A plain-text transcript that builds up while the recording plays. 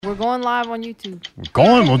We're going live on YouTube.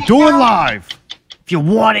 We'll do it live. If you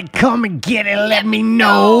want it, come and get it. Let me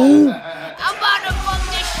know. I'm about to fuck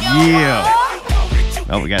this show. Yeah.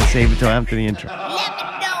 Oh, we gotta save it till after the intro. Let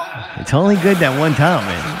me know. It's only good that one time,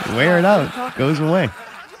 man. You wear it out, goes away.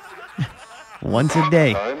 Once a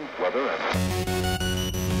day.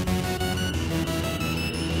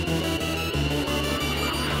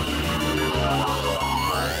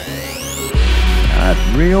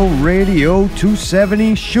 Real Radio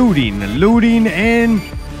 270 shooting, looting, and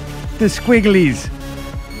the squigglies.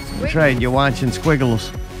 That's right, you're watching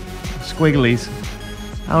squigglies. Squigglies.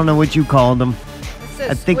 I don't know what you called them.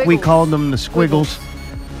 I think we called them the squiggles.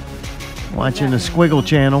 Watching the Squiggle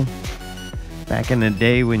channel. Back in the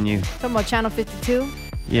day when you... Talking about Channel 52?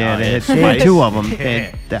 Yeah, they had two of them. They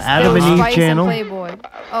had the Adam and Eve Spice channel. And Playboy.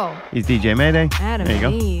 Oh. He's DJ Mayday. Adam there you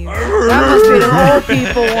and go. Eve. That must be the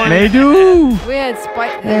old people one. They do. We had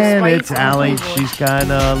Spice. And Spice it's Allie. Playboy. She's got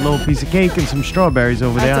a little piece of cake and some strawberries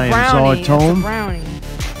over there. I am That's a Zartome. brownie.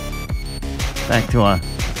 Back to our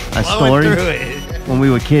story. When we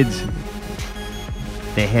were kids,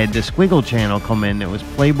 they had the Squiggle channel come in. It was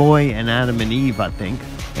Playboy and Adam and Eve, I think.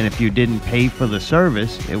 And if you didn't pay for the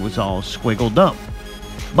service, it was all squiggled up.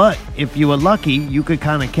 But if you were lucky, you could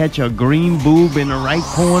kind of catch a green boob in the right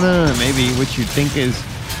corner, maybe what you think is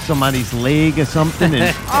somebody's leg or something.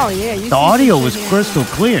 And Oh, yeah. the audio was crystal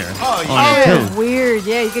clear on it, It was too. weird.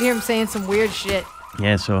 Yeah, you could hear him saying some weird shit.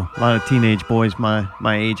 Yeah, so a lot of teenage boys my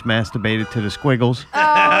age masturbated to the squiggles.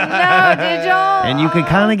 Oh, no, did y'all? And you could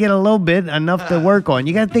kind of get a little bit, enough to work on.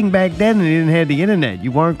 You got to think back then, they didn't have the internet.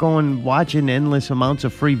 You weren't going watching endless amounts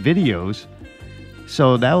of free videos.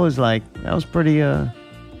 So that was pretty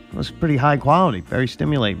high quality, very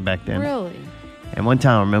stimulating back then. Really? And one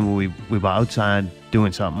time, I remember we were outside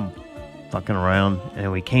doing something, fucking around, and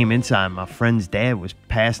we came inside. My friend's dad was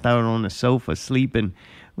passed out on the sofa, sleeping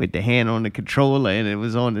with the hand on the controller, and it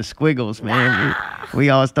was on the squiggles, man. We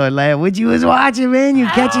all started laughing. What you was watching, man? You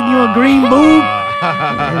catching you a green boob?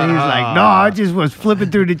 And he was like, no, I just was flipping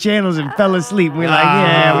through the channels and fell asleep. We're like,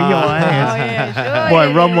 yeah, we your ass. Oh, yeah, sure.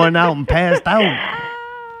 Boy, run one out and passed out.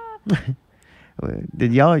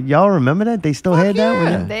 Did y'all remember that? They still had that?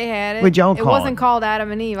 Yeah, they had it. What'd y'all It call wasn't it? called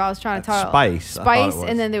Adam and Eve. I was trying to talk. Spice. I thought it Spice, was.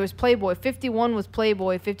 and then there was Playboy. 51 was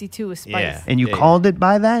Playboy. 52 was Spice. Yeah. And you Yeah, called it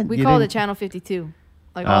by that? We You called it didn't- Channel 52.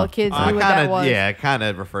 Like all the kids I knew what that was. I kind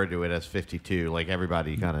of referred to it as 52. Like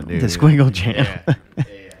everybody kind of knew. The Squiggle channel. Yeah.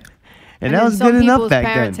 And then that was some good enough people's back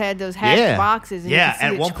parents then. had those hatched Yeah. boxes. And Yeah, you could see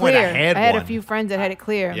at it's one point I clear. had I had a one. few friends that had it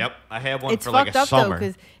clear. Yep, I had one It's for like fucked a up though summer.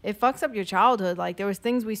 because it fucks up your childhood. Like there was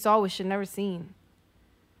things we saw we should never seen.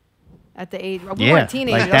 At the age, we Yeah, weren't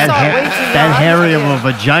teenagers. like I saw it way too that young. hairy of Yeah. a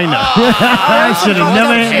vagina. I I should have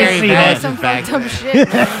never had to see That that. was some Back fucked up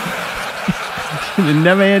shit. man. Should have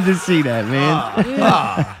never had to see that, man.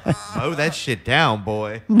 Mow that shit down,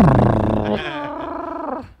 boy.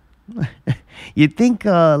 You'd think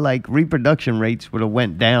like reproduction rates would have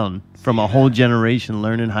went down from a whole generation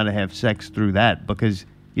learning how to have sex through that, because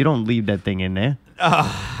you don't leave that thing in there.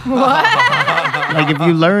 Like if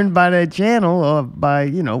you learned by that channel or by,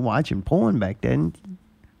 watching porn back then,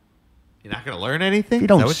 You're not gonna learn anything. if you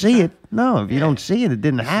don't see it, no, if you don't see it, it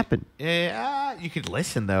didn't happen. Yeah, you could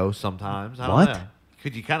listen though sometimes. I don't What? know.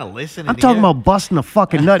 Could you kind of listen? I'm talking about busting a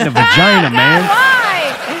fucking nut in a vagina, man. Why?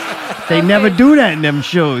 They never do that in them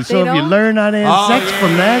shows. So They if you don't? learn how to have sex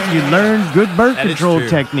from that, you learn good birth That is control true.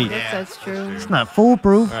 techniques. Yeah. That's true. It's not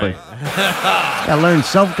foolproof, Right. but gotta learn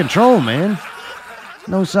self-control, man.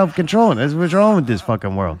 No self-control. That's what's wrong with this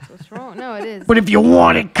fucking world. What's wrong? No, it is. But if you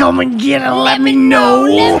want it, come and get it. Let me know.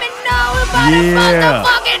 Let me know about Yeah. the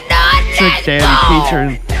motherfucking done. Trick Daddy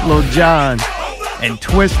featuring Lil Jon and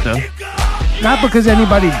Twista. Not because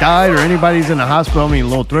anybody died or anybody's in the hospital. I mean,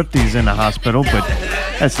 Lil Thrifty's in the hospital, but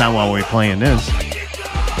that's not why we're playing this.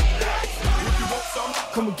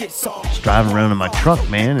 Just driving around in my truck,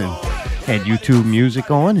 man, and had YouTube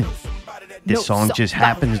music on, and this song just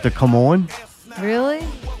happens to come on. Really?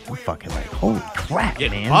 I'm fucking like, holy crap,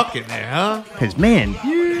 Getting man. buck in there, huh? Because, man,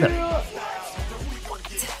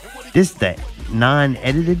 this the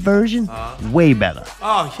non-edited version, way better.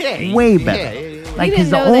 Oh yeah. Way yeah, better. yeah, yeah. Like, We because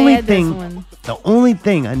didn't the know they only had this thing, one. the only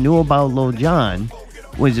thing I knew about Lil Jon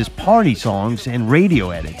was his party songs and radio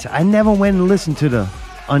edits. I never went and listened to the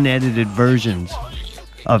unedited versions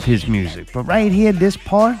of his music. But right here, this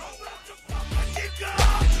part, That's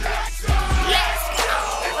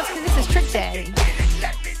 'cause this is Trick Daddy.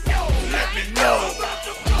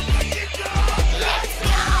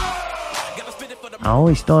 I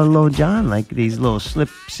always thought of Lil Jon like these little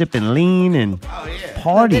sipping lean and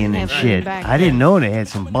partying didn't and have shit. back I didn't know they had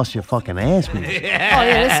some bust your fucking ass music. Oh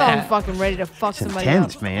yeah, this song's fucking ready to fuck It's somebody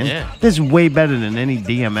intense, else. man. Yeah. This is way better than any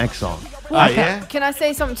DMX song. Oh, yeah? Can I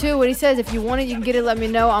say something too? When he says, "If you want it, you can get it. Let me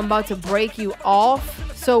know. I'm about to break you off."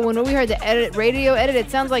 So when we heard the radio edit,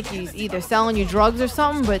 it sounds like he's either selling you drugs or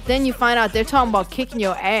something. But then you find out they're talking about kicking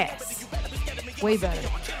your ass. Way better.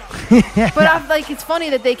 But I like it's funny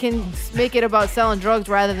that they can make it about selling drugs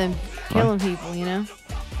rather than killing people. You know.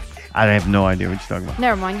 I have no idea what you're talking about.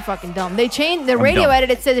 Never mind, you fucking dumb. They changed the radio dumb.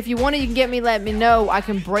 edit. It says, "If you want it, you can get me. Let me know. I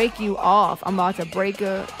can break you off. I'm about to break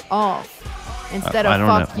her off." Instead I of don't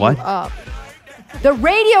know. fuck you What? up. The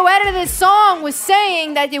radio edit of this song was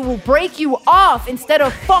saying that it will break you off instead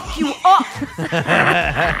of fuck you up.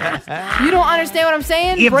 You don't understand what I'm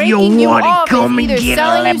saying? If Breaking you you want it, off come is and either get it,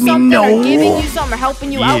 selling let you me something know. or giving you something or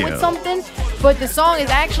helping you out Yeah. with something. But the song is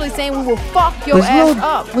actually saying we will fuck your ass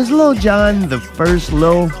up. Was Lil Jon the first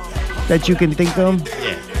Lil that you can think of?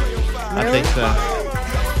 Yeah. I think so.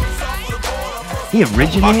 He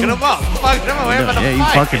originated? Fucking him up. Fucking him up. We're having a Yeah, he's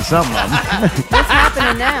fight. fucking something up. What's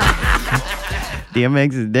happening now?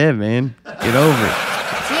 DMX is dead, man. Get over it.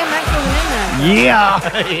 DMX wasn't in that.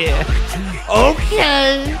 Yeah.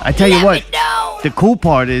 Okay. I tell you Let what, me know. the cool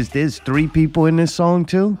part is there's 3 people in this song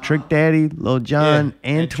too. Trick Daddy, Lil Jon, Yeah, and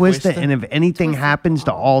and Twista. Twista. And if anything happens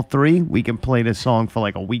to all 3, we can play this song for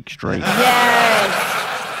like a week straight. Yes.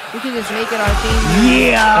 We can just make it our theme.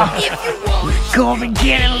 Yeah. If you want it, Come and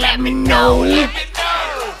get it, let me know. let me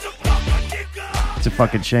know. It's a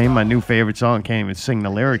fucking shame. My new favorite song can't even sing the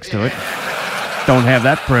lyrics to it. Don't have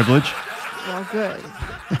that privilege. Well, good.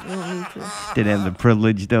 We don't need to. Did have the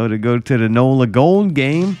privilege though to go to the NOLA Gold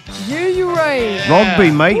game. Yeah, you're right. Rugby,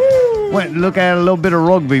 mate. Went and look at a little bit of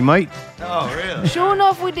rugby, mate. Oh, really? Sure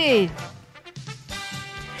enough, we did.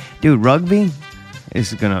 Dude, rugby.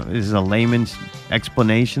 This is a layman's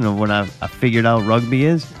explanation of what I figured out rugby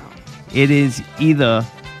is. It is either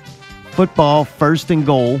football first and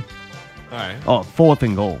goal, All right. or fourth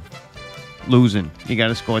and goal, losing. You got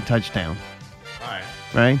to score a touchdown, All right.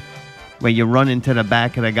 right? Where you run into the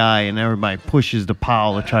back of the guy and everybody pushes the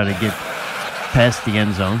pile to try to get past the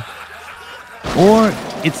end zone. Or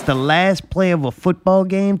it's the last play of a football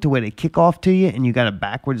game to where they kick off to you and you got to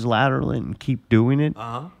backwards lateral it and keep doing it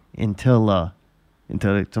until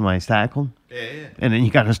somebody's tackled. Yeah. And then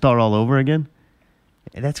you got to start all over again.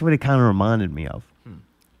 And that's what it kind of reminded me of.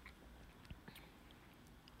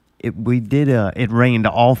 It rained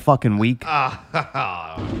all fucking week.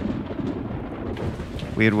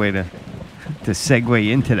 Weird way to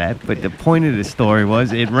segue into that, but the point of the story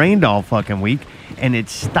was it rained all fucking week, and it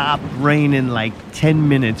stopped raining like 10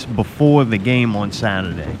 minutes before the game on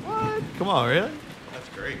Saturday. What? Come on, really? That's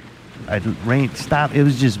great. Rain stopped. It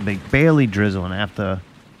was just barely drizzling after,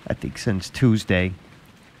 I think, since Tuesday.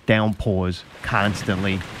 Downpours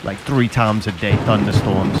constantly, like 3 times a day,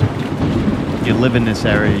 thunderstorms. You live in this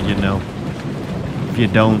area, you know. If you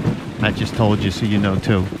don't, I just told you, so you know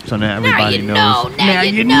too. So now everybody you knows. know, now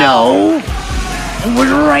you know. It was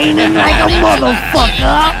raining like a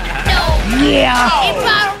motherfucker. No. Yeah. If I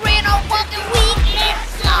ran on fucking week,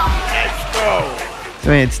 let's go.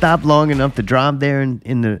 So it stopped long enough to drive there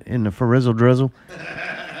in the Frizzle Drizzle,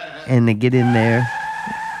 and to get in there.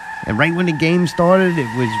 And right when the game started, it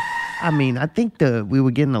was. I mean, I think we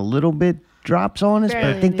were getting a little bit drops on us, but I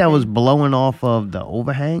Barely think that anything. was blowing off of the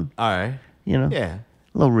overhang. All right. You know. Yeah.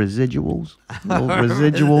 Little residuals, little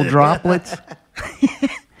residual droplets.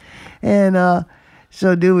 And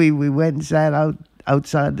so, we went and sat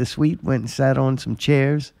outside the suite, went and sat on some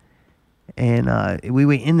chairs, and we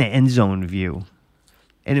were in the end zone view.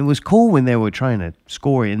 And it was cool when they were trying to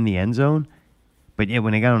score in the end zone, but yeah,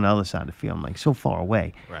 when they got on the other side of the field, I'm like, so far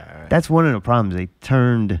away. Right. That's one of the problems. They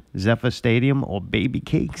turned Zephyr Stadium or Baby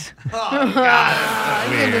Cakes. You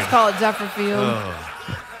can just call it Zephyr Field.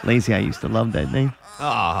 Lazy, I used to love that name.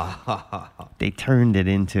 They turned it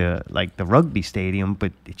into like the rugby stadium,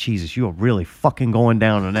 but Jesus, you are really fucking going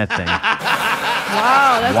down on that thing.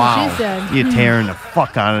 Wow, that's what she said. You're tearing the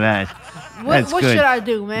fuck out of that. What That's good. should I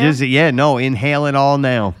do, man? Just, inhale it all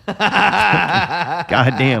now.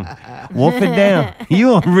 Goddamn. Wolf it down.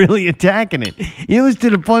 You are really attacking it. It was to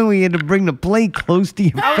the point where you had to bring the plate close to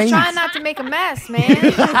your I was face. trying not to make a mess, man.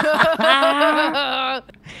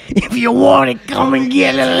 If you want it, come and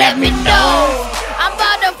get it. Let me know. No. I'm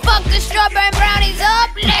about to fuck the strawberry brownies up.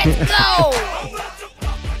 Let's go.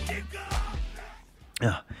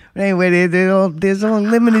 Anyway, there's only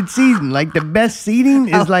limited season. Like the best seating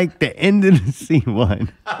is like the end of the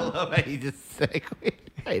season. I love how you just segued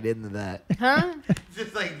right into that. Huh?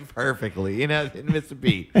 Just like perfectly, didn't miss a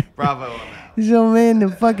beat. Bravo on that. So man, the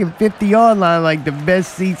fucking 50-yard line, like the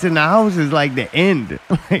best seats in the house is like the end.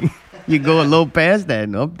 Like you go a little past that,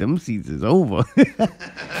 and up them seats is over.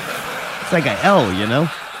 It's like an L,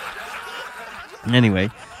 Anyway,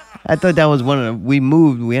 I thought that was one of the.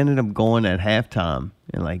 We ended up going at halftime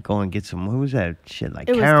and like go and get some. What was that shit like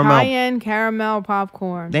It was caramel? cayenne caramel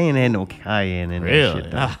popcorn. They ain't had no cayenne in Really?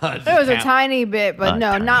 that shit. Though. It was a tiny bit, but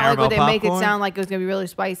no, not like what they Caramel make it popcorn? sound like it was gonna be really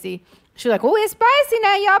spicy. She's like, "Oh, it's spicy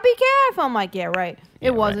now, y'all. Be careful." I'm like, "Yeah, right.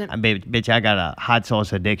 It wasn't. Right. Bitch, I got a hot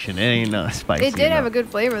sauce addiction. It ain't spicy. It did have a enough. good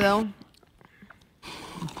flavor though."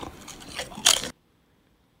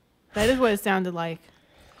 That is what it sounded like.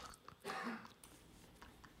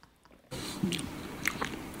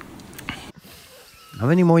 How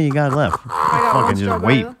many more you got left? got one Fucking just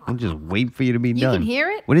strawberry. wait. I'll just wait for you to be You done. can hear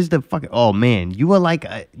it? What is the fucking? Oh man, you are like.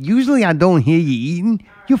 Usually I don't hear you eating.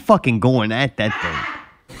 You're fucking going at that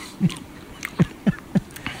thing.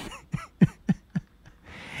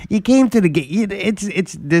 You came to the game.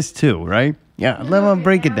 It's this too, right? Yeah. Let me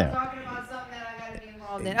break it down.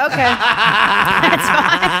 Okay, that's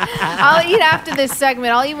fine. I'll eat after this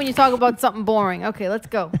segment. I'll eat when you talk about something boring. Okay, let's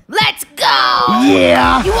go. Let's go!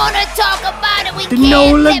 Yeah. You wanna talk about it? We The can.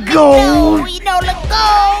 Nola Let me Gold. know. We Nola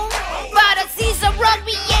Gold. About to see some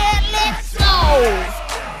rugby, yeah, let's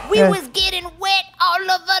go. We Yeah. was getting wet all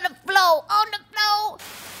over the floor. On the floor.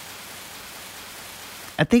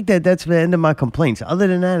 I think that's the end of my complaints. Other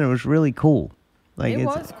than that, it was really cool. Like It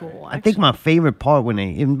it's- was cool, I think actually. my favorite part when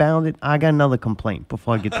they inbounded, I got another complaint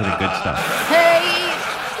before I get to the good stuff. Hey,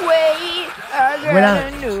 wait, I got When I-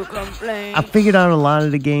 a new complaint. I figured out a lot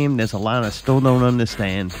of the game. There's a lot I still don't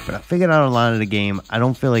understand, but I figured out a lot of the game. I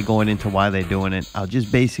don't feel like going into why they're doing it. I'll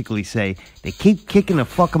just basically say they keep kicking the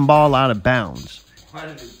fucking ball out of bounds Why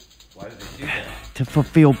did they do that? for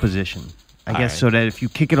field position. I guess right. so that if you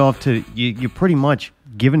kick it off to you're pretty much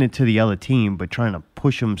giving it to the other team, but trying to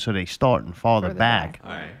push them so they start and farther Further back.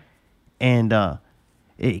 back. All right.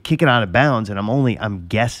 And kick it out of bounds, and I'm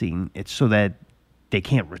guessing it's so that they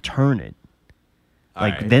can't return it.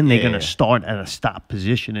 Like Alright, then they're yeah, gonna yeah. start at a stop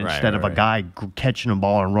position instead of a right. guy catching the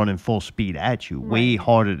ball and running full speed at you. Way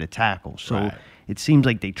harder to tackle. So Right. it seems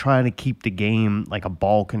like they try to keep the game like a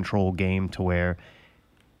ball control game to where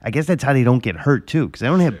I guess that's how they don't get hurt too, because they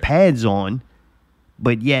don't have pads on,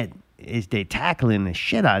 but yet they're tackling the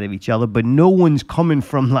shit out of each other, but no one's coming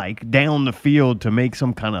from like down the field to make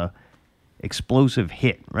some kind of explosive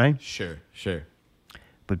hit, right? Sure.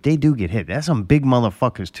 But they do get hit. That's some big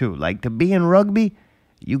motherfuckers too. Like to be in rugby,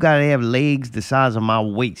 you gotta have legs the size of my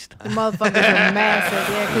waist. The motherfuckers are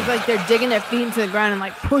massive, yeah, because like they're digging their feet into the ground and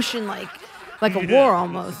like pushing like a war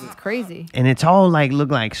almost. It's crazy. And it's all like look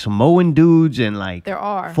like Samoan dudes and like There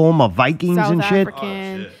are. former Vikings South and shit.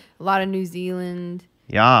 African, a lot of New Zealand.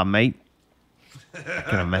 Yeah, mate. I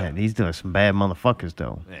can imagine. He's doing some bad motherfuckers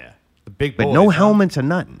though. Yeah. The big But boys, no huh? helmets or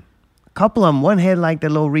nothing. A couple of them, one had like the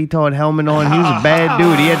little retard helmet on. He was a bad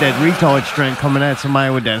dude. He had that retard strength coming at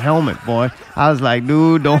somebody with that helmet, boy. I was like,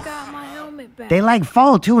 dude, don't. Got my helmet back. They like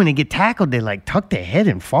fall too, and they get tackled. They like tuck their head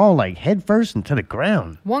and fall like head first into the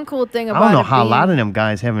ground. One cool thing I about don't know it how a lot being- of them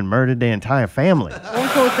guys haven't murdered their entire family. One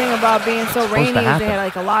cool thing about being so to rainy is they happen. had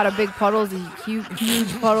like a lot of big puddles, these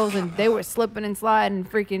huge puddles, and they were slipping and sliding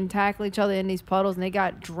and freaking tackle each other in these puddles, and they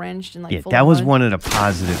got drenched and like Yeah, full that of was mud. one of the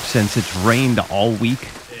positives since it's rained all week,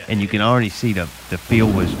 and you can already see the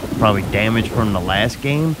field was probably damaged from the last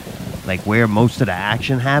game. Like where most of the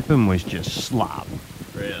action happened was just slop.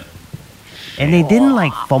 Really? And they didn't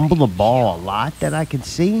like fumble the ball a lot that I could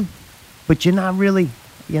see, but you're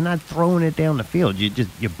not throwing it down the field.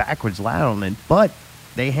 You're backwards loud on it. But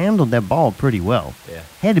they handled that ball pretty well. Yeah.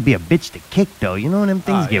 Had to be a bitch to kick though. You know when them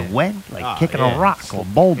things Oh, get yeah. wet, like Oh, kicking yeah. a rock or a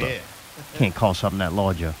boulder. Yeah. Can't call something that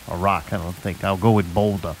large a rock. I don't think. I'll go with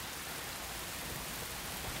boulder.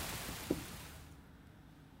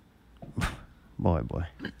 Boy.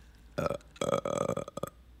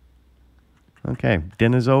 Okay,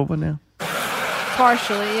 dinner's over now.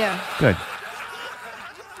 partially, yeah. Good.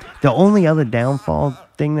 The only other downfall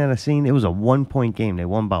thing that I seen, it was a 1-point game. They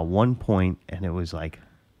won by 1 point, and it was like,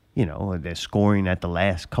 they're scoring at the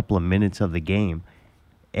last couple of minutes of the game.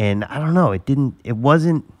 And I don't know, it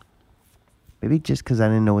wasn't, maybe just because I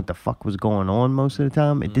didn't know what the fuck was going on most of the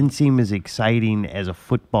time, it didn't seem as exciting as a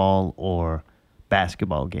football or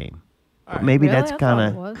basketball game. But maybe Really? that's I thought it kind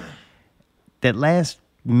of, was. that last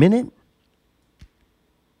minute,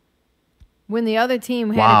 When the other team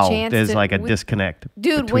had Wow, a chance there's to, like a disconnect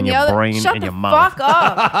dude, between when the your other brain shut and the your mouth. fuck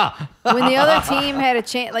up. When the other team had a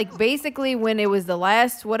chance, like basically when it was the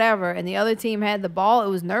last whatever, and the other team had the ball, it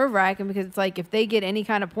was nerve wracking because it's like if they get any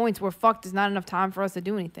kind of points, we're fucked. There's not enough time for us to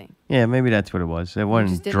do anything. Yeah, maybe that's what it was. It wasn't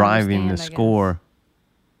just didn't driving the understand, I guess. score.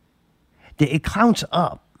 It counts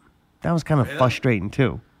up. That was kind of frustrating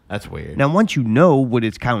too. That's weird. Now, once you know what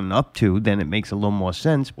it's counting up to, then it makes a little more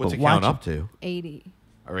sense. What's but it count watch up to? 80.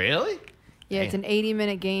 Really? Yeah, it's an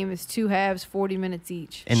 80-minute game. It's 2 halves, 40 minutes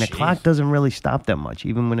each. And the Jeez. clock doesn't really stop that much,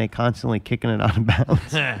 even when they're constantly kicking it out of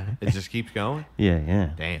bounds. It just keeps going? Yeah.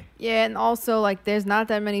 Damn. Yeah, and also like there's not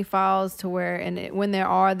that many fouls to where, and when there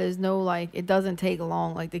are, there's no like it doesn't take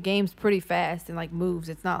long. Like the game's pretty fast and like moves.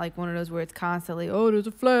 It's not like one of those where it's constantly there's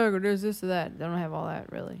a flag or there's this or that. They don't have all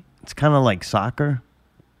that really. It's kind of like soccer,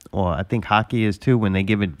 or I think hockey is too, when they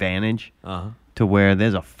give advantage to where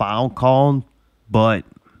there's a foul called,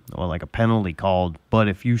 or like a penalty called, but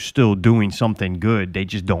if you're still doing something good, they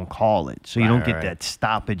just don't call it. So you don't get that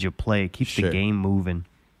stoppage of play. It keeps the game moving.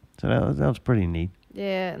 So that was pretty neat.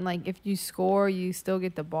 Yeah, and like if you score, you still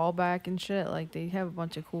get the ball back and shit. Like they have a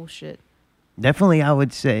bunch of cool shit. Definitely, I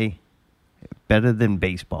would say better than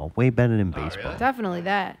baseball. Way better than baseball. Definitely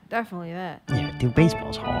that. Yeah, dude,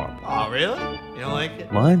 baseball's horrible. Oh, really? You don't like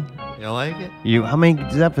it? What? You don't like it? How many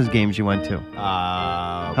Zephyrs games you went to?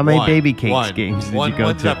 How many Baby Cakes games did you go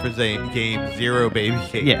one to? Zephyrs game, 0 Baby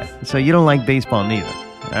Cakes. Yeah, so you don't like baseball neither,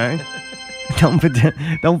 all right? Don't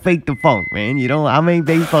fake the funk, man. You don't. How many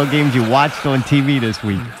baseball games you watched on TV this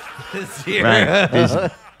week? 0. Right, there's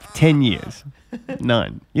 10 years,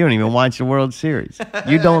 none. You don't even watch the World Series.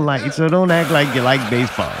 You don't like it, so don't act like you like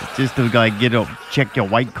baseball. Just to like check your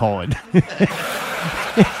white card.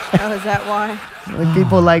 Oh, is that why? When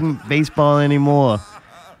people like baseball anymore,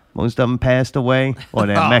 most of them passed away, or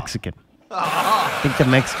they're Mexican. I think the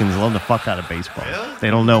Mexicans love the fuck out of baseball. Really? They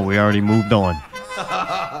don't know. We already moved on.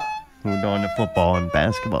 Moved on to football and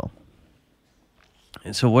basketball.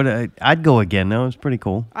 And so I'd go again, though. It was pretty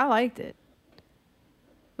cool. I liked it.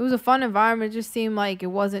 It was a fun environment. It just seemed like it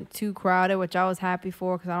wasn't too crowded, which I was happy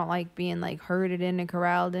for because I don't like being like herded in and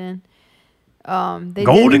corralled in.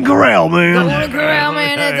 Golden Corral, man. Golden Corral,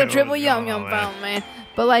 man. That's a triple yum fountain, man.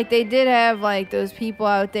 But like they did have like those people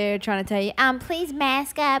out there trying to tell you, Please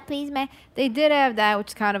mask up, please mask. they did have that, which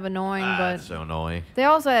is kind of annoying. But That's so annoying. they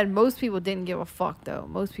also had most people didn't give a fuck though.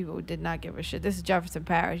 Most people did not give a shit. This is Jefferson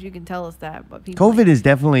Parish. You can tell us that, but people. COVID is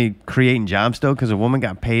definitely creating jobs, though, because a woman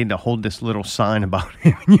got paid to hold this little sign about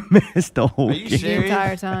it when you missed the whole Are you game. The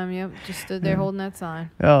entire time, yep, just stood there holding that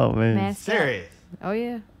sign. Oh, man. Masked up. Serious. Oh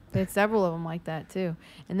yeah, they had several of them like that too.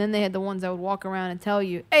 And then they had the ones that would walk around and tell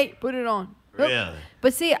you, "Hey, put it on." Oop. Really?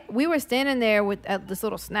 But see, we were standing there at this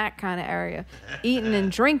little snack kind of area, eating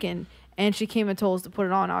and drinking, and she came and told us to put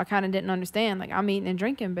it on. I kind of didn't understand. Like, I'm eating and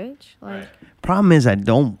drinking, bitch. Like, Problem is, I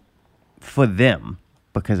don't, for them,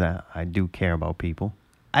 because I do care about people,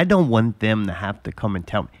 I don't want them to have to come and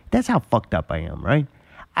tell me. That's how fucked up I am, right?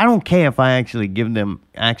 I don't care if I accidentally give them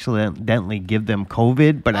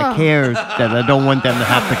COVID, but I care that I don't want them to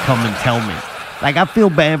have to come and tell me. Like, I feel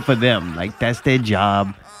bad for them. Like, that's their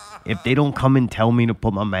job. If they don't come and tell me to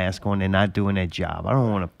put my mask on, they're not doing their job. I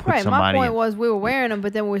don't want to put right. somebody. My point was we were wearing them,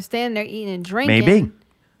 but then we were standing there eating and drinking. Maybe.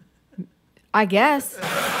 I guess.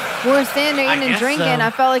 We were standing there eating and guess drinking. so.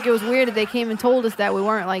 I felt like it was weird that they came and told us that we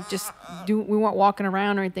weren't like we weren't walking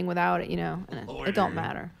around or anything without it, And it don't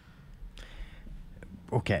matter.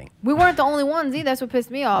 Okay. We weren't the only ones either. That's what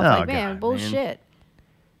pissed me off. Oh, Like, man, God, bullshit.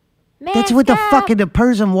 That's what the Mask fuck up. is the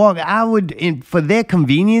person walk. I would, for their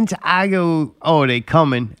convenience, I go, oh, they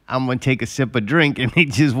coming. I'm going to take a sip of drink, and they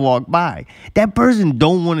just walk by. That person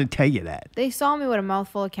don't want to tell you that. They saw me with a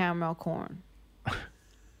mouthful of caramel corn.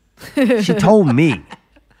 She told me.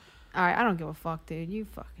 All right, I don't give a fuck, dude. You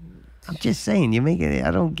fucking. I'm just saying, you make it, I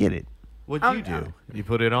don't get it. What'd you do? You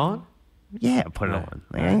put it on? Yeah, put it on.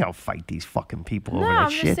 Like, I ain't going to fight these fucking people No, over that I'm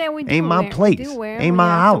just shit. saying we do ain't my wear 'em. We place. do wear 'em Ain't when my you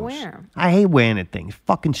have house. to wear 'em. I hate wearing the things.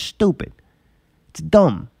 Fucking stupid. It's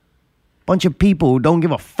dumb. Bunch of people who don't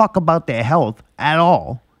give a fuck about their health at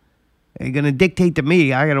all. They're going to dictate to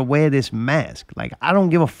me I got to wear this mask. Like, I don't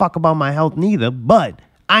give a fuck about my health neither, but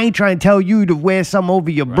I ain't trying to tell you to wear something over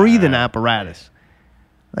your breathing apparatus.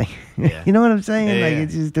 Like, you know what I'm saying? Yeah, like, yeah.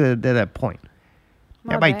 it's just to that point.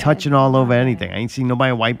 My Everybody bad. touching all over My bad. anything. I ain't seen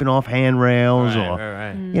nobody wiping off handrails or,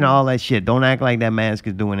 Right. all that shit. Don't act like that mask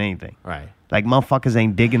is doing anything. Right. Like, motherfuckers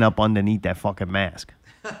ain't digging up underneath that fucking mask.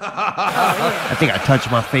 I think I touch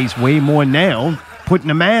my face way more now, putting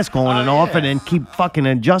the mask on and off, and then keep fucking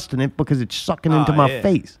adjusting it because it's sucking into my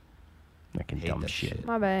face. Fucking Hate dumb that shit.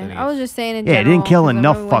 My bad. Then I was just saying in Yeah, it general. didn't kill 'cause I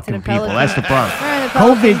enough remember we went to the fucking people. Pelicans. That's the problem. Remember the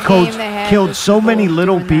COVID Pelicans coach game, they had killed those so many people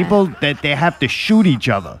little doing that. people that they have to shoot each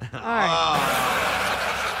other. All right.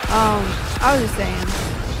 I was just saying.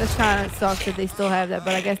 That's kind of sucks that they still have that,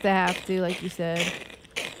 but I guess they have to, like you said.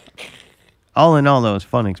 All in all, though, it was a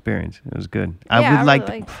fun experience. It was good. Yeah, I would I like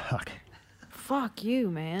really to. Fuck. Fuck you,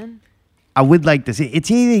 man. I would like to see. It's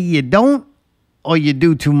either you don't or you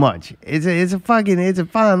do too much. It's a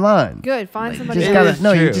fine line. Good. Find You somebody just It else. gotta is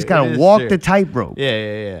no. You true. just It gotta is walk true. the tightrope.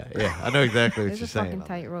 Yeah. I know exactly what There's you're a saying. fucking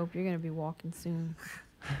tightrope. You're gonna be walking soon.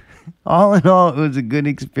 All in all, it was a good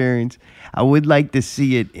experience. I would like to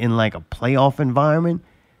see it in like a playoff environment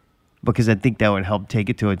because I think that would help take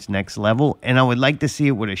it to its next level. And I would like to see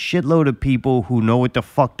it with a shitload of people who know what the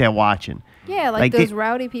fuck they're watching. Yeah, like Like those they-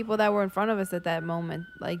 rowdy people that were in front of us at that moment.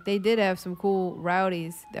 Like they did have some cool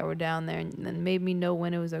rowdies that were down there and made me know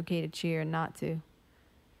when it was okay to cheer and not to.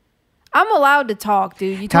 I'm allowed to talk,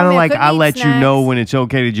 dude. You told Kind of me like I I'll let you know snacks. when it's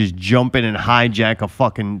okay to just jump in and hijack a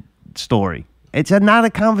fucking story. It's not a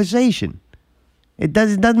conversation. It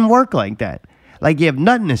doesn't work like that. Like you have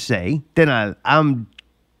nothing to say, then I'm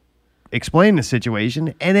explaining the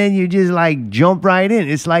situation, and then you just like jump right in.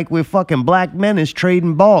 It's like we're fucking Black Menace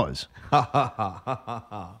trading bars.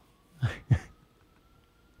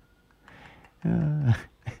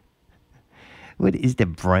 What is the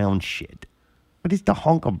brown shit? What is the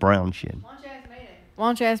hunk of brown shit? Why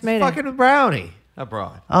don't you ask me? Fucking brownie. I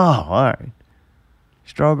brought. Oh, all right.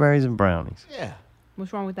 Strawberries and brownies. Yeah.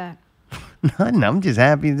 What's wrong with that? Nothing. I'm just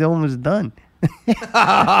happy it's almost done. I'm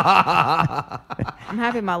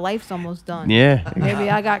happy my life's almost done. Yeah. Maybe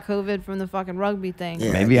I got COVID from the fucking rugby thing.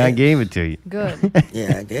 Yeah. Maybe I gave it to you. Good.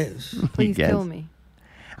 Yeah, I guess. Please guess. kill me.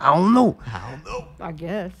 I don't know. I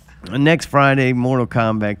guess. Next Friday, Mortal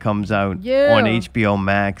Kombat comes out Yeah. on HBO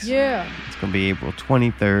Max. Yeah. It's going to be April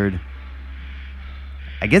 23rd.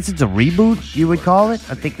 I guess it's a reboot, you would call it.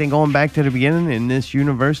 I think they're going back to the beginning in this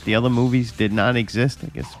universe. The other movies did not exist. I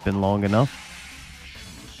guess it's been long enough.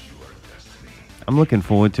 I'm looking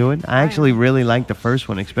forward to it. I actually really liked the first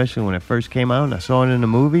one, especially when it first came out and I saw it in the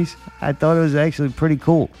movies. I thought it was actually pretty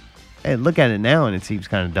cool. Hey, look at it now and it seems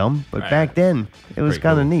kind of dumb, but Right. back then it was Pretty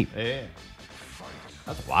kind of cool. neat. Yeah.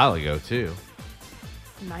 That's a while ago too.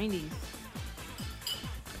 90s.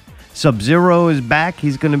 Sub-Zero is back.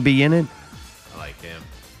 He's going to be in it. I like him.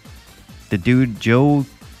 The dude Joe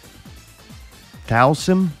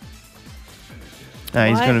Towson. He's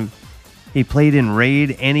What? gonna. He played in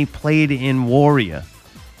Raid and he played in Warrior.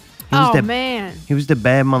 He was Oh, the, man. He was the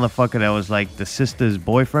bad motherfucker that was like the sister's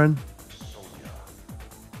boyfriend.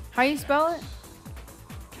 How you spell it?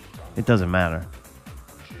 It doesn't matter.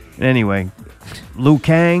 Anyway, Liu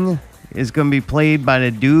Kang is gonna be played by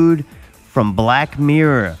the dude from Black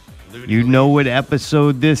Mirror. You know what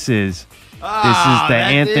episode this is. This is the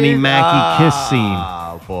Anthony Mackie kiss scene.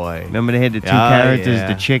 Oh boy. Remember they had the two Oh, characters, yeah.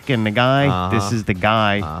 the chick and the guy? Uh-huh. This is the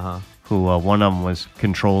guy who one of them was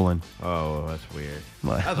controlling. Oh, that's weird.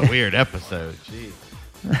 What? That's a weird episode. Jeez.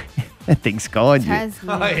 That thing scarred you.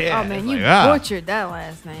 Tasman. Oh, yeah. Man, you Like, ah. butchered that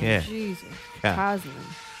last name. Yeah. Jesus. Yeah. Tasman.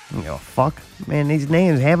 You know, fuck. Man, these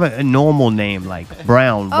names have a normal name like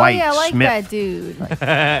Brown, Oh, White, yeah, I like Smith. that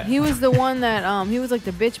dude. He was the one that, he was like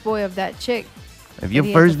the bitch boy of that chick. If your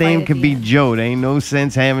he had to first fight name at could the be end. Joe, there ain't no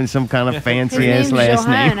sense having some kind of His fancy name's ass last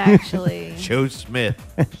Johan, name. actually. Joe Smith.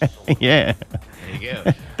 Yeah, There you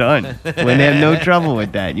go. done. Wouldn't have no trouble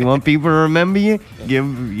with that. You want people to remember you?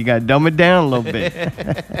 You got to dumb it down a little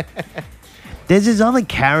bit. There's this other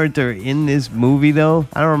character in this movie, though.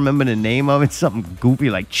 I don't remember the name of it. Something goofy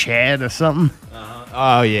like Chad or something.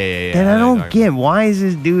 Oh yeah. That I know don't what you're get. Why is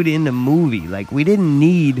this dude in the movie? Like, we didn't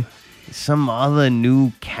need some other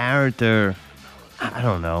new character. I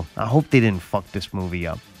don't know. I hope they didn't fuck this movie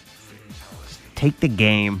up. Just take the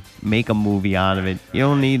game, make a movie out of it. We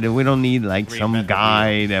don't need like some Reinvent the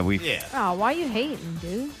guy that we. Yeah. Oh, why you hating,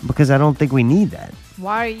 dude? Because I don't think we need that.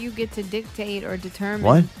 Why do you get to dictate or determine?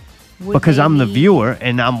 What? what Because they I'm the need? viewer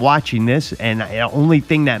and I'm watching this, and the only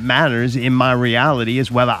thing that matters in my reality is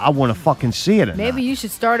whether I want to fucking see it or Maybe not. you should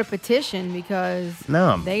start a petition because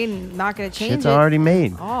No. they're not going to change Shit's it. already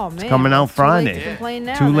made. Oh, man. It's coming Well, out it's too late Friday. to complain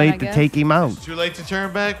now, Too then, I late to guess. take him out. Too late to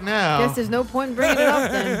turn back now. Guess there's no point in bringing it up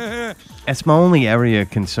then. That's my only area of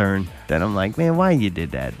concern. That I'm like, man, why you did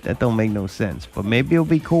that? That don't make no sense. But maybe it'll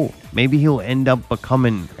be cool. Maybe he'll end up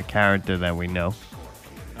becoming a character that we know.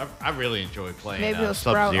 I really enjoyed playing Maybe he'll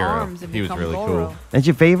sprout Sub-Zero. arms and He was become really Goro. cool. That's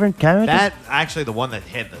your favorite character? That actually the one that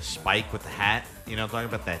had the spike with the hat. You know, I'm talking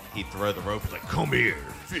about that. He'd throw the rope. He's like, come here.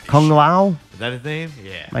 Finish. Kung Lao? Is that his name?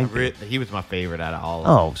 Yeah. Might be. He was my favorite out of all of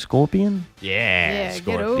them. Oh, Scorpion? Yeah. Yeah, get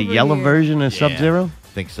Scorpion. over The yellow here. version of Yeah. Sub-Zero? I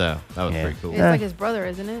think so. That was Yeah. pretty cool. It's like his brother,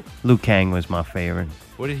 isn't it? Liu Kang was my favorite.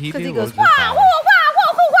 What did he do? Because he What goes, was wow, his wow, power? wow,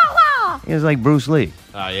 wow, wow, wow, wow. He was like Bruce Lee.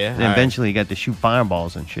 Oh, yeah? And eventually he got to shoot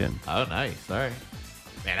fireballs and shit. Oh, nice. All right.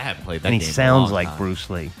 Man, I haven't played that And he game in a sounds long like time. Bruce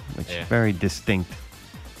Lee, which Yeah. is very distinct,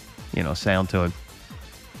 sound to it.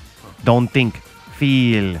 Don't think,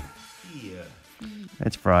 feel.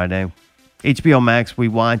 That's Friday. HBO Max, we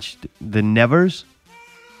watched The Nevers.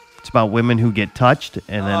 It's about women who get touched,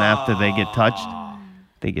 and then after they get touched,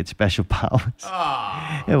 they get special powers.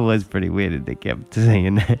 It was pretty weird that they kept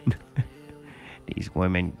saying that. These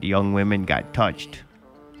women, young women, got touched.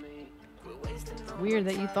 It's weird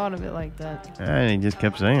that you thought of it like that. And he just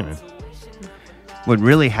kept saying it. What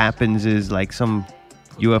really happens is like some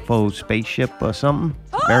UFO spaceship or something.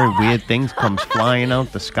 Very weird things comes flying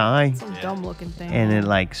out the sky. Some dumb looking thing. And it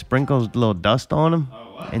like sprinkles a little dust on them.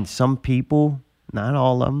 And some people, not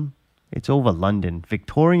all of them, it's over London,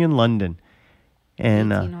 Victorian London.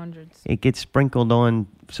 And 1800s. it gets sprinkled on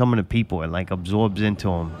some of the people. It like absorbs into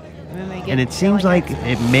them. then they get And it seems like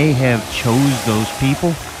it may have chose those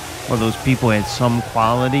people, or those people had some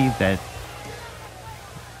quality that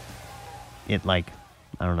it like,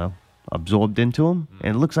 I don't know, absorbed into them.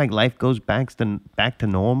 And it looks like life goes back to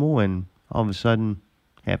normal, and all of a sudden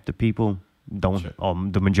half the people don't,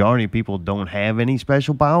 the majority of people don't have any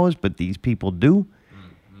special powers, but these people do.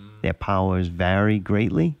 Their powers vary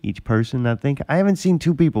greatly, each person, I think. I haven't seen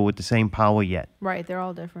two people with the same power yet. Right, they're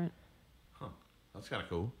all different. That's kind of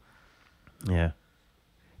cool. Yeah.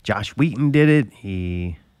 Josh Wheaton did it.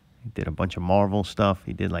 He did a bunch of Marvel stuff.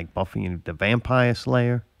 He did like Buffy and the Vampire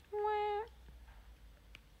Slayer.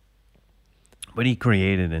 But he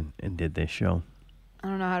created and did this show. I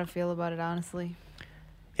don't know how to feel about it, honestly.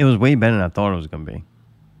 It was way better than I thought it was going to be.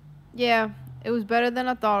 Yeah, it was better than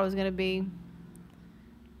I thought it was going to be.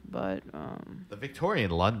 But, The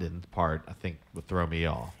Victorian London part, I think, would throw me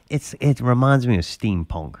off. It reminds me of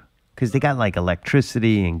steampunk. Because they got like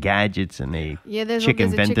electricity and gadgets, and yeah, there's chick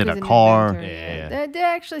invented who's a an car. inventor. Yeah. That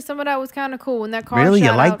actually, some of that was kind of cool. When that car Really? You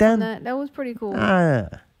shot like out from that? That was pretty cool. My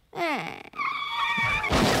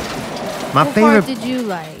What favorite part did you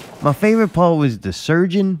like? My favorite part was the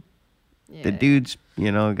surgeon. Yeah. The dude's,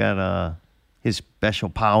 got his special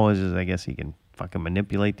powers is I guess he can fucking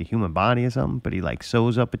manipulate the human body or something, but he like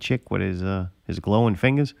sews up a chick with his glowing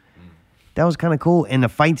fingers. That was kind of cool, and the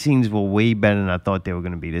fight scenes were way better than I thought they were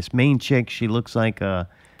going to be. This main chick, she looks like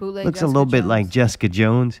Bootleg looks a Jessica little bit Jones. like Jessica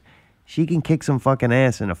Jones. She can kick some fucking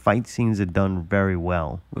ass, and the fight scenes are done very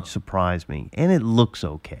well, which surprised me. And it looks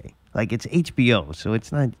okay. Like, it's HBO, so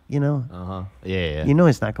it's not, Yeah.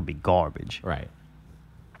 it's not going to be garbage. Right.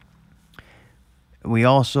 We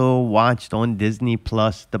also watched on Disney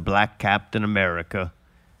Plus The Black Captain America,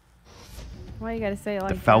 Why you gotta say it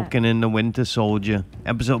like The Falcon and the Winter Soldier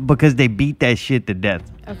episode, because they beat that shit to death.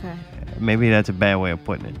 that? Okay. Maybe that's a bad way of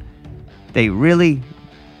putting it. They really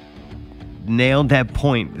nailed that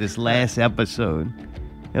point this last episode.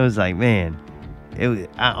 It was like, man,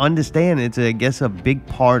 I understand it's, I guess, a big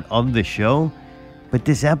part of the show, but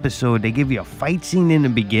this episode, they give you a fight scene in the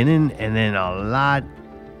beginning and then a lot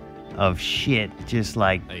of shit, just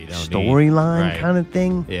like That you don't need. storyline Right. kind of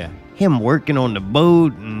thing. Yeah. Him working on the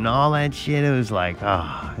boat and all that shit, it was like,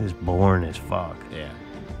 it's boring as fuck. Yeah.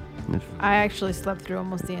 I actually slept through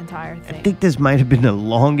almost the entire I thing. think this might have been the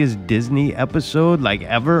longest Disney episode like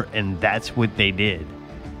ever, and that's what they did.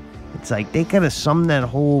 It's like they could have summed that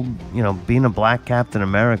whole, being a black Captain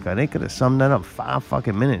America, they could have summed that up 5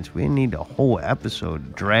 fucking minutes. We didn't need a whole episode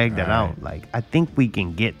to drag that out. Like, I think we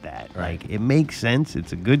can get that. Right. Like, it makes sense.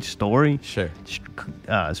 It's a good story. Sure.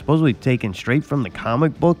 Supposedly taken straight from the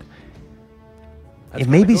comic book. That's It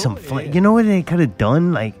may be kinda some, cool, yeah. you know what they could have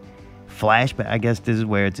done? Like, flashback. I guess this is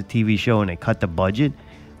where it's a TV show and they cut the budget.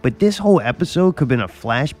 But this whole episode could have been a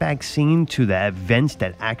flashback scene to the events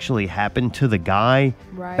that actually happened to the guy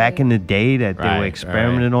Right. back in the day that they were Right,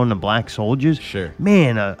 experimenting on the black soldiers. Sure.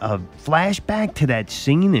 Man, a flashback to that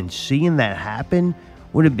scene and seeing that happen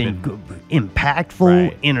would have been impactful,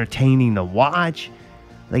 Right. entertaining to watch.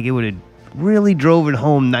 Like, it would have really drove it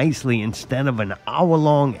home nicely instead of an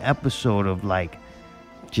hour-long episode of, like,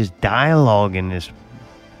 just dialogue in this,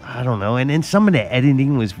 I don't know. And then some of the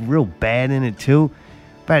editing was real bad in it, too.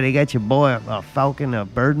 But they got your boy, Falcon,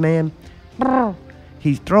 Birdman.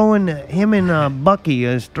 He's throwing, him and Bucky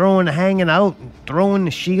is hanging out, throwing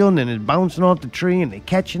the shield, and it's bouncing off the tree, and they're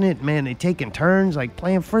catching it. Man, they taking turns, like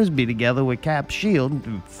playing Frisbee together with Cap's shield,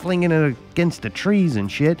 flinging it against the trees and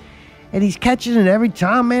shit. And he's catching it every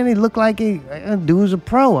time, man. He looked like a dude's a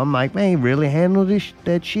pro. I'm like, man, he really handled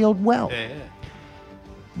that shield well. Yeah.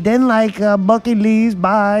 Then, like, Bucky leaves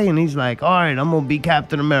by, and he's like, all right, I'm going to be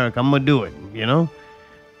Captain America. I'm going to do it, you know?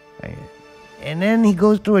 And then he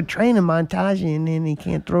goes through a training montage, and then he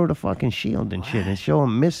can't throw the fucking shield and shit. And show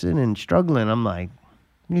him missing and struggling. I'm like,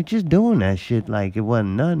 you're just doing that shit like it wasn't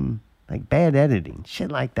nothing. Like, bad editing.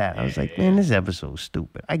 Shit like that. I was like, man, this episode's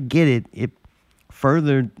stupid. I get it. It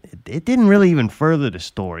didn't really even further the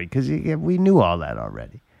story, because we knew all that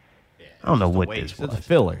already. I don't know what this was. It's a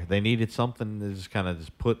filler. They needed something to just kind of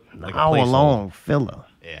just put like an hour-long filler.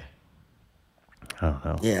 Yeah. I don't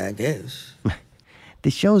know. Yeah, I guess.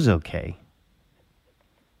 The show's okay.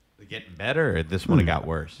 They're getting better, or this one got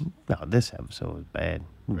worse? No, this episode was bad.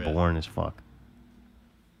 Really? Boring as fuck.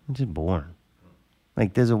 It's just boring.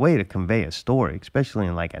 Like, there's a way to convey a story, especially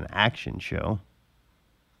in, like, an action show.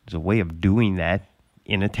 There's a way of doing that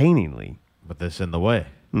entertainingly. But this in the way.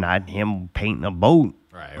 Not him painting a boat.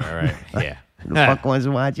 Right. Yeah. Who the fuck wants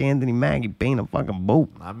to watch Anthony Mackie paint a fucking boat?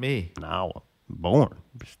 Not me. No, boring.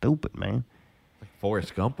 Stupid, man. Like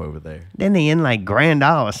Forrest Gump over there. Then they in, like, Grand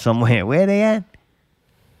Isle somewhere. Where they at?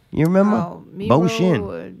 You remember? Oh, Bo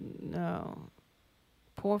Shin. No.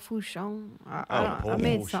 Port Fouchon. Oh, I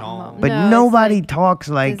made something Fouchon. up. But No, it's nobody like talks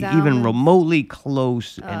like Des even Allemands. remotely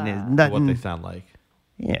close, and there's nothing. What they sound like.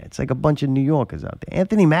 Yeah, it's like a bunch of New Yorkers out there.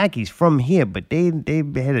 Anthony Mackie's from here, but they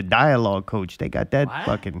had a dialogue coach. They got that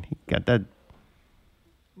he got that.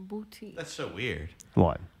 boutique. That's so weird.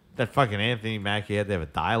 What? That fucking Anthony Mackie had to have a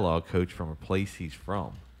dialogue coach from a place he's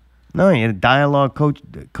from. No, he had a dialogue coach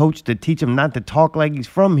to teach him not to talk like he's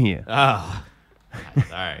from here. Oh. All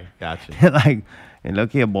right, gotcha. Like, and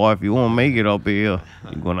look here, boy, if you want to make it up here,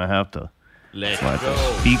 you're gonna have to Let's try to go.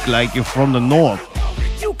 speak like you're from the north.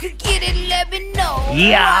 You can get it, let me know.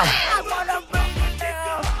 Yeah. I wanna bring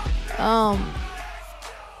it down.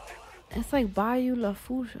 It's like Bayou La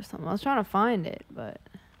Fouche or something. I was trying to find it, but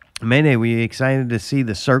Mayday, were you excited to see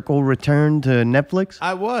The Circle return to Netflix?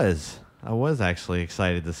 I was actually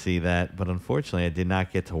excited to see that, but unfortunately I did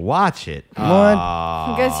not get to watch it. What?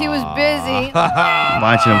 because he was busy.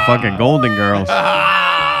 Watching them fucking Golden Girls.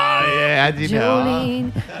 Yeah, I did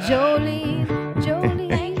know. Jolene.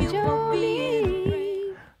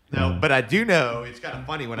 No, but I do know it's kind of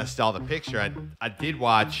funny when I saw the picture. I did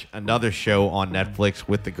watch another show on Netflix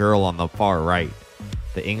with the girl on the far right,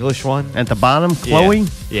 the English one. At the bottom, Chloe?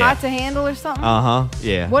 Yeah. Hot to handle or something?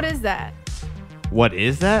 Yeah. What is that? What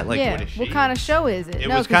is that? Like, yeah. what is she? What kind of show is it? It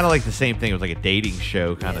No, was 'cause kind of like the same thing. It was like a dating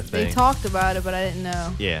show kind of thing. they talked about it, but I didn't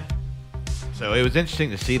know. Yeah. So it was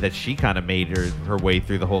interesting to see that she kind of made her way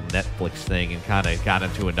through the whole Netflix thing and kind of got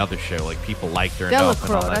into another show. Like, people liked her enough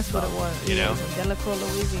and all Delacroix, that that's stuff, what it was. You know? Delacroix,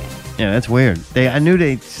 Louisiana. Yeah, that's weird. I knew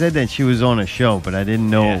they said that she was on a show, but I didn't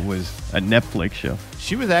know Yeah. it was a Netflix show.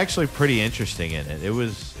 She was actually pretty interesting in it. It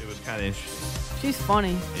was kind of interesting. She's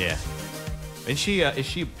funny. Yeah. And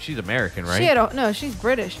she's American, right? She's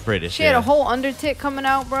British. British, She had yeah. a whole undertit coming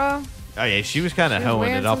out, bro. Oh yeah, she was kind of She was hoeing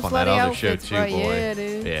wearing it up some on that slutty other show outfits, too, bro. boy. Yeah,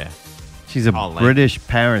 dude. Yeah. She's a All lame. British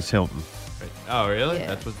Paris Hilton. Oh really? Yeah.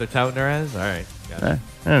 That's what they're touting her as? All right. Gotcha.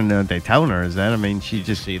 I don't know what they tell her as that. I mean, she Did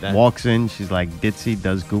you just see that? walks in. She's like ditzy,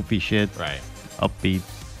 does goofy shit, Right. upbeat.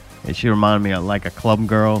 And she reminded me of like a club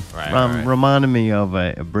girl. Right. Reminded me of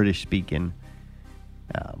a British speaking.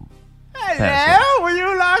 Hello, would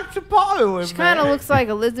you like to party with She kind of looks like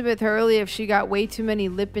Elizabeth Hurley if she got way too many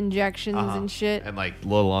lip injections and shit. And like a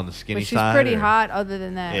little on the skinny But she's side. pretty or- hot other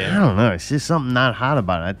than that. Yeah. I don't know. It's just something not hot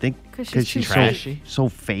about it. I think 'Cause she's too so, trashy. so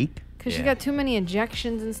fake. Because she Yeah. got too many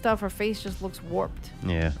injections and stuff. Her face just looks warped.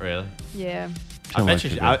 Yeah. Really? Yeah. So much to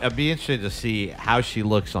do. I'd be interested to see how she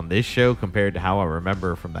looks on this show compared to how I remember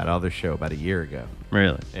her from that other show about a year ago.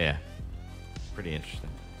 Really. Yeah. Pretty interesting.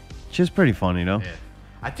 She's pretty funny though. Yeah.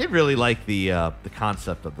 I did really like the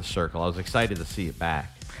concept of the circle. I was excited to see it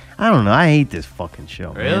back. I don't know. I hate this fucking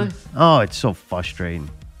show. man. Really? Oh, it's so frustrating.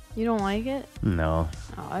 You don't like it? No.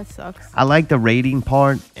 Oh, that sucks. I like the rating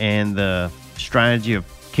part and the strategy of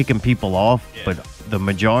kicking people off, Yeah. but the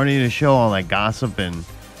majority of the show, all that gossip and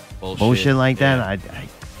bullshit like that, yeah. I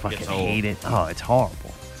fucking Gets old. hate it. Oh, it's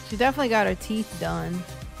horrible. She definitely got her teeth done.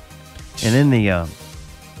 And then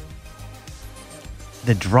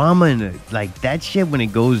the drama and like that shit when it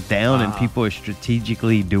goes down and people are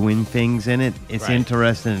strategically doing things in it, it's Right.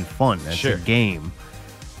 interesting and fun. That's Sure. a game.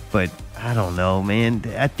 But I don't know, man.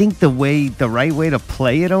 I think the right way to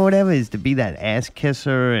play it or whatever is to be that ass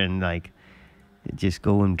kisser and like just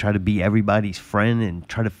go and try to be everybody's friend and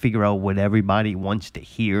try to figure out what everybody wants to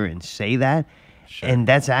hear and say that. Sure. And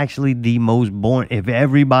that's actually the most boring. If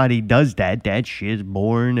everybody does that, that shit's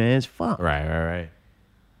boring as fuck. Right.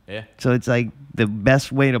 Yeah. So it's like the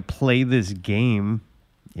best way to play this game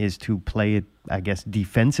is to play it, I guess,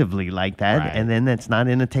 defensively like that, Right. and then that's not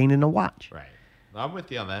entertaining to watch. Right. I'm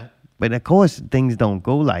with you on that. But of course, things don't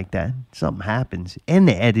go like that. Something happens. And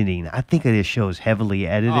the editing, I think this show is heavily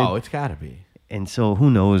edited. Oh, it's got to be. And so who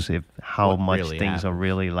knows how What much really things are happens.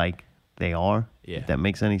 really like they are. Yeah. If that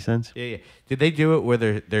makes any sense. Yeah, yeah. Did they do it where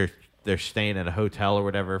they're staying at a hotel or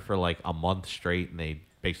whatever for like a month straight, and they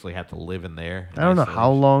basically have to live in there? I don't know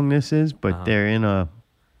how long this is, but they're in a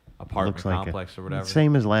apartment looks like complex or whatever.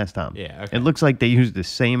 same as last time. Yeah, okay. It looks like they used the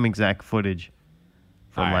same exact footage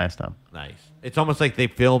from All right. last time. Nice. It's almost like they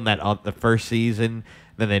filmed that on the first season,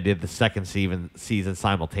 then they did the second season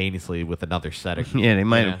simultaneously with another setting. Yeah, they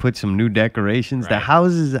might have put some new decorations. The Right.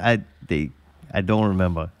 houses, I don't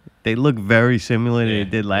remember. They look very similar to Yeah, they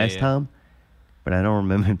did yeah, last yeah. time, but I don't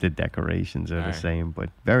remember if the decorations are the Alright. same. But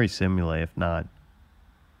very similar, if not.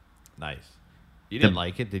 Nice. You didn't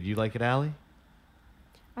like it? Did you like it, Allie?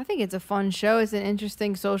 I think it's a fun show. It's an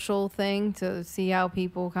interesting social thing to see how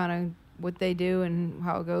people kind of what they do and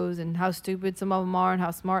how it goes and how stupid some of them are and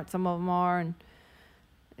how smart some of them are, and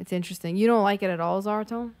it's interesting. You don't like it at all,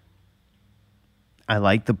 Zartone? I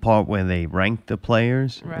like the part where they rank the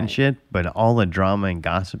players and Right. shit, but all the drama and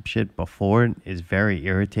gossip shit before it is very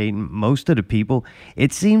irritating. Most of the people,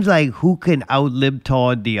 it seems like who can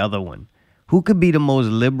outlib-tard the other one? Who could be the most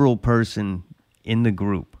liberal person in the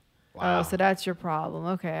group? Oh, so that's your problem.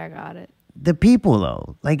 Okay, I got it. The people,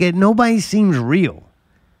 though, like nobody seems real.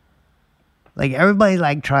 Like everybody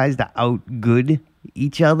like tries to outgood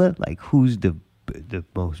each other. Like who's the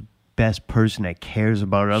most best person that cares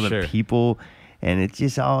about other Sure. people, and it's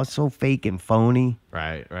just all so fake and phony.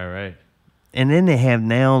 Right. And then they have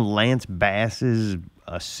now Lance Bass's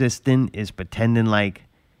assistant is pretending like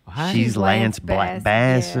What? she's She's Lance Lance Bass,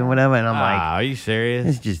 Bass yeah. or whatever, and I'm like, Are you serious?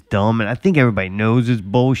 it's just dumb. And I think everybody knows it's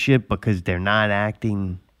bullshit because they're not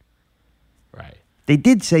acting. Right. They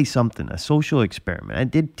did say something, a social experiment. I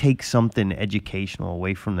did take something educational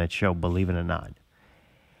away from that show, believe it or not.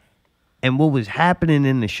 And what was happening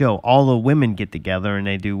in the show, all the women get together and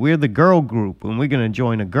they do, we're the girl group and we're going to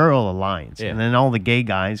join a girl alliance. Yeah. And then all the gay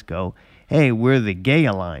guys go, hey, we're the gay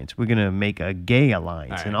alliance. We're going to make a gay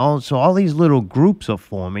alliance. All And right. so all these little groups are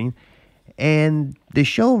forming. And the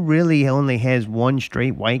show really only has one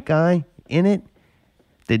straight white guy in it.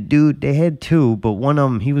 The dude, they had two, but one of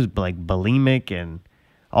them, he was like bulimic and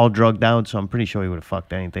all drugged out, so I'm pretty sure he would have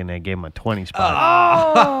fucked anything that gave him a 20 spot.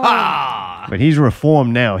 But he's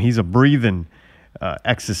reformed now. He's a breathing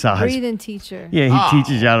exercise. Breathing teacher. Yeah, he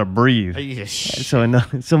teaches you how to breathe. Are you just So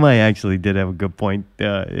somebody actually did have a good point.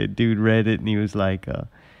 A dude read it and he was like,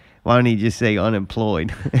 why don't he just say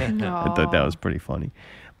unemployed? I thought that was pretty funny.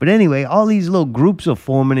 But anyway, all these little groups are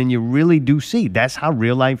forming and you really do see that's how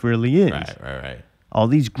real life really is. Right. All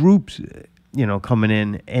these groups, coming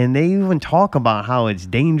in, and they even talk about how it's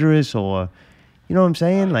dangerous or, you know what I'm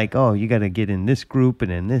saying? Like, oh, you got to get in this group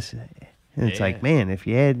and in this. And it's like, man, if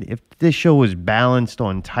this show was balanced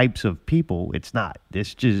on types of people, it's not.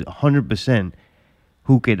 It's just 100%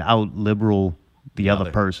 who could out-liberal the other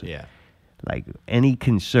person. Yeah. Like, any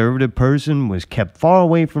conservative person was kept far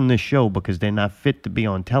away from this show because they're not fit to be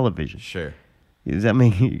on television. Sure. Does that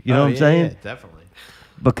mean, you know what I'm saying? Yeah, definitely.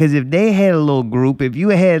 Because if they had a little group, if you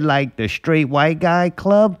had like the straight white guy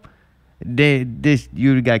club,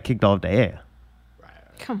 you'd got kicked off the air.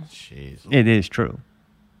 Come on. Jeez. It is true.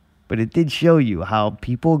 But it did show you how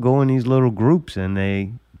people go in these little groups and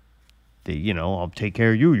they I'll take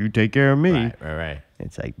care of you, you take care of me. Right.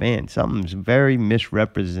 It's like, man, something's very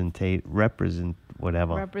represent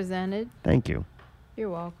whatever. Represented. Thank you.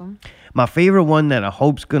 You're welcome. My favorite one that I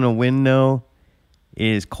hope's gonna win though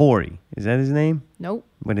is Corey. Is that his name? Nope.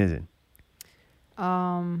 What is it?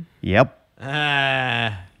 Yep.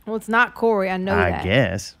 Well, it's not Corey. I know that. I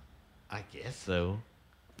guess. I guess so.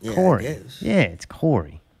 Yeah, I Corey. guess. Yeah, it's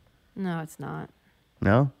Corey. No, it's not.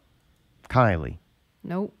 No? Kylie.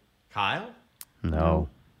 Nope. Kyle? No.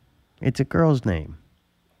 It's a girl's name.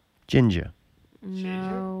 Ginger.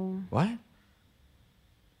 No. What? It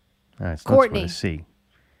starts Courtney. with a C.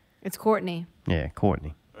 It's Courtney. Yeah,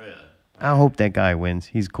 Courtney. I hope that guy wins.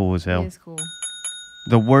 He's cool as hell. He is cool.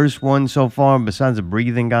 The worst one so far, besides the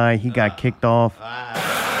breathing guy, he got kicked off.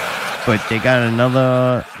 But they got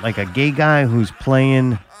another, like a gay guy who's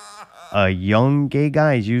playing a young gay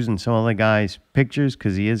guy. He's using some other guy's pictures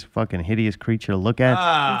because he is a fucking hideous creature to look at.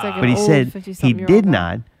 It's like an But he old said he 50-something-year-old did guy.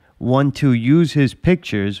 not want to use his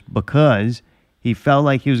pictures because he felt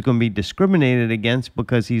like he was going to be discriminated against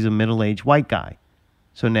because he's a middle-aged white guy.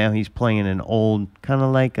 So now he's playing an old, kind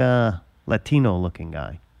of like a Latino-looking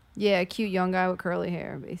guy. Yeah, a cute young guy with curly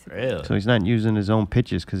hair, basically. Really? So he's not using his own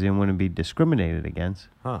pictures because he didn't want to be discriminated against.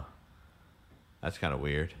 Huh. That's kind of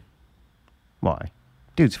weird. Why?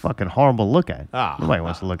 Dude's fucking horrible to look at. Ah. Nobody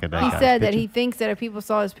wants to look at that He guy's said that picture. he thinks that if people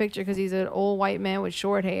saw his picture, because he's an old white man with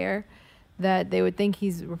short hair, that they would think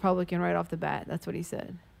he's Republican right off the bat. That's what he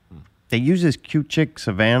said. They use this cute chick,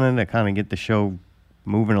 Savannah, to kind of get the show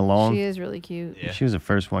moving along. She is really cute. Yeah. She was the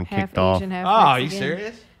first one Half kicked off. Asian, half Oh, are you Mexican.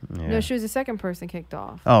 serious? Yeah. No, she was the second person kicked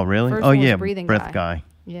off. Oh, really? First Oh, one was yeah, breathing breath guy. guy.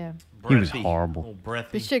 Yeah. He was Breathy. horrible. Little breathy.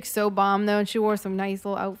 This chick's so bomb, though, and she wore some nice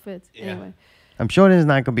little outfits. Yeah. Anyway. I'm sure there's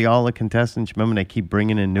not going to be all the contestants. Remember, they keep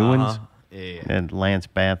bringing in new ones? Yeah. And Lance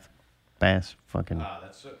Bass fucking...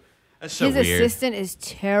 That's so His weird. assistant is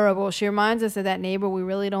terrible. She reminds us of that neighbor we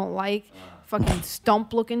really don't like. Fucking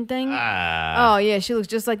stump-looking thing. Oh, yeah, she looks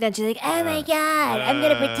just like that. She's like, Oh my God, I'm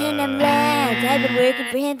gonna pretend I'm Lance. I've been working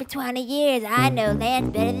for him for 20 years. I know Lance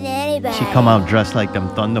better than anybody. She come out dressed like them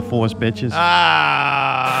Thunder Force bitches.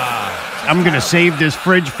 I'm going to save this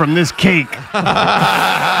fridge from this cake. all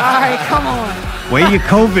right, come on. Wear your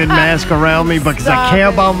COVID mask around me because I Stop care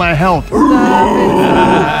it. about my health.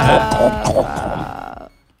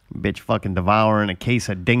 Stop Bitch fucking devouring a case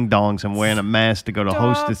of ding-dongs and wearing a mask to go to Stop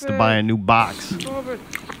Hostess to it. buy a new box. it. Stop it.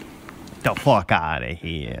 The fuck out of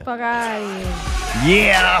here. Fuck out of here.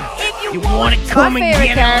 Yeah. You want to My come and favorite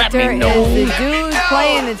get it, let character me know. is the dude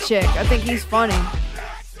playing the chick. I think he's funny.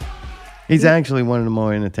 He's actually one of the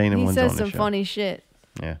more entertaining He ones says on the some show. funny shit.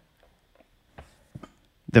 Yeah.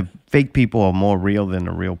 The fake people are more real than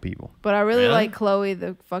the real people. But I really Really? like Chloe,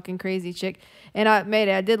 the fucking crazy chick. And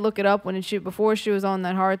I did look it up before she was on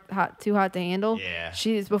that Too Hot to Handle. Yeah.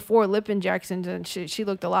 She's before lip injections, and she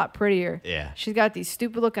looked a lot prettier. Yeah. She's got these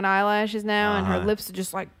stupid looking eyelashes now, and her lips are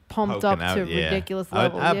just like pumped Poking up out, to yeah. ridiculous I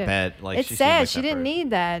levels. bet, yeah. like, it's she seemed sad. like She that didn't person. need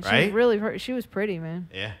that. She Right? was really she was pretty, man.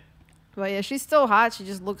 Yeah. But yeah, she's still hot. She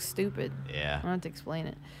just looks stupid. I Yeah. don't have to explain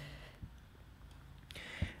it.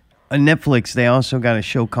 On Netflix, they also got a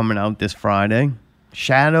show coming out this Friday.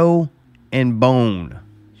 Shadow and Bone.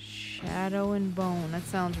 Shadow and Bone. That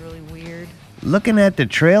sounds really weird. Looking at the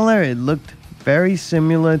trailer, it looked very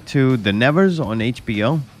similar to The Nevers on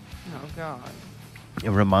HBO. Oh God. It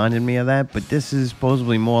reminded me of that, but this is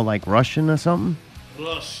supposedly more like Russian or something.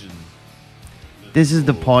 Russian. This is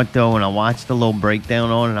the part, though, when I watched the little breakdown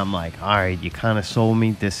on it, I'm like, all right, you kind of sold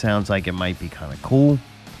me. This sounds like it might be kind of cool.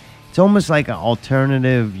 It's almost like an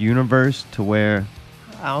alternative universe to where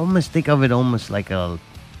I almost think of it almost like a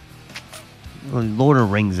Lord of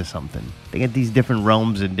the Rings or something. They get these different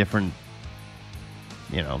realms and different,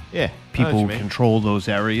 Yeah. I know people what you who mean. control those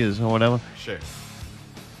areas or whatever. Sure.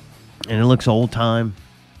 And it looks old time.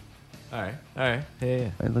 All right.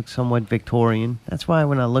 Yeah. It looks somewhat Victorian. That's why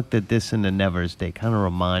when I looked at this in the Nevers, they kind of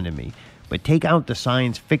reminded me. But take out the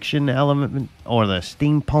science fiction element or the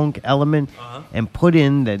steampunk element and put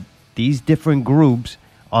in that these different groups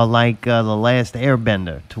are like the Last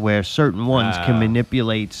Airbender, to where certain ones can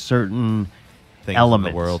manipulate certain Things elements.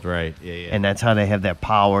 in the world, right? Yeah. And that's how they have their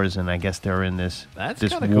powers, and I guess they're in this That's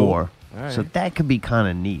this kinda cool. war. All right. So that could be kind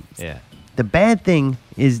of neat. Yeah. The bad thing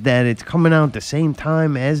is that it's coming out at the same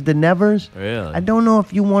time as the Nevers. Really? I don't know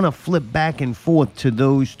if you want to flip back and forth to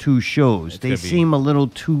those two shows. They could be seem a little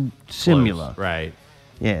too similar. Close, right.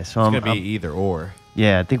 Yeah, so It's I'm, gonna be either or.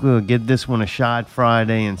 yeah, I think we'll give this one a shot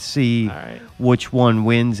Friday and see All right. which one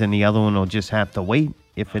wins, and the other one will just have to wait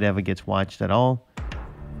if it ever gets watched at all.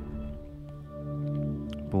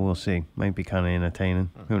 But we'll see. Might be kind of entertaining.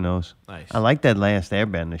 Who knows? Nice. I like that Last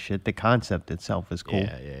Airbender shit. The concept itself is cool.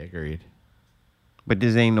 Yeah. Agreed. But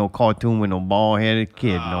this ain't no cartoon with no bald-headed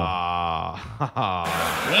kid, no.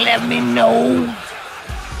 Let me know.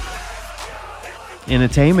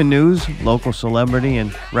 Entertainment news. Local celebrity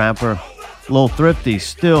and rapper Lil Thrifty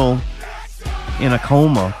still in a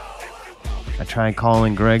coma. I tried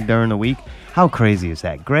calling Greg during the week. How crazy is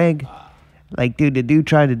that? Greg, like, dude, the dude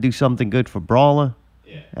tried to do something good for Brawler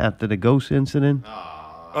after the ghost incident.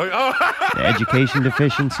 The education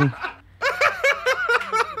deficiency.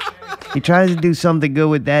 He tries to do something good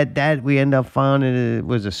with that. That we end up finding it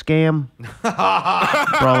was a scam.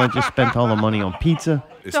 Brawler just spent all the money on pizza.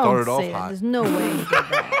 It Don't started say off that. hot. There's no way he did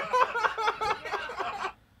that.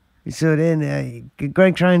 So then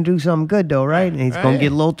Greg trying to do something good though, right? And he's gonna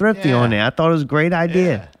get a little Thrifty on there. I thought it was a great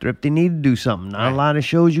idea. Yeah. Thrifty needed to do something. Not a lot of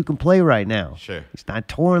shows you can play right now. Sure. He's not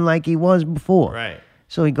touring like he was before. Right.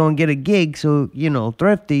 So he's gonna get a gig. So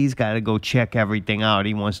Thrifty's got to go check everything out.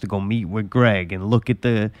 He wants to go meet with Greg and look at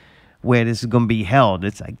where this is gonna be held.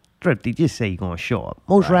 It's like, Thrifty, just say you're gonna show up.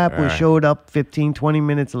 Most rappers showed up 15, 20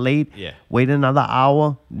 minutes late. Yeah. Wait another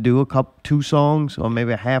hour, do two songs or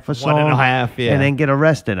maybe half a song. and a half, yeah. And then get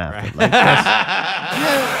arrested after. Like, that's,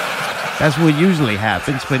 That's what usually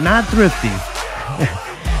happens, but not Thrifty.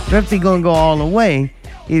 Thrifty gonna go all the way.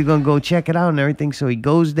 He's gonna go check it out and everything. So he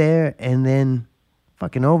goes there and then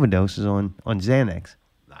fucking overdoses on Xanax.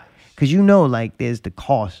 Nice. Cause you know, like, there's the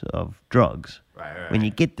cost of drugs. Right. When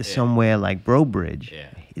you get to somewhere like Brobridge,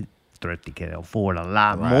 Thrifty can afford a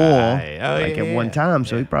lot more, at one time.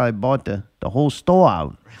 So he probably bought the whole store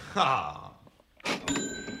out.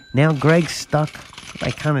 Now Greg's stuck,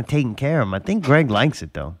 like, kind of taking care of him. I think Greg likes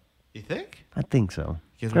it though. You think? I think so.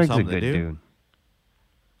 Gives him Greg's a something good to do.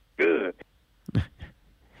 dude. Good.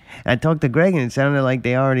 I talked to Greg and it sounded like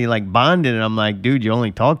they already like bonded, and I'm like, dude, you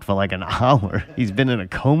only talked for like an hour. He's been in a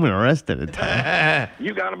coma the rest of the time.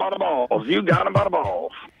 You got him by the balls. You got him by the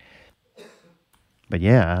balls. But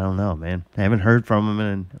yeah, I don't know, man. I haven't heard from him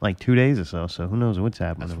in like 2 days or so, so who knows what's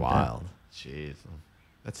happening. That's with wild. Jeez.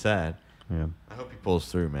 That's sad. That. Yeah. I hope he pulls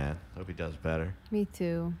through, man. I hope he does better. Me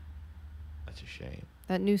too. That's a shame.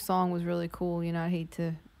 That new song was really cool. You know, I'd hate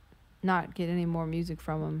to not get any more music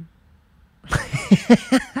from him.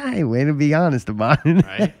 Hey, way to be honest about it.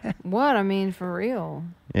 Right? What? I mean, for real.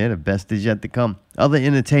 Yeah, the best is yet to come. Other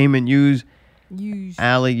entertainment news.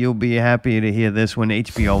 Allie, you'll be happy to hear this one.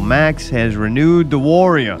 HBO Max has renewed The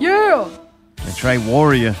Warrior. Yeah! That's right,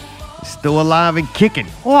 Warrior is still alive and kicking.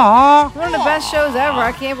 One of the best shows ever.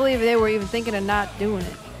 I can't believe they were even thinking of not doing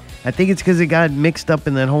it. I think it's because it got mixed up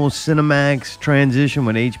in that whole Cinemax transition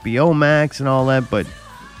with HBO Max and all that, but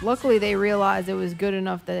Luckily, they realized it was good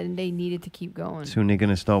enough that they needed to keep going. soon they're going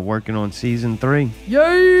to start working on season 3.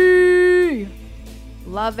 Yay!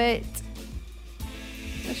 Love it.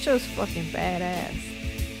 That show's fucking badass.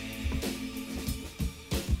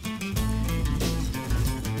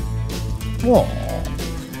 Whoa.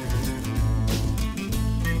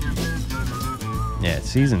 Yeah,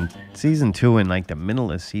 season 2 and like the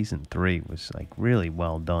middle of season 3 was like really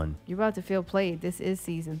well done. You're about to feel played. This is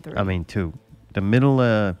season 3. I mean, 2. The middle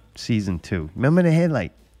of season 2. Remember they had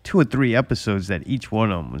like 2 or 3 episodes that each one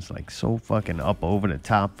of them was like so fucking up over the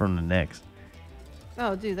top from the next.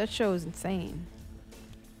 Oh, dude, that show is insane.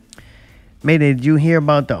 Mayday, did you hear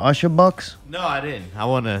about the Usher Bucks? No, I didn't. I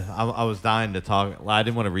was dying to talk. Well, I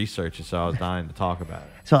didn't want to research it, so I was dying to talk about it.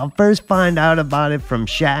 So I first find out about it from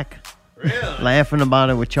Shaq. Really? Laughing about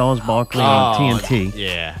it with Charles Barkley on TNT.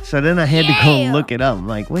 Yeah. So then I had to go look it up. I'm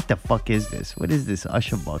like, what the fuck is this? What is this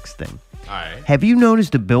Usher Bucks thing? All right. Have you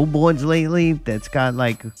noticed the billboards lately that's got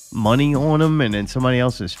like money on them and then somebody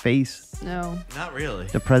else's face? No. Not really.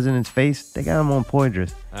 The president's face? They got them on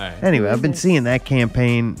Poydras. All right. Anyway, I've been seeing that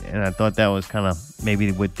campaign and I thought that was kind of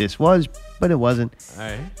maybe what this was, but it wasn't. All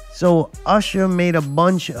right. So Usher made a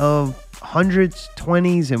bunch of hundreds,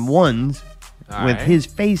 20s, and ones with his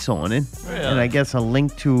face on it. Really? And I guess a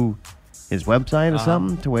link to his website or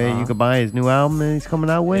something to where you could buy his new album that he's coming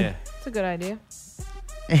out with. Yeah. It's a good idea.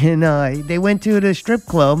 And they went to the strip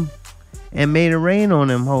club and made it rain on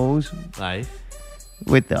them hoes Nice.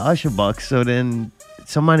 with the Usher Bucks. So then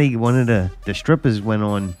one of the strippers went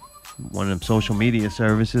on one of them social media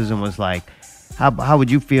services and was like, how would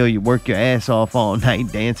you feel you work your ass off all night,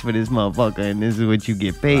 dance for this motherfucker, and this is what you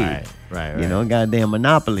get paid? Right. You know, goddamn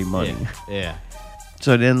Monopoly money. Yeah.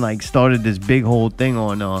 So then like started this big whole thing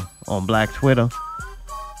on Black Twitter. Are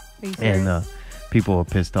you serious? And people were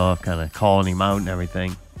pissed off, kind of calling him out and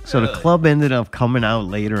everything. So the club ended up coming out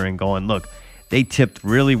later and going, look, they tipped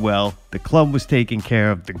really well. The club was taken care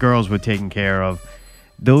of. The girls were taken care of.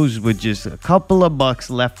 Those were just a couple of bucks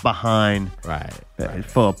left behind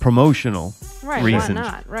for promotional reasons. Why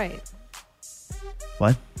not? Right.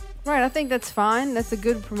 What? Right, I think that's fine. That's a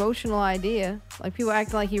good promotional idea. Like, people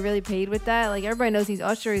acting like he really paid with that. Like, everybody knows he's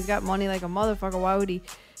Usher. He's got money like a motherfucker. Why would he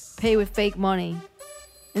pay with fake money?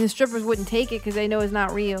 And the strippers wouldn't take it because they know it's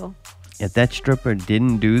not real. If that stripper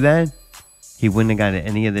didn't do that, he wouldn't have got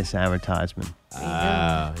any of this advertisement.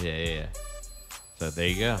 Yeah. So there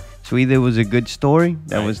you go. So either it was a good story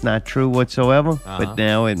that was not true whatsoever, but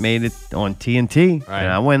now it made it on TNT, and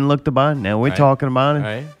I went and looked about it. Now we're talking about it.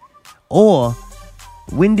 Right. Or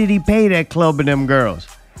when did he pay that club and them girls?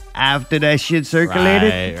 After that shit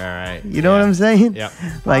circulated? Right. You know what I'm saying? Yep.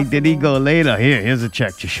 Like, did he go later? Here's a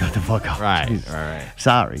check. Just shut the fuck up. Right.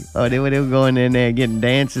 Sorry. Oh, they were going in there getting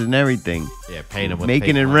dances and everything. Yeah, paying them with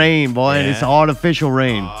Making fake it money. rain, boy. And it's artificial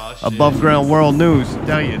rain. Oh, shit. Above ground world news.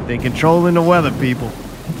 Tell you, they controlling the weather, people.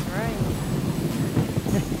 Right.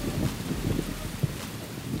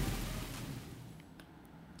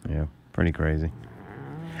 Yeah, pretty crazy.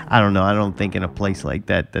 I don't know. I don't think in a place like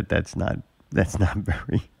that's not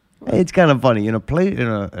very. It's kind of funny in a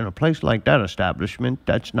place like that establishment.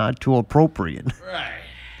 That's not too appropriate. Right.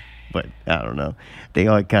 But I don't know. They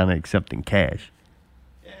are kind of accepting cash.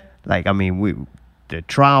 Yeah. Like, I mean, the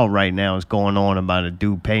trial right now is going on about a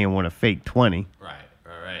dude paying with a fake 20.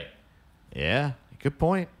 Right. Yeah, good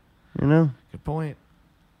point. You know? Good point.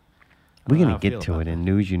 We're going to get to it in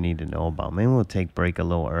news you need to know about. Maybe we'll take break a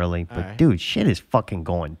little early. But, right. dude, shit is fucking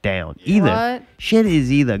going down. What? Shit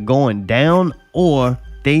is either going down or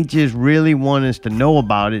they just really want us to know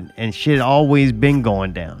about it, and shit always been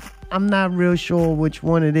going down. I'm not real sure which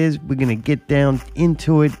one it is. We're going to get down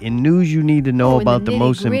into it in news you need to know about the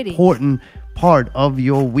most important part of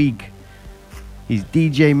your week. He's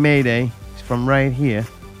DJ Mayday. He's from right here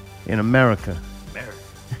in America.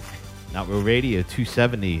 Not Real Radio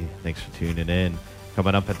 270. Thanks for tuning in.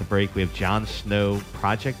 Coming up at the break, we have Jon Snow,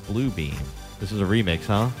 Project Bluebeam. This is a remix,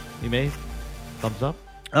 huh? You made? Thumbs up?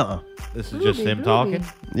 This is just him talking?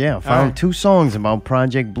 Yeah, found 2 songs about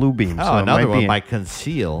Project Bluebeam. Oh, so another one by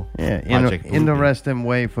Conceal. Yeah, interesting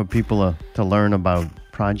way for people to learn about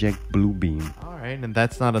Project Bluebeam. All right, and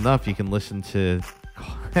that's not enough. You can listen to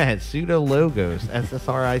Pseudo Logos,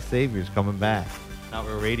 SSRI Saviors coming back. Not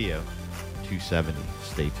Real Radio 270.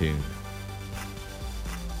 Stay tuned.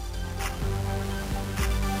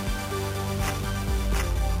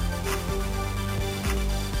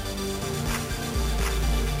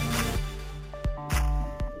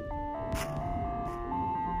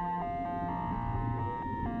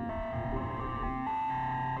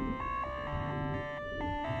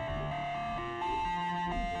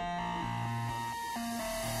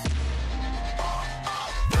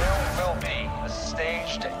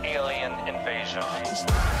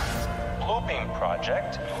 Bluebeam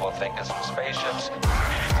Project, you will think of some spaceships.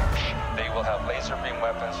 They will have laser beam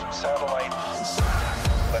weapons from satellite,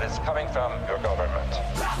 but it's coming from your government.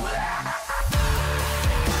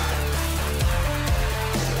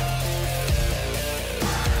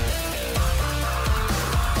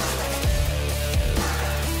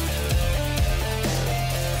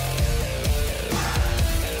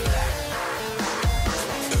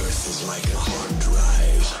 Earth is like a hard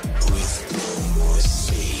drive with no more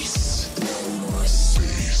space. No more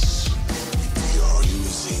space. We are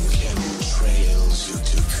using chemtrails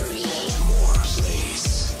to create more place.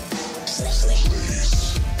 Place.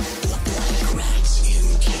 Like rats in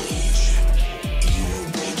cage. You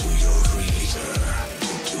obey to your creator.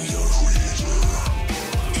 To your creator.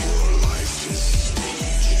 Your life is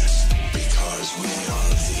staged because we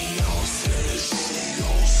are the authors. The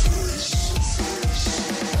authors.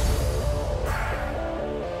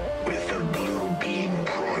 With the Bluebeam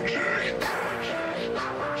Project.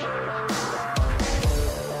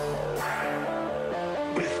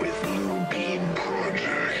 With Bluebeam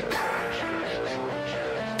Project.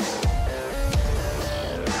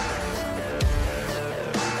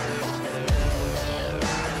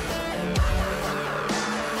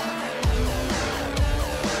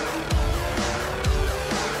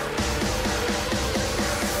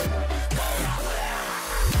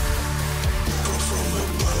 From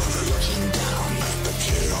above, looking down at the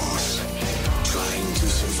chaos, trying to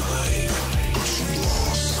survive, but you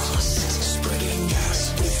lost, spreading gas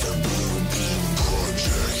with the Bluebeam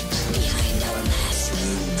Project. Behind our mask,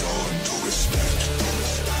 you God to respect.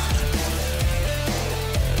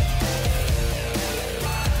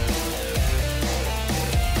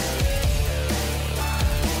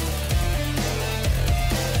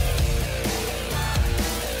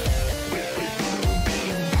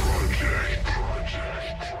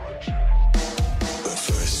 But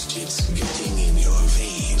first it's getting in your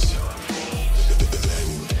veins, then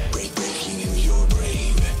breaking in your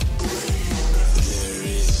brain. There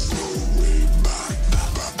is no way back.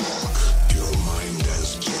 Your mind has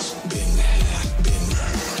just been hacked.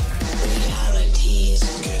 Reality is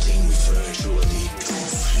getting virtually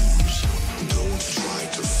confused. Don't try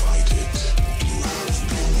to fight it. You have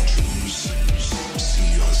been chosen.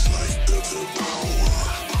 See us like the power.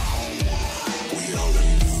 We are the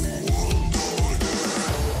new world order.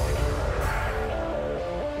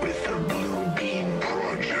 With the Bluebeam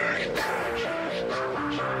Project.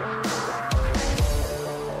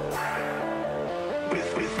 With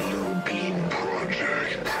Bluebeam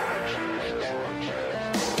Project.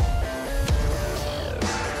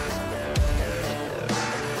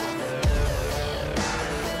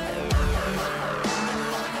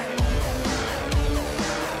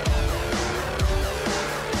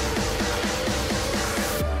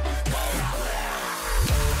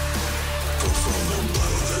 From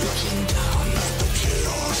above, looking down.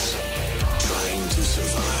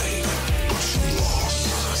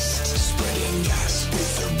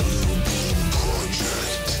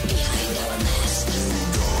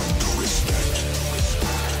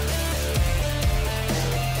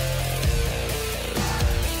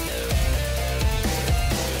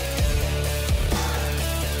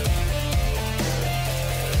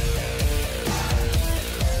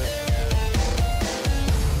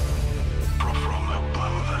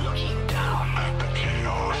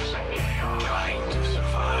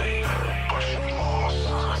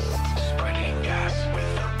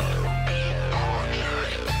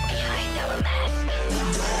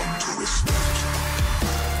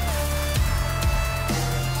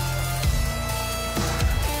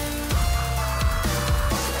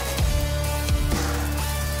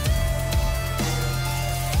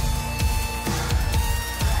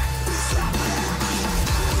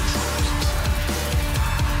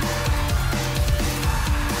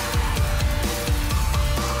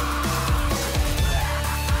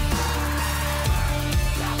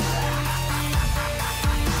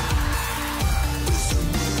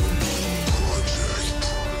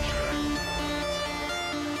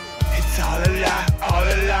 all a lie, all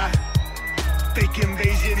a lie. Fake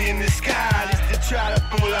invasion in the sky just to try to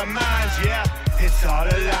fool our minds, yeah. It's all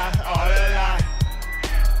a lie, all a lie.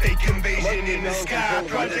 Fake invasion in the sky.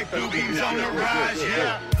 Project Bluebeam's on the rise,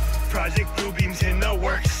 yeah. Project Bluebeam's in the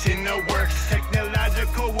works, in the works.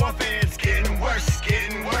 Technological warfare, it's getting worse,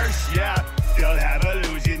 yeah. They'll have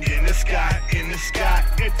illusions in the sky, in the sky.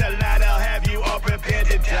 It's a lie, they'll have you all prepared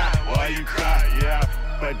to die while you cry, yeah.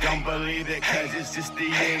 But don't believe it, cause it's just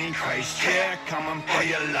the Antichrist, yeah. Coming for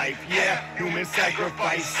your life, yeah. Human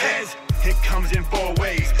sacrifices. It comes in 4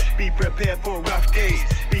 ways. Be prepared for rough days.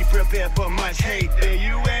 Be prepared for much hate. The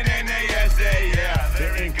UNNASA, yeah.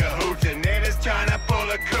 They're in cahoots and they're just trying to pull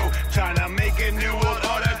a coup. Trying to make a new world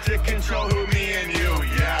order to control who, me and you,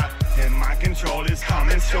 yeah. And my control is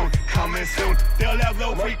coming soon, coming soon. They'll have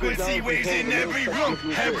low frequency waves in every room,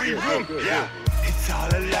 yeah. It's all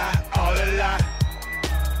a lie, all a lie.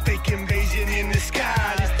 Fake invasion in the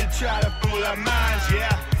sky just to try to fool our minds,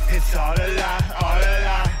 yeah. It's all a lie, all a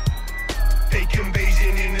lie. Fake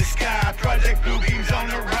invasion in the sky. Project Bluebeam's on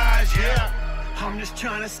the rise, yeah. I'm just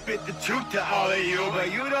trying to spit the truth to all of you,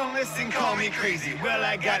 but you don't listen, call me crazy. Well,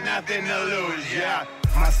 I got nothing to lose, yeah.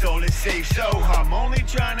 My soul is safe, so I'm only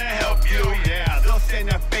trying to help you, yeah. They'll send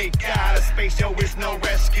a fake guy to space, so it's no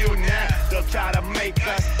rescue now. They'll try to make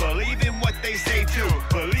us believe in what they say too.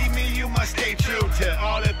 Believe me, you must stay true to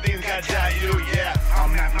all the things I tell you, yeah.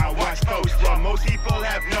 I'm at my watch post, but most people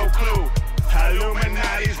have no clue.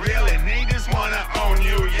 Illuminati's real and they just wanna own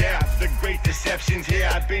you, yeah. The great deception's here,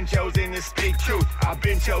 I've been chosen to speak truth. I've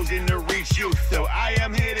been chosen to reach you, so I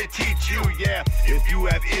am here to teach you, yeah. If you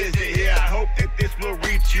have ears to hear, I hope that this will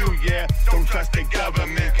reach you, yeah. Don't trust the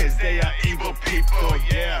government, cause they are evil people,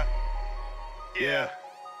 yeah. Yeah.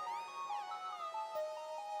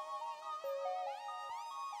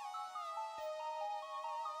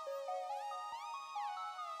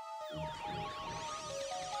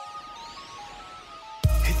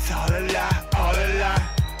 It's all a lie, all a lie.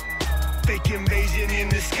 Fake invasion in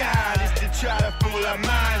the sky just to try to fool our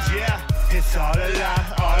minds, yeah. It's all a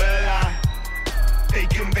lie, all a lie.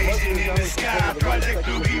 Fake invasion in the sky. Project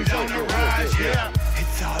Bluebeam's on the rise, yeah.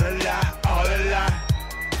 It's all a lie, all a lie.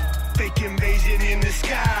 Fake invasion in the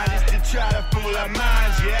sky just to try to fool our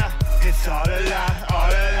minds, yeah. It's all a lie, all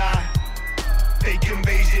a lie. Fake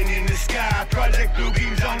invasion in the sky. Project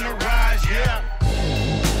Bluebeam's on the rise, yeah.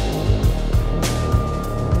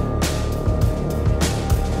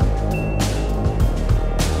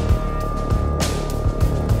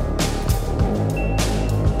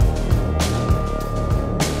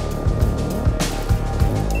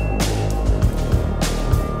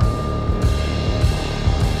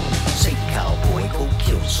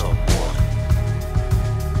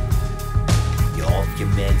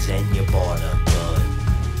 And you bought a gun.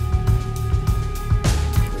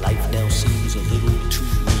 Life now seems a little too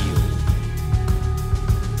real.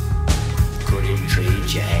 Couldn't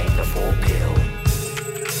trade your anger for a pill.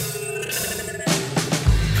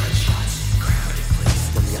 Gunshots in crowded places.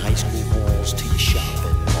 From your high school halls to your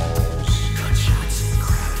shopping malls. Gunshots in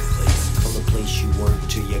crowded places. From the place you work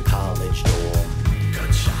to your college dorm.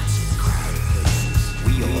 Gunshots in crowded places.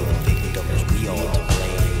 We are the victims, we are to blame.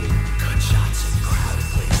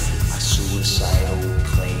 Suicidal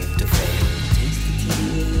claim to fame. Taste the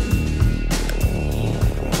tea.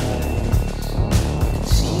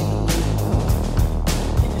 See it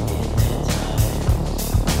in dead man's eyes.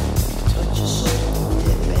 Touch your soul in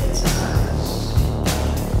dead man's eyes.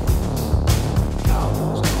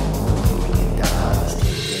 Cowboys come and dies,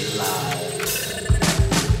 take their lives.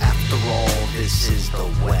 After all, this is the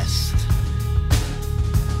West.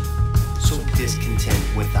 So discontent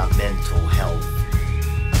with our mental health.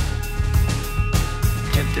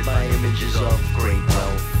 Tempted by images of great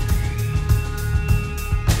wealth,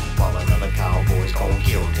 while another cowboy's gonna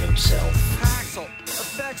kill himself. Axel,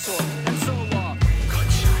 Effexor, and so on.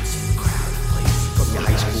 Gunshots in crowded places. From your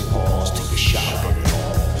high school halls to your shopping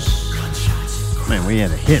malls. Gunshots. Man, we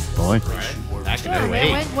had a hit, boy. Right. Back in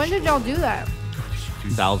Yeah, 08. when did y'all do that?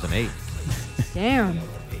 2008. Damn.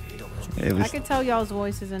 It was, I could tell y'all's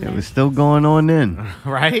voices in it there. was still going on then.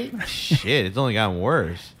 Right? Shit, it's only gotten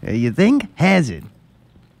worse. You think? Has it?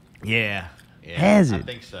 Yeah. Has I it?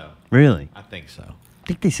 think so. Really? I think so. I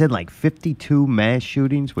think they said like 52 mass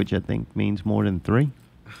shootings, which I think means more than 3.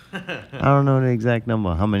 I don't know the exact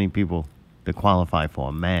number, how many people to qualify for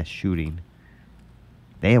a mass shooting.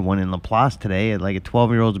 They had one in Laplace today at like a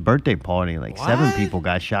 12-year-old's birthday party. Like 7 people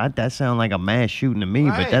got shot. That sounds like a mass shooting to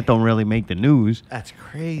me, but that don't really make the news. That's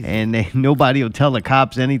crazy. And nobody will tell the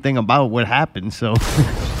cops anything about what happened, so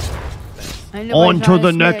Ain't nobody on to trying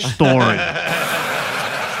the snitch. next story.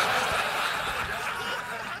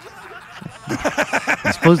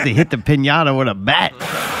 You're supposed to hit the pinata with a bat.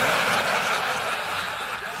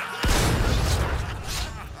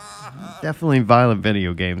 Definitely violent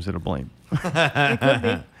video games are to blame. It could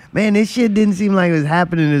be. Man, this shit didn't seem like it was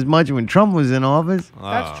happening as much when Trump was in office.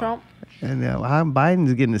 That's Trump. And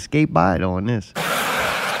Biden's getting escape by on this.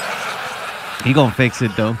 He gonna fix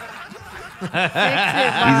it though. Fix it,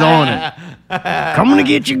 He's on it. Coming to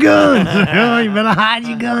get your guns. You better hide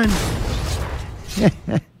your guns.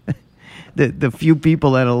 the few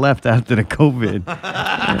people that are left after the COVID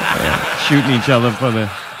shooting each other for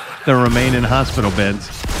the remaining hospital beds.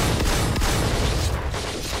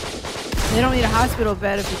 They don't need a hospital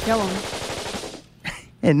bed if you kill them.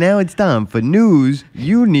 And now it's time for news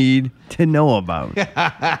you need to know about.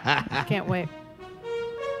 Can't wait.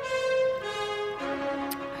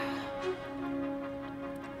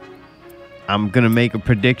 I'm going to make a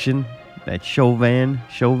prediction that Chauvin,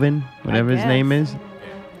 whatever his name is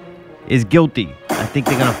guilty. I think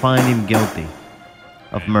they're going to find him guilty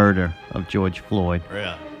of murder of George Floyd.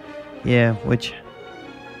 Yeah. Yeah, which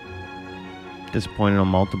disappointed on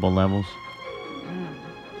multiple levels.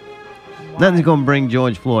 Nothing's going to bring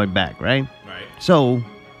George Floyd back, right? Right. So,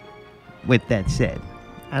 with that said,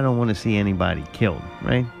 I don't want to see anybody killed,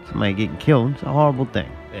 right? Somebody getting killed, it's a horrible thing.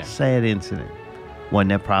 Yeah. Sad incident. One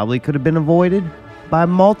that probably could have been avoided by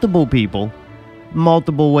multiple people,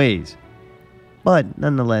 multiple ways. But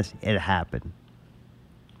nonetheless, it happened.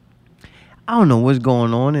 I don't know what's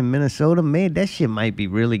going on in Minnesota. Man, that shit might be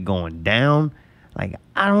really going down. Like,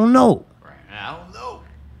 I don't know. I don't know.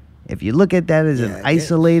 If you look at that as an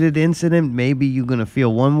isolated incident, maybe you're going to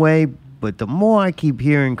feel one way. But the more I keep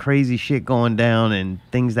hearing crazy shit going down and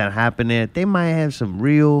things that happen there, they might have some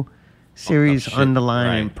real serious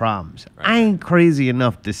underlying problems. Right. I ain't crazy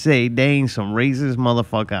enough to say they ain't some racist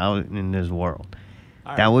motherfucker out in this world.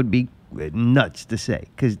 That would be nuts to say,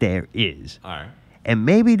 because there is. All right. And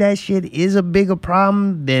maybe that shit is a bigger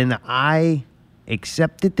problem than I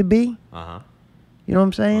accept it to be. Uh-huh. You know what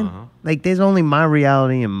I'm saying? Uh-huh. Like, there's only my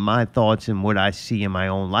reality and my thoughts and what I see in my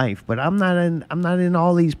own life, but I'm not in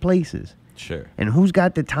all these places. Sure. And who's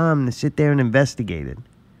got the time to sit there and investigate it?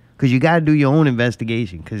 Because you got to do your own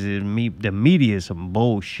investigation, because the media is some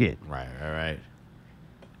bullshit. Right.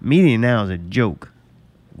 Media now is a joke.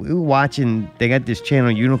 We were watching, they got this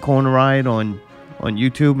channel Unicorn Riot on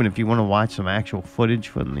YouTube, and if you want to watch some actual footage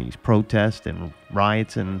from these protests and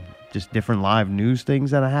riots and just different live news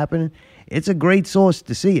things that are happening, it's a great source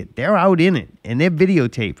to see it. They're out in it, and they're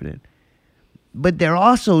videotaping it. But they're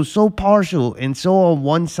also so partial and so on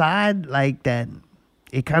one side, like that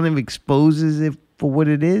it kind of exposes it for what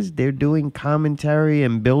it is. They're doing commentary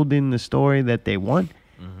and building the story that they want.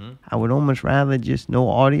 Mm-hmm. I would almost rather just no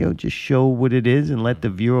audio, just show what it is and let the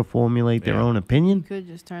viewer formulate their own opinion. You could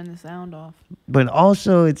just turn the sound off. But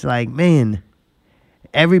also, it's like, man,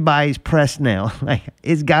 everybody's pressed now. Like,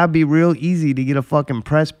 it's got to be real easy to get a fucking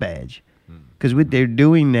press badge. Because what they're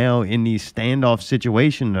doing now in these standoff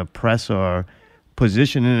situations, the press are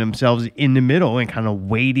positioning themselves in the middle and kind of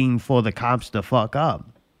waiting for the cops to fuck up.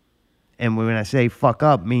 And when I say fuck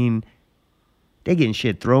up, mean they're getting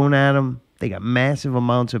shit thrown at them. They got massive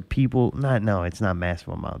amounts of people. No, it's not massive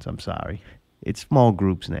amounts. I'm sorry. It's small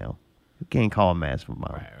groups now. You can't call it massive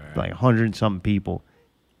amount. Right. Like 100-something people.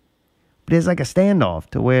 But it's like a standoff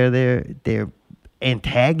to where they're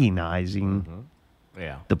antagonizing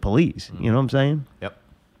the police. You know what I'm saying? Yep.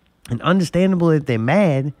 And understandable that they're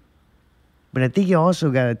mad, but I think you also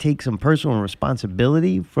got to take some personal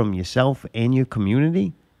responsibility from yourself and your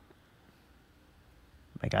community.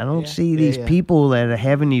 Like, I don't see these people that are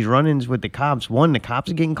having these run-ins with the cops. One, the cops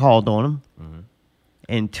are getting called on them. Mm-hmm.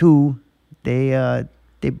 And two, they're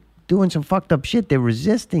doing some fucked up shit. They're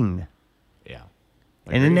resisting. Yeah.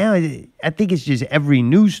 And then now, I think it's just every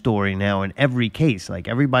news story now in every case. Like,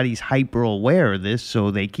 everybody's hyper aware of this,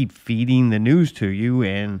 so they keep feeding the news to you,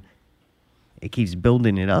 and it keeps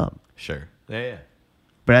building it up. Sure. Yeah.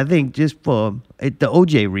 But I think just for the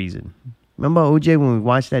OJ reason. Remember OJ, when we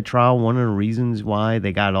watched that trial, one of the reasons why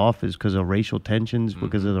they got off is because of racial tensions,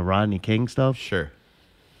 because of the Rodney King stuff? Sure.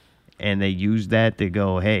 And they used that to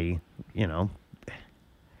go, hey, you know,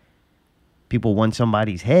 people want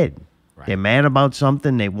somebody's head. Right. They're mad about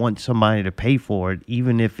something. They want somebody to pay for it,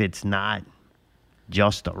 even if it's not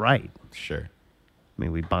just or right. Sure. I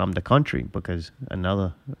mean, we bombed the country because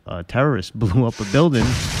another terrorist blew up a building,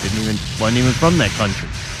 wasn't even from that country.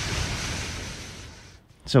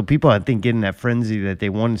 So people, I think, get in that frenzy that they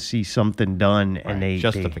want to see something done, and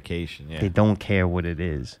justification. They don't care what it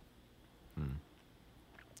is.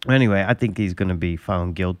 Anyway, I think he's going to be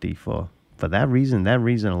found guilty for that reason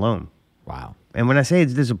alone. Wow. And when I say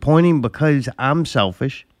it's disappointing, because I'm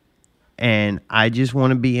selfish, and I just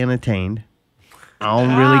want to be entertained. I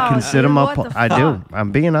don't really consider I do.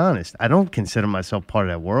 I'm being honest. I don't consider myself part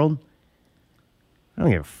of that world. I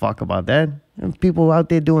don't give a fuck about that. There's people out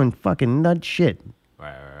there doing fucking nut shit.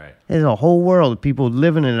 Right. There's a whole world of people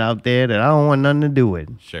living it out there that I don't want nothing to do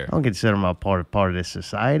with. Sure. I don't consider myself part of this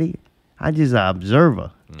society. I just an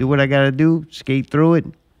observer. Do what I gotta do, skate through it,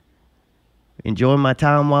 enjoy my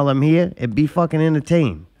time while I'm here, and be fucking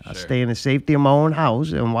entertained. I'll stay in the safety of my own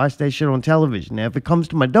house and watch that shit on television. Now, if it comes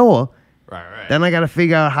to my door, then I gotta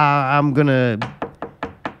figure out how I'm gonna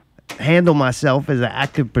handle myself as an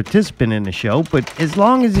active participant in the show. But as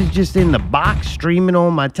long as it's just in the box streaming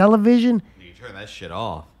on my television, You turn that shit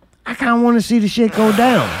off. I kind of want to see the shit go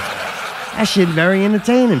down. That shit very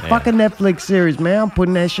entertaining. Fuck a Netflix series, man. I'm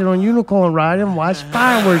putting that shit on Unicorn Ride and watch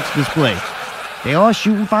fireworks display. They all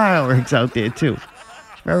shooting fireworks out there, too.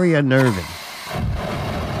 It's very unnerving.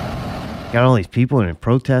 Got all these people and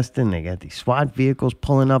protesting. They got these SWAT vehicles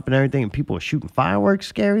pulling up and everything, and people are shooting fireworks.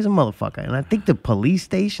 Scary as a motherfucker. And I think the police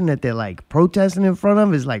station that they're like protesting in front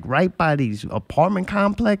of is like right by these apartment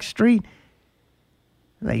complex street.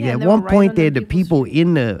 Like Yeah, at they were one right point, on they the had the people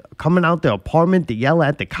in the coming out the apartment to yell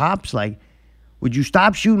at the cops, like, "Would you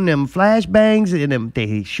stop shooting them flashbangs?" And them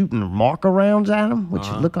they shooting marker rounds at them, which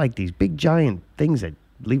look like these big giant things that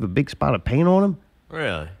leave a big spot of paint on them.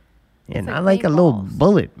 Really? And like I like a little paintballs.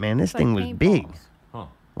 bullet, man. This It's thing like was big. paintballs. Huh.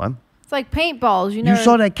 What? It's like paintballs, you know. You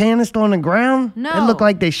saw that canister on the ground? No. It looked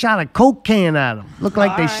like they shot a Coke can at him. Looked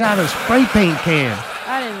like they shot a spray paint can.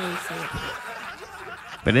 I didn't really see it.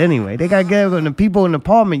 But anyway, they got the people in the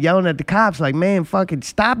apartment yelling at the cops like, "Man, fucking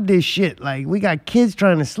stop this shit. Like, we got kids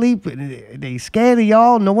trying to sleep. They scared of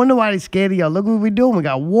y'all. No wonder why they scared of y'all. Look what we doing. We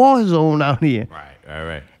got war zone out here."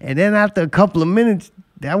 Right. And then after a couple of minutes,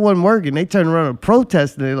 that wasn't working. They turned around and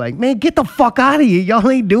protested. They're like, "Man, get the fuck out of here. Y'all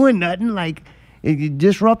ain't doing nothing. Like, you're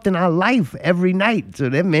disrupting our life every night." So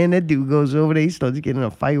that dude goes over there. He starts getting in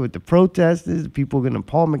a fight with the protesters. The people in the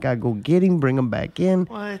apartment got to go get him, bring him back in.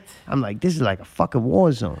 What? I'm like, this is like a fucking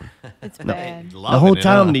war zone. It's bad. The whole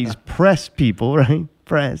time, these press people, right?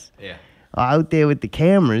 Press. Yeah. Are out there with the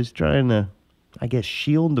cameras trying to, I guess,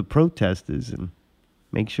 shield the protesters and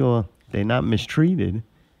make sure they're not mistreated.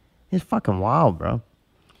 It's fucking wild, bro.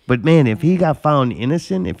 But man, if he got found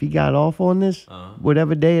innocent, if he got off on this,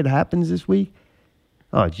 whatever day it happens this week,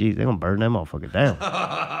 oh, geez, they're going to burn that motherfucker down.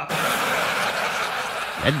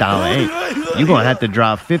 That dollar ain't. You're going to have to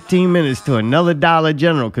drive 15 minutes to another Dollar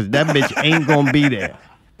General because that bitch ain't going to be there.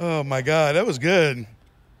 Oh, my God. That was good.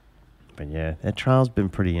 But yeah, that trial's been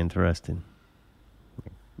pretty interesting.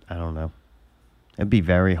 I don't know. It'd be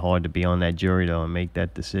very hard to be on that jury, though, and make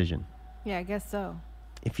that decision. Yeah, I guess so.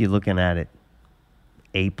 If you're looking at it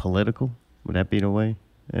apolitical, would that be the way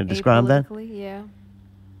to describe that? Apolitically, yeah.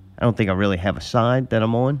 I don't think I really have a side that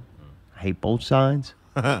I'm on. I hate both sides.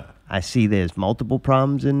 I see there's multiple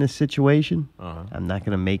problems in this situation. I'm not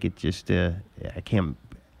going to make it just, I can't,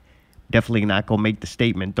 definitely not going to make the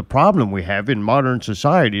statement, the problem we have in modern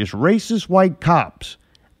society is racist white cops.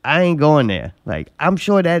 I ain't going there. Like, I'm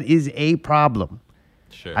sure that is a problem.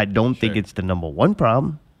 Sure. I don't think it's the number one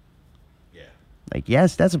problem. Yeah. Like,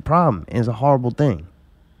 yes, that's a problem. And it's a horrible thing.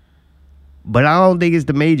 But I don't think it's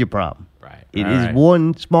the major problem. Right. It is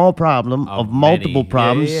one small problem of multiple many.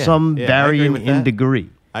 problems, some I agree varying with in that. degree.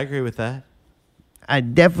 I agree with that. I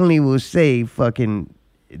definitely will say fucking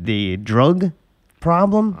the drug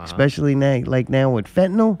problem, especially now, like now with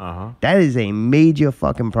fentanyl, that is a major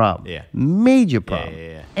fucking problem. Yeah. Major problem.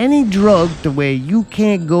 Yeah. Any drug to where you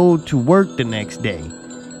can't go to work the next day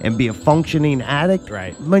and be a functioning addict.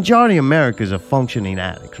 Right. Majority of America is a functioning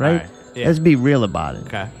addict, right? Right. Yeah. Let's be real about it.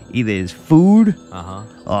 Okay. Either it's food, Uh-huh.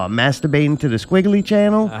 or masturbating to the squiggly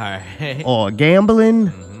channel, All right. or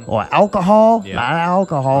gambling, or alcohol, Yeah. a lot of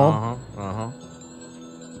alcohol, Uh-huh.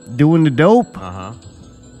 doing the dope,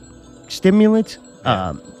 stimulants,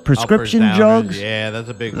 prescription Uppers, downers. drugs. Yeah, that's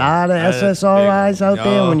a big A one. lot of That is a big SSRIs one. out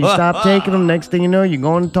there. When you stop taking them, next thing you know, you're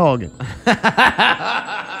going to Target.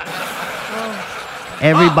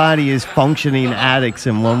 Everybody is functioning addicts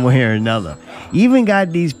in one way or another. Even got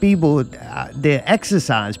these people, they're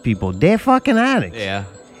exercise people. They're fucking addicts. Yeah.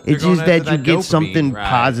 It's They're just going that after you get dopamine, something right.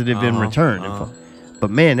 positive in return. But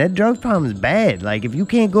man, that drug problem is bad. Like if you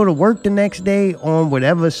can't go to work the next day on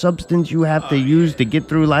whatever substance you have to use to get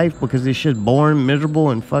through life because it's just boring, miserable,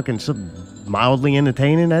 and fucking mildly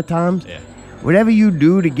entertaining at times. Yeah. Whatever you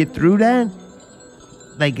do to get through that,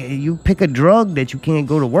 like you pick a drug that you can't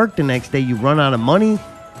go to work the next day, you run out of money,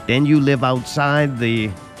 then you live outside the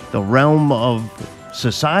realm of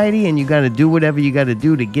society and you got to do whatever you got to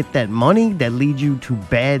do to get that money that leads you to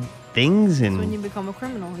bad things That's when and you become a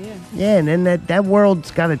criminal, yeah. yeah, and then that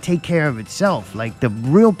world's got to take care of itself. Like the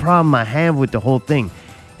real problem I have with the whole thing,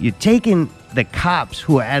 you're taking the cops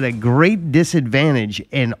who are at a great disadvantage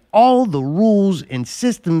and all the rules and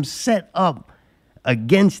systems set up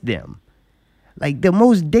against them. Like the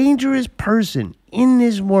most dangerous person in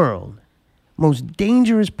this world, most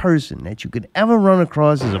dangerous person that you could ever run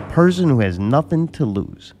across is a person who has nothing to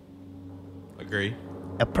lose. Agree.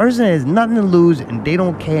 A person that has nothing to lose and they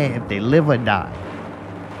don't care if they live or die.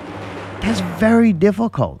 That's very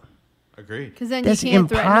difficult. Agree. Because then That's you can't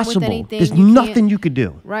threaten them with impossible. anything. There's you nothing can't- you could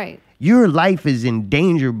do. Right. Your life is in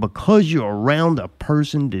danger because you're around a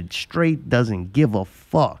person that straight doesn't give a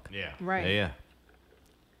fuck. Yeah. Right. Yeah.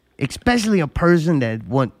 Especially a person that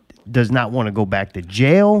does not want to go back to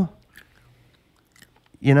jail.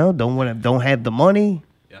 You know, don't have the money.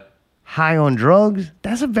 Yep. High on drugs.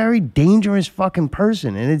 That's a very dangerous fucking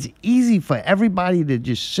person, and it's easy for everybody to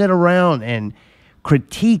just sit around and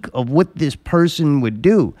critique of what this person would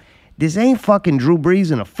do. This ain't fucking Drew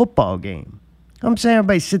Brees in a football game. I'm saying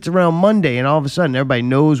everybody sits around Monday and all of a sudden everybody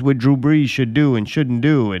knows what Drew Brees should do and shouldn't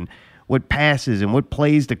do and what passes and what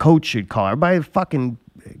plays the coach should call. Everybody fucking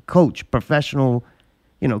coach, professional,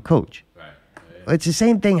 coach. Right. It's the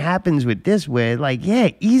same thing happens with this where like, yeah,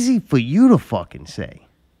 easy for you to fucking say.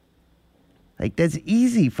 Like that's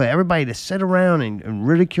easy for everybody to sit around and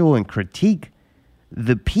ridicule and critique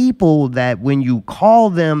the people that when you call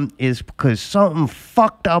them is because something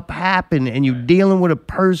fucked up happened and you're dealing with a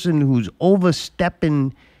person who's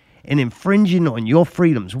overstepping and infringing on your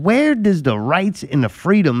freedoms. Where does the rights and the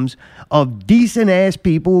freedoms of decent ass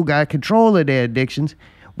people who got control of their addictions,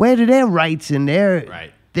 where do their rights and their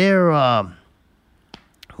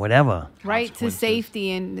whatever Right to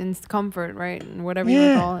safety and comfort, right? And whatever you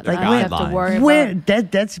want to call it. like Not have to worry where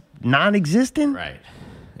about. that's non-existent? Right.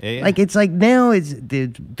 Yeah. Like it's like now it's the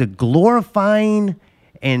glorifying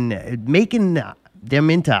and making them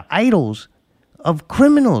into idols of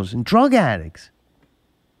criminals and drug addicts.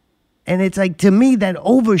 And it's like, to me, that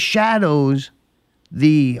overshadows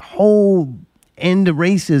the whole end of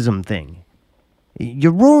racism thing.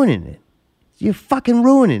 You're ruining it. You're fucking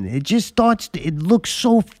ruining it. It just starts it looks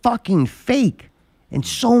so fucking fake and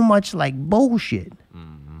so much like bullshit.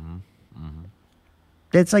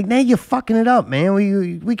 That's like, now you're fucking it up, man.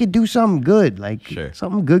 We could do something good. Like,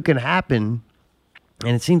 something good could happen.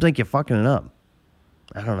 And it seems like you're fucking it up.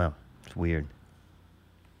 I don't know. It's weird.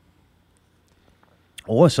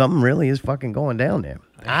 Or something really is fucking going down there.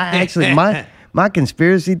 I actually, my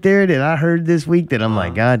conspiracy theory that I heard this week that I'm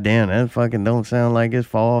like, God damn, that fucking don't sound like it's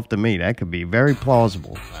fall off to me. That could be very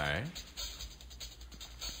plausible. All right.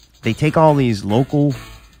 They take all these local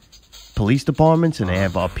police departments and they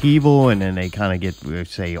have upheaval and then they kind of get,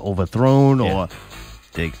 say, overthrown or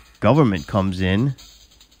the government comes in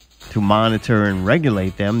to monitor and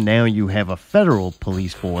regulate them. Now you have a federal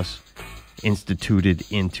police force instituted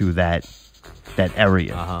into that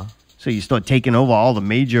area. So you start taking over all the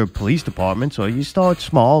major police departments, or you start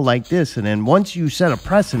small like this, and then once you set a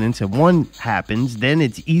precedence and one happens, then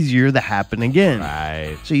it's easier to happen again.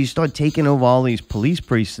 Right. So you start taking over all these police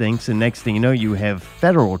precincts, and next thing you know, you have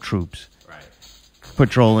federal troops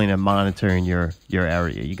patrolling and monitoring your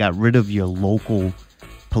area. You got rid of your local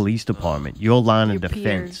police department, your line of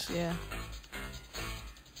defense. Peers, yeah.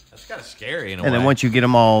 That's kind of scary in a And way. then once you get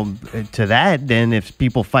them all to that, then if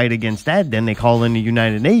people fight against that, then they call in the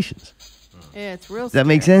United Nations. Yeah, it's real. Does that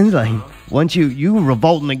make sense? Like, once you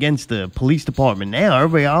revolting against the police department now,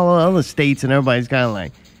 everybody, all the other states and everybody's kind of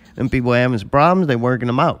like, them people having some problems, they working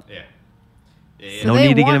them out. Yeah. So no they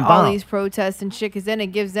need to get want involved. all these protests and shit, because then it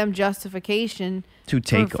gives them justification To for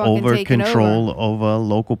take fucking over taking control over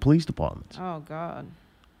local police departments. Oh God.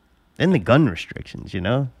 Then the gun restrictions,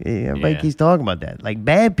 everybody Yeah. keeps talking about that. Like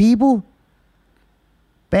bad people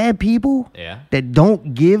Yeah. that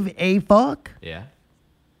don't give a fuck, Yeah.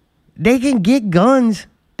 they can get guns,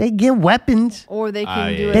 they get weapons. Or they can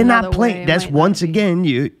do it They're another not playing. way. It That's might once again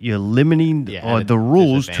you're limiting Yeah, the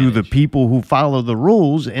rules to the people who follow the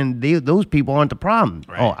rules, and those people aren't the problem.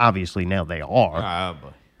 Oh, obviously now they are,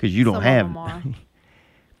 because you don't Some of have. them are.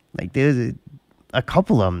 Like there's a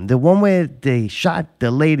couple of them. The one where they shot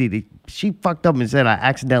the lady, she fucked up and said, I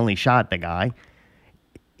accidentally shot the guy.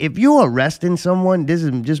 If you're arresting someone, this is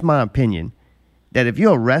just my opinion, that if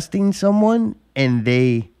you're arresting someone and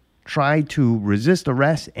they try to resist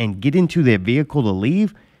arrest and get into their vehicle to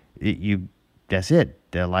leave, that's it.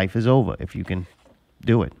 Their life is over if you can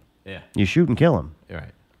do it. Yeah. You shoot and kill them. You're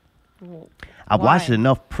right. I've watched Why?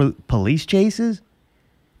 enough police chases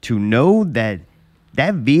to know that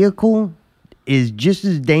vehicle is just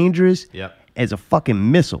as dangerous Yep. as a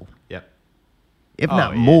fucking missile. Yep. if Oh,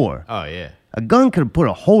 not yeah. more. Oh, yeah. A gun could have put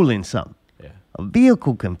a hole in something. Yeah. A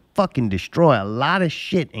vehicle can fucking destroy a lot of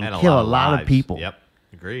shit and kill a lot of lives. people. Yep.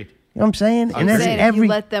 Agreed. You know what I'm saying? And that's Saying if every. you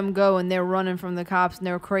let them go and they're running from the cops and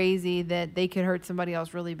they're crazy, that they could hurt somebody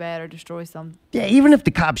else really bad or destroy something. Yeah, even if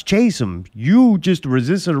the cops chase them, you just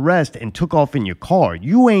resisted arrest and took off in your car.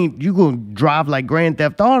 You gonna drive like Grand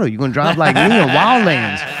Theft Auto. You gonna drive like me in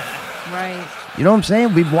Wildlands. Right. You know what I'm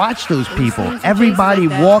saying? We've watched those people. seen some Everybody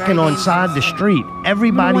cases like that, walking very on side the dangerous. street.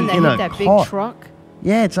 Everybody Remember in when a that hit that car. big truck?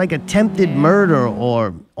 Yeah, it's like attempted murder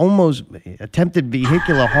or almost attempted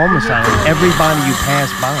vehicular homicide on everybody you pass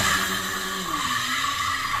by.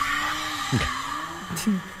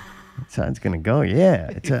 That's how it's gonna go. Yeah,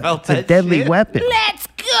 it's felt it's a that deadly shit? weapon. Let's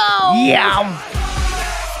go. Yeah.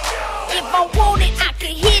 If I want it, I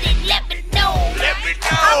can hit it. Let me know.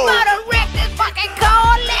 I'm gonna wreck this fucking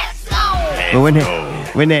car. Let's go. But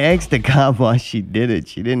when they asked the cop why she did it,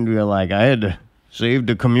 she didn't feel like I had to save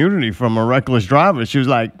the community from a reckless driver. She was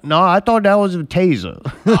like, "No, I thought that was a taser."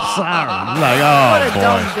 Sorry. I'm like, What a oh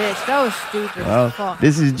dumb boy. bitch. That was stupid. Well, as fuck.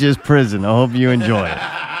 this is just prison. I hope you enjoy it.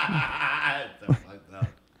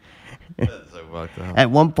 That's so fucked up.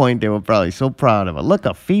 At one point, they were probably so proud of her. Look,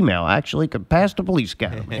 a female actually could pass the police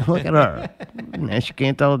academy. Look at her. Now she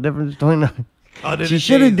can't tell the difference between her. Other She than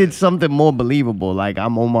should have taser. did something more believable, like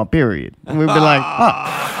I'm on my period. And we'd be like,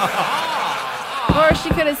 Or she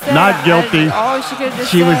could have said, Not guilty. She could have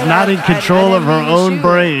just she said, was not in I control of didn't her mean to own shoot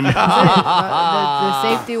brain. That's it. The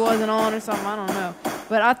safety wasn't on or something. I don't know.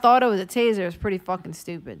 But I thought it was a taser. It was pretty fucking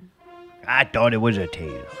stupid. I thought it was a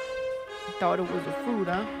taser. Thought it was a food,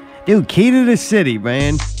 huh? Dude, key to the city,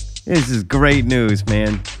 man. This is great news,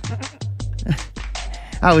 man.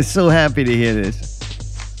 I was so happy to hear this.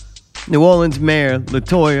 New Orleans Mayor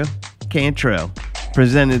LaToya Cantrell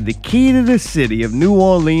presented the key to the city of New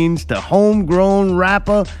Orleans to homegrown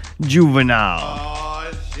rapper Juvenile.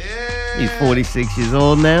 Oh, shit. He's 46 years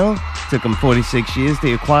old now. Took him 46 years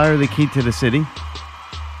to acquire the key to the city.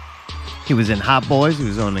 He was in Hot Boys. He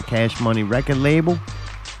was on the Cash Money record label.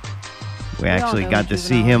 We actually know got to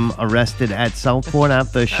see Juvenile. him arrested at Southport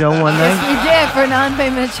after a show one Yes, night. we did for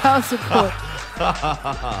non-payment child support.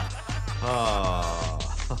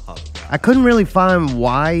 I couldn't really find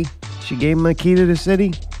why she gave him a key to the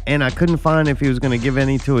city, and I couldn't find if he was going to give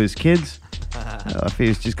any to his kids, if he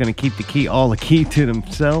was just going to keep all the key to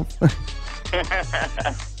himself.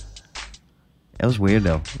 That was weird,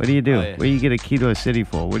 though. What do you do? Oh, yeah. What do you get a key to a city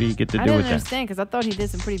for? What do you get to I do didn't with that? understand because I thought he did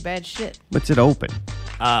some pretty bad shit. What's it open?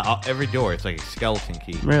 Every door, it's like a skeleton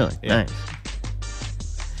key. Really? Yeah. Nice.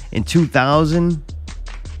 In 2000,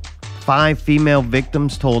 5 female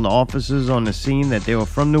victims told officers on the scene that they were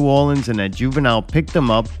from New Orleans and that Juvenile picked them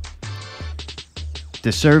up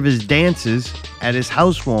to serve as dancers at his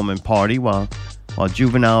housewarming party while at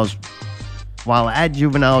Juvenile's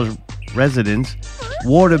residence.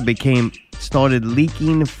 Water started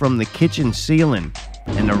leaking from the kitchen ceiling,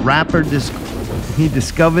 and the rapper he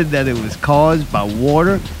discovered that it was caused by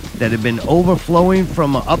water that had been overflowing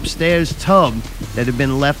from an upstairs tub that had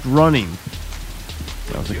been left running.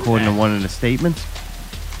 That was according to one of the statements.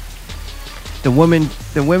 The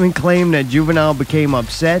women claimed that Juvenile became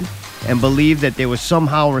upset and believed that they were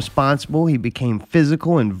somehow responsible. He became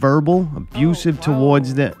physical and verbal, abusive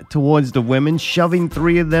towards the women, shoving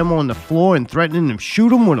 3 of them on the floor and threatening to shoot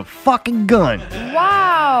them with a fucking gun.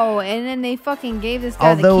 Wow! And then they fucking gave this guy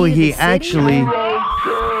Although the key to he the city?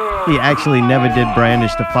 actually never did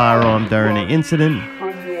brandish the firearm during the incident.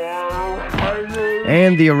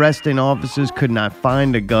 And the arresting officers could not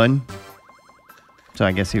find a gun. So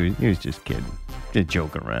I guess he was just kidding. Just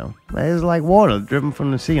joking around. It was like water dripping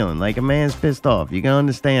from the ceiling. Like a man's pissed off. You can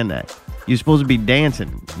understand that. You're supposed to be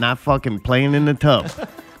dancing, not fucking playing in the tub.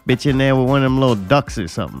 Bitch in there with one of them little ducks or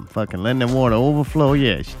something. Fucking letting the water overflow.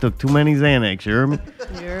 Yeah, she took too many Xanax, you heard me?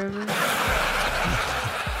 You heard me?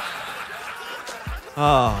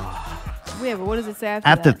 Oh. Yeah, but what does it say after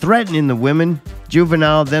After that? threatening the women,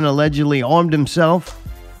 Juvenile then allegedly armed himself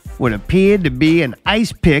what appeared to be an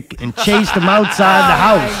ice pick and chased them outside the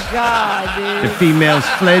house. Oh my God, The dude. females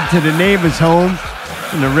fled to the neighbor's home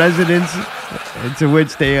and the residence, to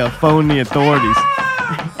which they phoned the authorities.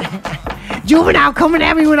 Juvenile coming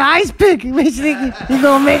at me with an ice pick. He's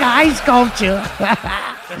gonna make an ice sculpture.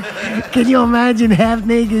 Can you imagine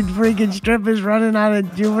half-naked freaking strippers running out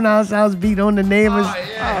of Juvenile's house, beat on the neighbors?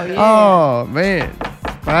 Oh, yeah. Oh, man.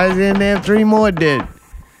 I was in there, 3 more dead.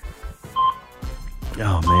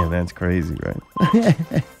 Oh, man, that's crazy, right?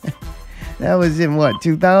 That was in what,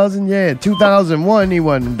 2000? Yeah, 2001. He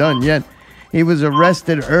wasn't done yet. He was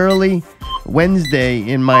arrested early Wednesday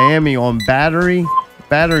in Miami on battery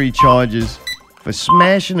charges for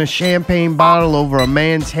smashing a champagne bottle over a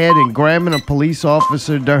man's head and grabbing a police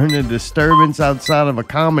officer during a disturbance outside of a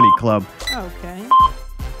comedy club. Okay.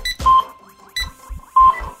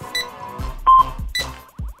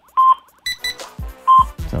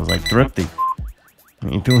 Sounds like Thrifty.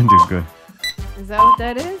 Ain't doing too good. Is that what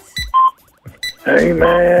that is? Hey,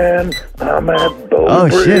 man, I'm at Bow Oh,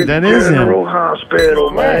 shit, Bridge that is him. General Hospital,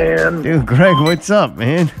 man. Dude, Greg, what's up,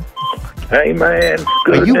 man? Hey, man,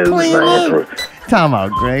 good Are you news, playing man. live? Time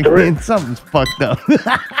out, Greg. Man, something's fucked up.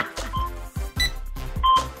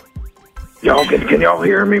 Y'all can y'all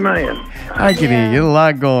hear me, man? I can hear you. A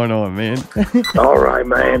lot going on, man. All right,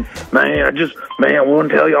 man. Man, I want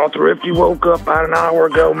to tell y'all Thrifty woke up about an hour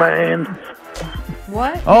ago, man.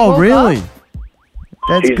 What? You Oh, woke really? up?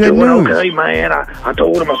 That's He's good doing news. okay, man. I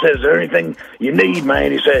told him, I said, is there anything you need,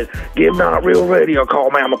 man? He said, give Not Real Radio a call,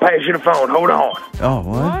 man. I'm going to pass you the phone. Hold on. Oh,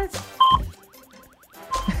 what? What?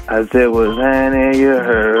 I said, was honey, you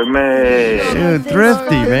heard me. Dude,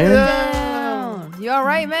 Thrifty, man. Down. You all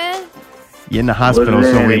right, man? You're in the hospital, What's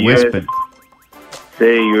so that? we whispered.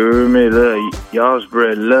 Say, you heard me, love. Y'all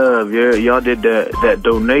spread love. Y'all did that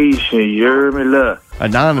donation. You heard me, love.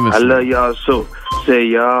 Anonymous. I love y'all so. Say,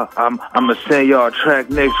 y'all, I'm going to send y'all a track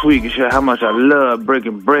next week and show how much I love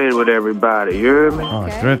breaking bread with everybody. You heard me? Oh,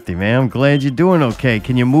 Thrifty, man. I'm glad you're doing okay.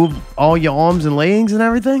 Can you move all your arms and legs and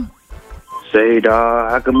everything? Say,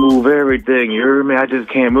 dawg, I can move everything. You heard me? I just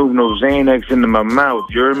can't move no Xanax into my mouth.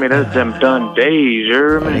 You heard me? That's them done days. You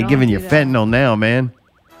heard me? They're giving you fentanyl now, man.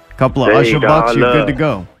 A couple of Say, Usher bucks, dawg, you're good look. to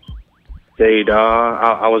go. Say,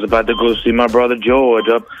 dawg, I was about to go see my brother George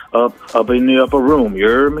up in the upper room. You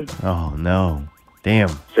heard me? Oh, no. Damn.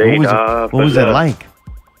 Say, What dawg, was but it look, like?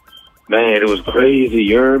 Man, it was crazy.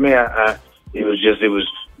 You heard me? It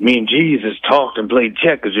was me and Jesus talked and played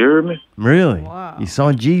checkers. You heard me? Really? You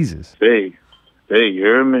saw Jesus. Hey, you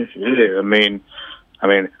hear me? Yeah, I mean,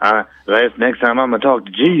 next time I'm gonna talk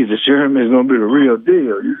to Jesus, you hear me? It's gonna be the real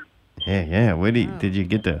deal. Yeah. What did you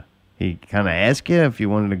get to? He kind of asked you if you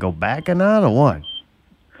wanted to go back or not, or what?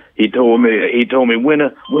 He told me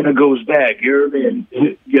winner goes back. You hear me?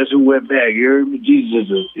 And guess who went back? You hear me? Jesus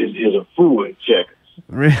is a fool at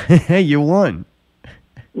checkers. You won.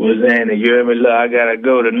 What's that? You hear me? Look, I gotta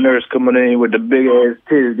go. The nurse coming in with the big ass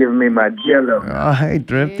titties giving me my jello. Oh, hey,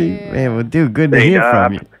 Thrifty. Man, well, dude, good to Hey, hear dawg,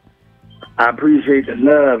 from you. I appreciate the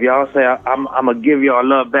love. Y'all say I'm gonna give y'all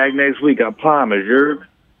love back next week. I promise. You hear me?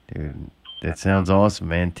 Dude, that sounds awesome,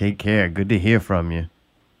 man. Take care. Good to hear from you.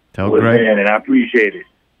 Tell What's Greg. that? And I appreciate it.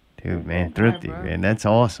 Dude, man, Thrifty, man, that's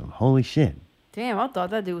awesome. Holy shit. Damn, I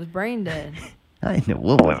thought that dude was brain dead. I didn't know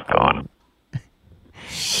what was going on.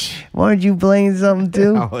 Weren't you playing something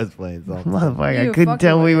too? I was playing something. Motherfucker, You I were couldn't fucking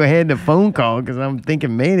tell we with were heading a phone call because I'm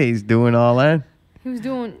thinking Mayday's doing all that. He was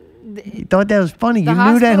doing. You thought that was funny. The You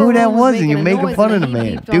knew that who hospital that room was was, and you're making a making noise, fun of and the then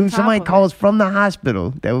he man. beeped on Dude, top somebody of it. calls from the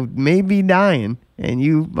hospital that may be dying, and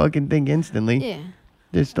you fucking think instantly. Yeah.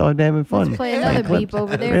 Just start having fun. Let's play another beep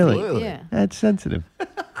over there. Really? Beep. Yeah. That's sensitive.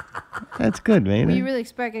 That's good, man. Were you really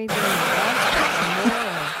expect anything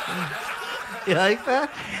You like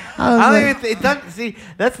that? I was I like- don't even. It doesn't. See,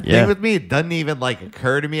 that's the Yeah. thing with me. It doesn't even like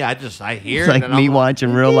occur to me. I hear It's it. like and me I'm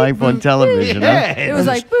watching real life on television. Yeah, huh? It was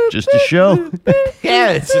like, just a show.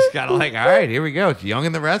 Yeah, it's just kind of like, all right, here we go. It's Young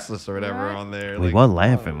and the Restless or whatever on there. We Like, weren't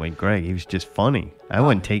laughing with Greg. He was just funny. I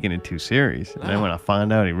wasn't taking it too serious. And then when I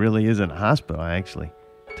found out he really is in the hospital, I actually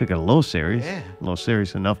took it a little serious. Yeah. A little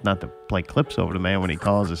serious enough not to play clips over the man when he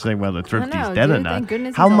calls to say whether Thrifty's know, dead or dude. not. Thank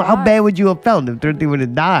goodness How he's how alive. bad would you have felt if Thrifty would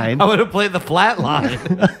have died? I would have played the flat line.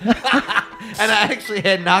 And I actually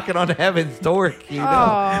had Knocking on Heaven's Door, you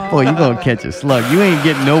know. Boy, you gonna catch a slug. You ain't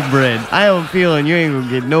getting no bread. I have a feeling you ain't gonna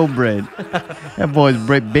get no bread. That boy's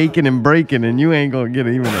baking and breaking, and you ain't gonna get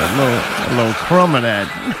even a little crumb of that.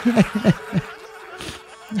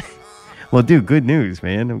 Well, dude, good news,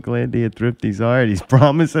 man. I'm glad to hear Thrifty's all right. He's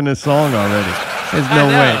promising a song already.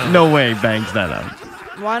 There's no way he bangs that out.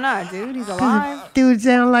 Why not, dude? He's alive. Dude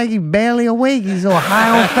sound like he's barely awake. He's so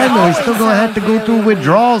high on fentanyl. He's still gonna have to go through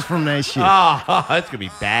withdrawals from that shit. Oh, that's going to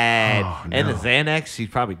be bad. Oh, And the no. Xanax, he's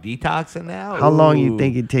probably detoxing now. How long you Ooh.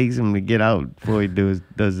 think it takes him to get out before he does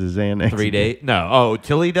the Xanax? 3 days? No. Oh,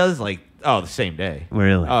 till he does? Like, the same day.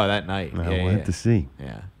 Really? Oh, that night. Well, yeah, we'll yeah. have to see.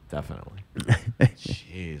 Yeah, definitely.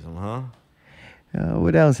 Jeez, huh?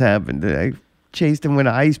 What else happened? I chased him with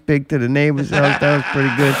an ice pick to the neighbor's house. That was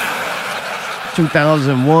pretty good.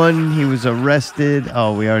 2001, he was arrested.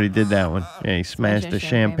 Oh, we already did that one. Yeah, he smashed a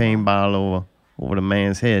champagne bottle over the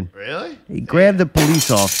man's head. Really? He grabbed the police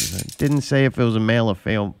officer. Didn't say if it was a male or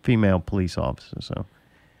female police officer. So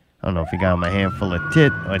I don't know if he got him a handful of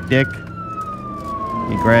tit or dick.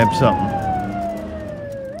 He grabbed something.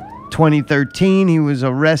 2013, he was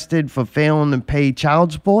arrested for failing to pay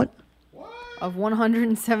child support. Of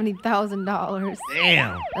 $170,000.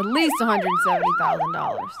 Damn. At least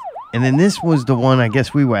 $170,000. And then this was the one I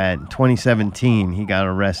guess we were at in 2017. He got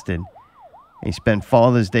arrested. He spent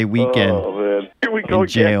Father's Day weekend Here we go in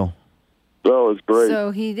jail. That was great. So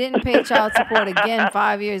he didn't pay child support again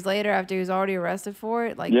 5 years later after he was already arrested for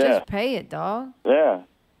it. Like, just pay it, dog. Yeah.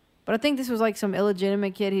 But I think this was like some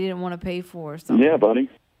illegitimate kid he didn't want to pay for or something. Yeah, buddy.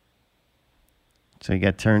 So he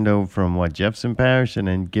got turned over from Jefferson Parish and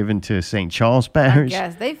then given to St. Charles I Parish.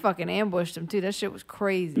 guess. They fucking ambushed him, too. That shit was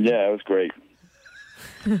crazy. Yeah, it was great.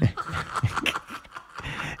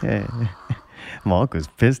 Yeah. Mark was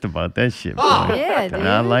pissed about that shit. Oh, boy. yeah, Did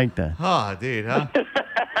not dude. like that. Oh, dude, huh?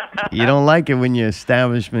 You don't like it when your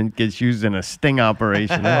establishment gets used in a sting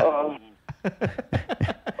operation. Huh?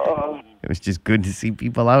 It was just good to see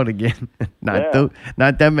people out again. Not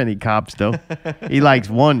that many cops though. He likes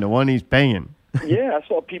the one he's paying. Yeah, I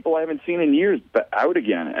saw people I haven't seen in years out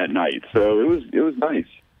again at night. So it was nice.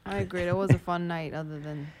 I agree. It was a fun night other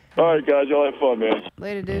than... All right, guys, y'all have fun, man.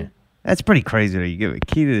 Later, dude. That's pretty crazy that you give a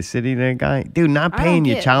key to the city to that guy. Dude, not I don't paying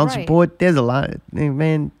your get- child right. support, there's a lot.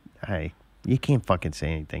 Man, hey, you can't fucking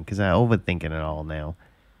say anything because I'm overthinking it all now.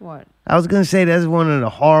 What? I was going to say that's one of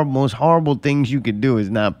the most horrible things you could do is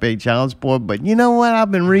not pay child support. But you know what? I've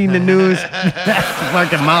been reading the news. That's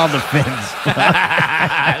fucking mild offense.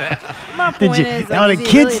 My point is, like, are the is he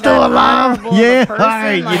kids really still that alive? honorable of a Yeah? person? All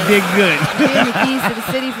right, Like, you did good. Giving the keys to the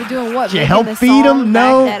city for doing what? Did you Making help the feed song them? back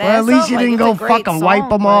No. that Well, at ass least up? you Like, didn't it's go a great fucking song, wipe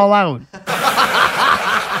them but- all out.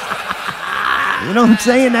 You know what I'm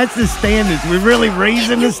saying? That's the standards. We're really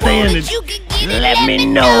raising the standards. You can get it, Let me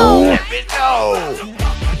know. Let's go.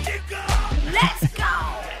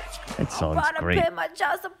 That song's Wanna great. pay my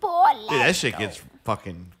child support? Dude, that Let's shit go. gets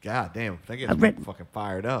fucking goddamn. That gets I read- fucking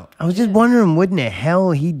fired up. I was just wondering what in the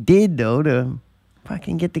hell he did, though, to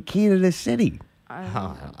fucking get the key to the city.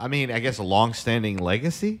 I mean, I guess a long-standing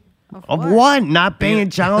legacy. Of what? Not paying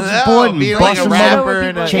child No, support and being like a busting rapper up,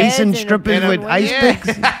 and a- chasing Heads and strippers a- with ice Yeah.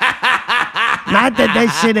 picks. Not that that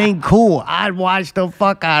shit ain't cool. I'd watch the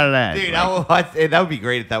fuck out of that. Dude, that would be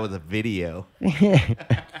great if that was a video.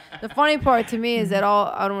 The funny part to me is that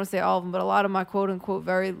I don't want to say all of them, but a lot of my quote unquote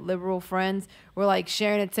very liberal friends were like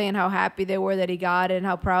sharing it, saying how happy they were that he got it and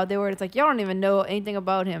how proud they were. It's like, y'all don't even know anything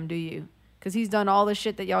about him, do you? Because he's done all the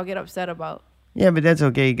shit that y'all get upset about. Yeah, but that's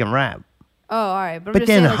okay. You can rap. Oh, all right. But, I'm But just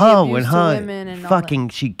then saying, like, the her, abuse with to her, women and all fucking,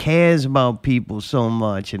 she cares about people so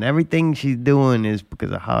much, and everything she's doing is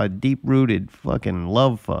because of her deep-rooted fucking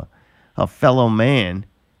love for her fellow man.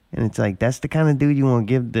 And it's like, that's the kind of dude you want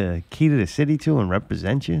to give the key to the city to and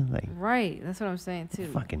represent you? Like, that. Right. That's what I'm saying, too.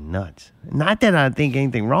 fucking nuts. Not that I think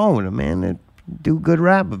anything wrong with him, man. They do good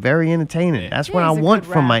rap, but very entertaining. That's what Yeah, I he's a want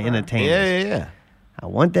good from my rapper. entertainers. Yeah. I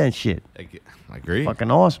want that shit. I agree. Fucking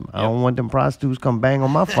awesome. I don't want them prostitutes come bang on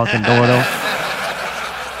my fucking door, though.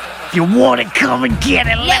 If you want to come and get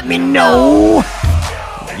it, let me know.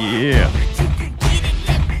 Yeah.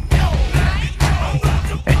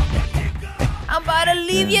 I'm about to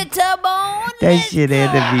leave your tub on. That shit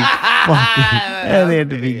had to be fucking. That had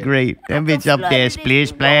to be great. That bitch up there, splish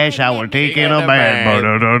splash. I will take in a bath.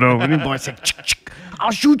 And the boy said,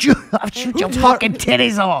 I'll shoot you. I'll shoot your fucking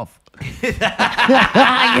titties off. Get the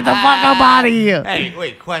fuck up out of here. Hey,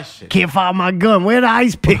 wait, question. Can't find my gun. Where the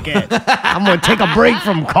ice pick at? I'm gonna take a break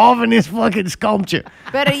from carving this fucking sculpture.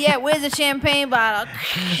 Better yet, where's the champagne bottle?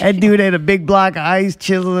 That dude had a big block of ice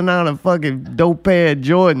chiseling out a fucking dope pair of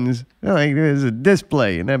Jordans. Like there's a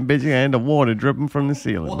display, and that bitch had the water dripping from the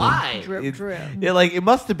ceiling. Why? Drip, drip. Yeah, like it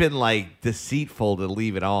must have been like deceitful to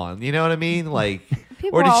leave it on. You know what I mean? Like,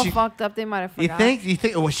 People or are did all she? fucked up. They might have You forgot. think? You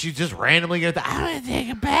think? Was she just randomly going to? I want to take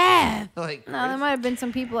a bath. Like, No, there might have been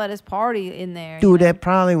some people at his party in there. you Dude, know? that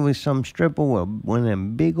probably was some stripper with one of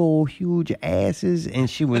them big old huge asses, and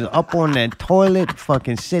she was up on that toilet,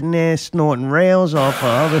 fucking sitting there snorting rails off her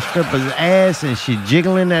other stripper's ass, and she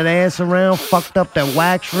jiggling that ass around, fucked up that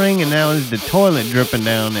wax ring, and now it's the toilet dripping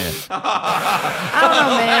down there. I don't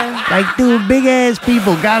know, man. Like, dude, big ass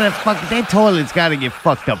people gotta their toilets gotta get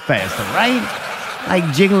fucked up faster, right?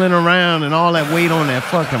 Like jiggling around and all that weight on that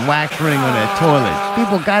fucking wax ring on that toilet.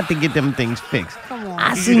 People got to get them things fixed. Come on.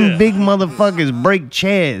 I seen big motherfuckers break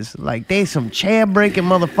chairs. Like they some chair breaking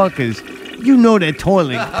motherfuckers. You know that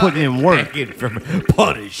toilet putting in work. it from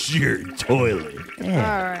punish your toilet.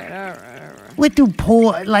 Yeah. All right. What do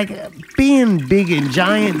poor being big and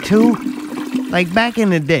giant too? Like back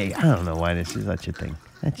in the day, I don't know why this is such a thing.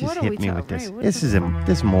 That just What are hit we me with talking- this. right, what This is is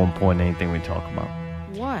this is more important than anything we talk about.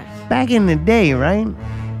 What? Back in the day, right?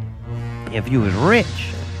 If you was rich,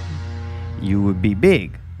 you would be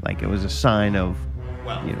big. Like it was a sign of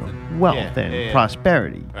wealth and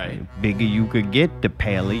prosperity. Right. The bigger you could get, the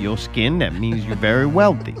paler your skin. That means you're very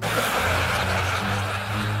wealthy.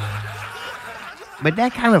 But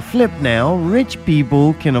that kind of flipped now. Rich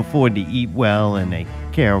people can afford to eat well, and they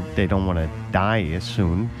don't want to die as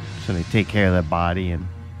soon, so they take care of their body and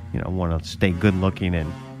want to stay good looking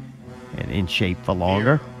and in shape for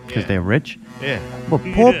longer because they're rich. Yeah. But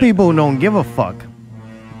poor people don't give a fuck.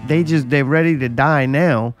 They're ready to die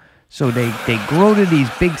now, so they grow to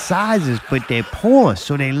these big sizes, but they're poor,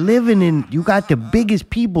 so they living in. You got the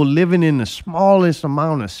biggest people living in the smallest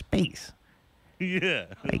amount of space. Yeah.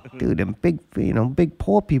 Like, dude, them big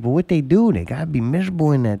poor people, what they do? They gotta be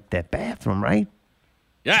miserable in that bathroom, right?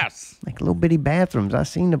 Yes. Like little bitty bathrooms. I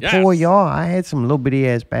seen the poor y'all. I had some little bitty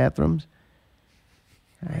ass bathrooms.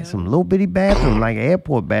 I had some little bitty bathroom, like an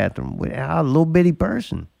airport bathroom, with a little bitty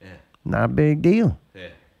person. Yeah. Not a big deal. Yeah.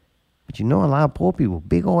 But a lot of poor people,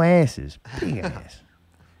 big old asses, big ass.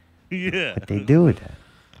 Yeah. But they do it.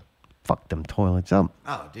 Fuck them toilets up.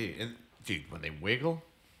 Oh, dude. When they wiggle.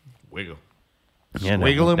 Yeah,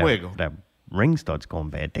 Wiggle and wiggle. That ring starts going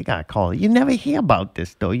bad. They gotta call it. You never hear about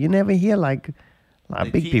this though. You never hear like a lot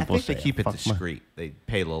of big people I think say. they keep it "Fuck my-" discreet. They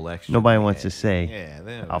pay a little extra. Nobody wants to say.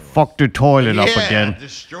 Yeah, I fucked the toilet up again.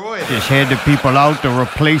 Destroyed Just had the people out to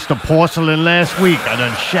replace the porcelain last week. I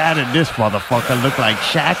done shattered this motherfucker. Look like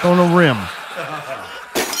Shaq on a rim.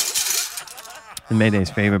 It's Mayday's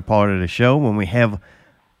favorite part of the show when we have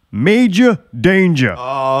Major Danger.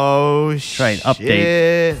 Oh, Right,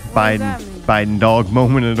 update. Biden dog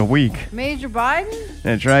moment of the week. Major Biden?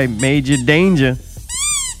 That's right, Major Danger.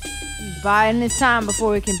 He's biding his time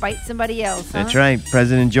before he can bite somebody else, huh? That's right.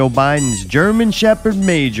 President Joe Biden's German Shepherd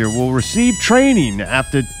Major will receive training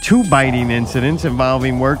after 2 biting incidents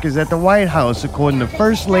involving workers at the White House, according to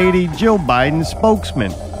First Lady Jill Biden's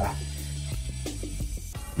spokesman.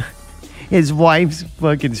 His wife's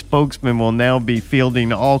fucking spokesman will now be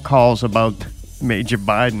fielding all calls about Major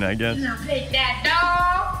Biden, I guess. Pet that dog.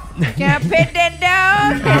 Can I pet that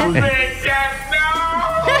dog? Pet that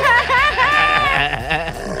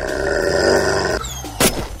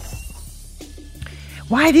dog.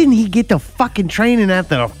 Why didn't he get the fucking training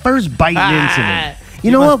after the first biting incident?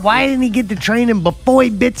 You know what? Why didn't he get the training before he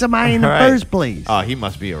bit somebody in the first place? Oh, he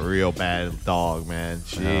must be a real bad dog, man.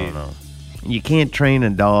 Jeez. I don't know. You can't train a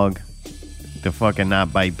dog to fucking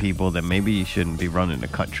not bite people, then maybe you shouldn't be running the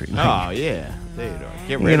country. Oh, yeah. There you go.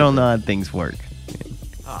 Get rid You of don't it. know how things work.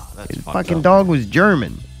 Oh, that's His fucked fucking up. dog was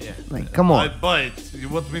German. Yeah. Like, come on. I bite. You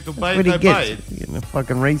want me to That's bite? what he I gets. bite. Getting a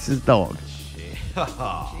fucking racist dog.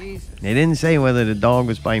 Jesus. They didn't say whether the dog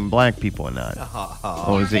was biting black people or not.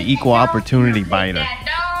 Or was it equal opportunity biter?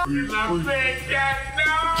 Can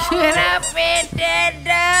I pet that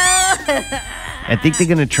dog? I think they're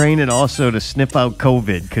going to train it also to sniff out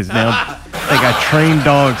COVID, because now they got trained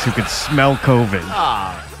dogs who could smell COVID.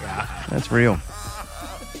 That's real.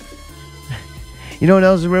 You know what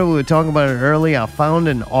else is real? We were talking about it earlier. I found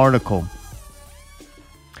an article.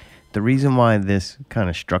 The reason why this kind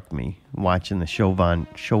of struck me, watching the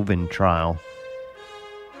Chauvin trial,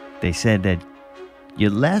 they said that you're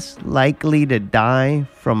less likely to die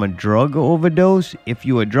from a drug overdose if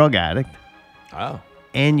you're a drug addict. Oh.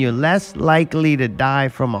 And you're less likely to die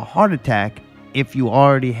from a heart attack if you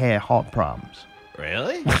already had heart problems.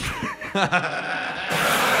 Really?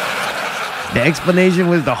 The explanation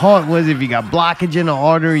was the heart was if you got blockage in the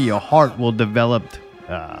artery, your heart will develop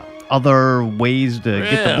other ways to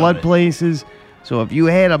get the blood places. So if you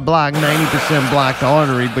had a 90% blocked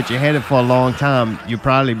artery, but you had it for a long time, you're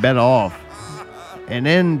probably better off. And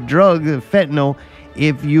then fentanyl,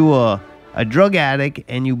 if you are a drug addict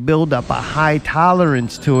and you build up a high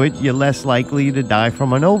tolerance to it, you're less likely to die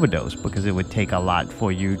from an overdose because it would take a lot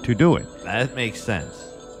for you to do it. That makes sense.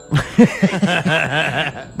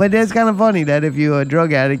 But that's kind of funny that if you're a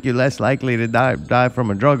drug addict, you're less likely to die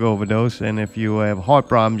from a drug overdose, and if you have heart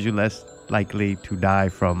problems, you're less likely to die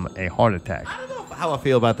from a heart attack. I don't know how I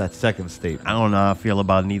feel about that second statement. I don't know how I feel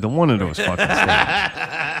about neither one of those fucking statements.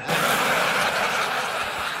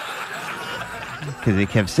 Because they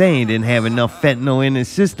kept saying he didn't have enough fentanyl in his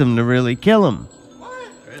system to really kill him.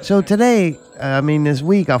 So today, this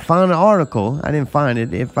week, I found an article. I didn't find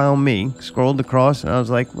it. It found me. Scrolled across, and I was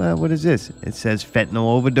like, well, what is this? It says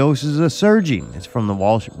fentanyl overdoses are surging. It's from the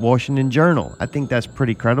Washington Journal. I think that's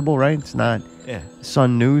pretty credible, right? It's not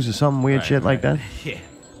Sun News or some weird shit like that. Yeah.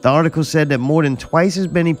 The article said that more than twice as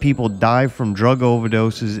many people died from drug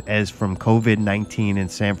overdoses as from COVID-19 in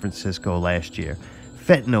San Francisco last year.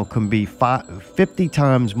 Fentanyl can be 50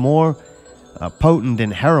 times more potent than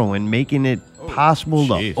heroin, making it possible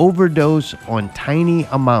to overdose on tiny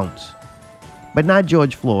amounts. But not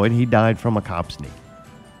George Floyd. He died from a cop's knee.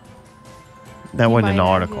 That He wasn't an might have,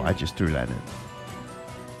 article. yeah. I just threw that in.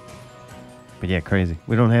 But yeah, crazy.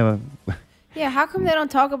 We don't have a. Yeah, how come they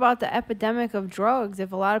don't talk about the epidemic of drugs?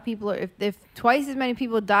 If a lot of people are, if twice as many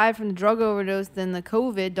people died from the drug overdose than the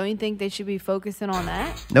COVID, don't you think they should be focusing on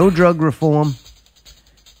that? No drug reform.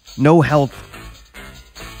 No health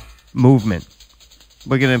movement.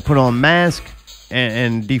 We're going to put on masks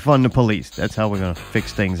and defund the police. That's how we're going to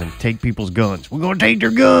fix things and take people's guns. We're going to take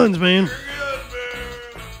their guns, man.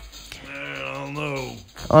 I don't know.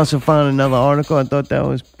 Also found another article. I thought that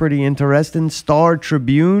was pretty interesting. Star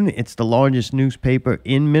Tribune. It's the largest newspaper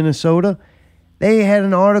in Minnesota. They had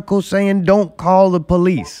an article saying, don't call the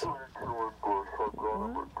police.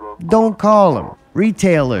 Don't call them.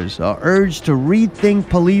 Retailers are urged to rethink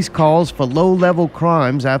police calls for low-level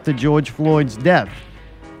crimes after George Floyd's death.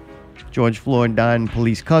 George Floyd died in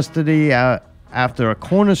police custody after a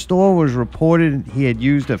corner store was reported he had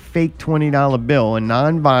used a fake $20 bill, a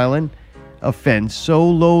non-violent offense so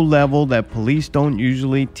low-level that police don't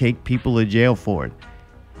usually take people to jail for it.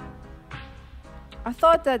 I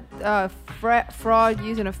thought that fraud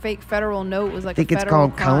using a fake federal note was like I think a it's federal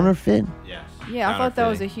called crime. counterfeit. Yes. Yeah, I thought that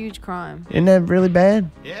was a huge crime. Isn't that really bad?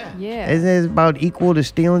 Yeah. Yeah. Isn't it about equal to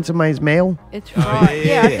stealing somebody's mail? It's fraud.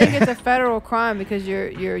 Yeah, I think it's a federal crime because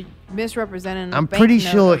you're misrepresenting. the I'm bank pretty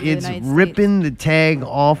note sure of the it's United ripping the tag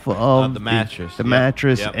off of the mattress. the Yep.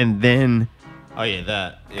 mattress, Yep. and then Oh yeah,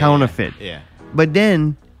 that yeah, counterfeit. Yeah. But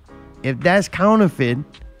then, if that's counterfeit,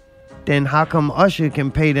 then how come Usher can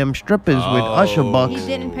pay them strippers with Usher States. bucks? He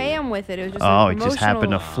didn't pay him with it. It was just Oh, a he just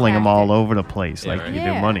happened to promotional fling them all tactic. over the place like you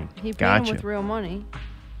do money. He paid him Gotcha. with real money.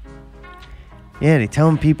 Yeah, they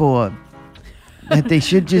telling people that they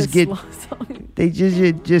should just get. They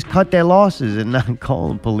just cut their losses and not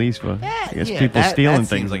call the police for I guess people stealing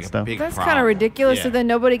things and stuff. That's kind of ridiculous. Yeah. So then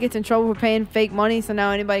nobody gets in trouble for paying fake money. So now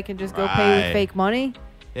anybody can just go pay with Right. fake money.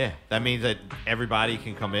 Yeah, that means that everybody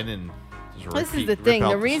can come in and just This is repeat- the rip thing. out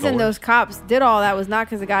The reason stores. those cops did all that was not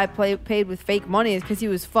because the guy paid with fake money. It's because he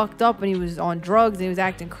was fucked up and he was on drugs and he was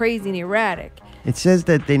acting crazy and erratic. It says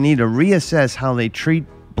that they need to reassess how they treat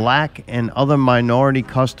black and other minority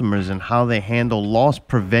customers and how they handle loss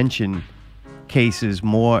prevention cases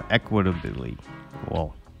more equitably.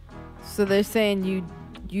 Whoa. So they're saying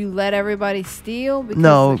you let everybody steal? Because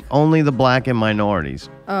No, only the black and minorities.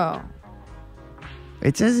 Oh.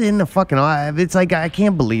 It says in the fucking. It's like I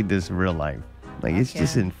can't believe this in real life. Like it's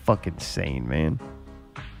just fucking insane, man.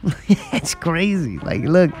 It's crazy. Like,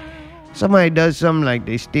 look, somebody does something like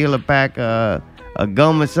they steal a pack of a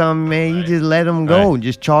gum or something, man. You just let them go. Right.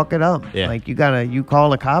 Just chalk it up. Yeah. Like you call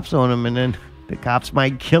the cops on them, and then the cops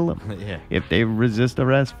might kill them Yeah. if they resist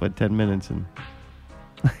arrest for 10 minutes. And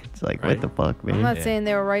it's like, what the fuck, man? I'm not saying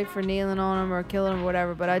they were right for kneeling on him or killing him or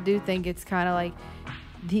whatever, but I do think it's kind of like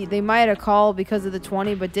they might have called because of the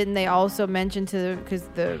 20, but didn't they also mention because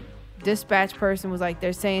the dispatch person was like,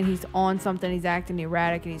 they're saying he's on something, he's acting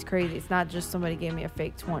erratic and he's crazy. It's not just somebody gave me a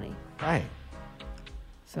fake 20. Right.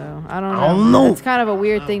 So I don't know. I don't know. It's kind of a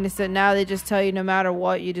weird thing to say. Now they just tell you no matter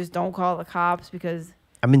what, you just don't call the cops because.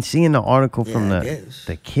 I've been seeing the article from I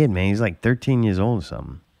the kid, man. He's like 13 years old or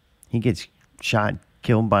something. He gets shot,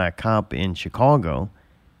 killed by a cop in Chicago.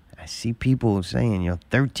 I see people saying,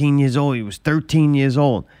 13 years old. He was 13 years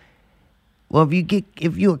old. Well,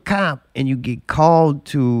 if you're a cop and you get called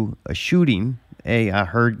to a shooting, hey, I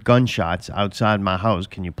heard gunshots outside my house.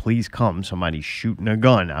 Can you please come? Somebody's shooting a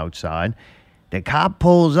gun outside. The cop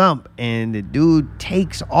pulls up and the dude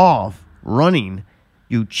takes off running.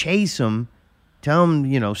 You chase him. Tell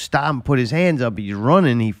him, stop and put his hands up. He's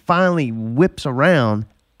running. He finally whips around.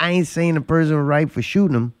 I ain't saying the person was right for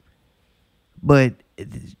shooting him, but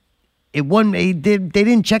it wasn't. They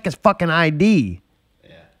didn't check his fucking ID.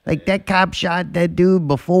 Like that cop shot that dude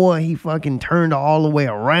before he fucking turned all the way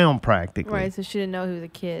around practically. Right, so she didn't know he was a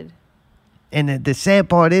kid. And the sad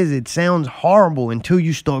part is, it sounds horrible until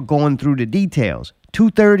you start going through the details.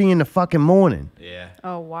 2:30 in the fucking morning. Yeah.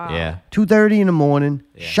 Oh, wow. Yeah. 2:30 in the morning,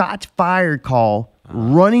 shots fired call,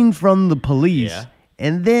 running from the police. Yeah.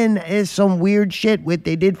 And then there's some weird shit with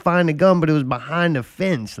they did find a gun, but it was behind the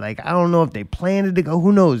fence. Like, I don't know if they planted to go.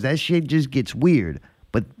 Who knows? That shit just gets weird.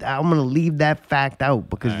 But I'm going to leave that fact out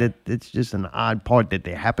because that's just an odd part that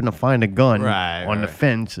they happen to find a gun on the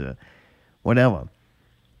fence or whatever.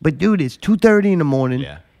 But, dude, it's 2:30 in the morning.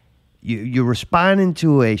 Yeah. You're responding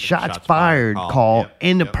to a shots fired call, Yep.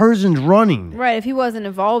 and the person's running. Right, if he wasn't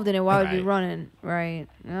involved in it, why would he be running? Right.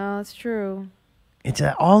 No, that's true. It's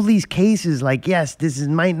all these cases. Like, yes,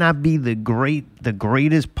 might not be the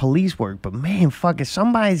greatest police work, but man, fuck it,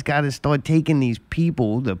 somebody's got to start taking these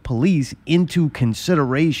people, the police, into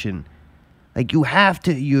consideration. Like, you have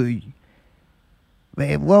to.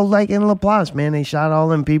 Well, like in Laplace, man, they shot all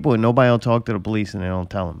them people and nobody will talk to the police and they don't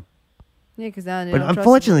tell them. Yeah, because now they But don't trust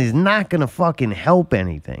unfortunately, it's not going to fucking help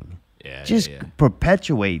anything. Yeah, Just yeah.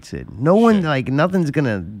 perpetuates it. No one, like, nothing's going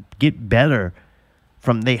to get better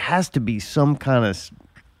from, there has to be some kind of,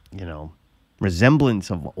 you know, resemblance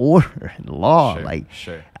of order and law. Sure, like,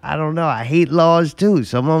 sure. I don't know. I hate laws too.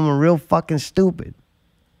 Some of them are real fucking stupid.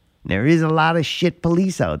 There is a lot of shit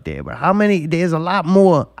police out there, but how many? There's a lot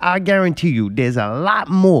more. I guarantee you, there's a lot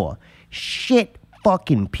more shit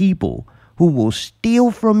fucking people who will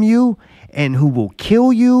steal from you and who will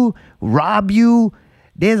kill you, rob you.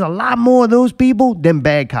 There's a lot more of those people than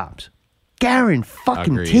bad cops.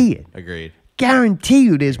 Guarantee it. Agreed. Guarantee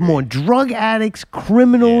you there's more drug addicts,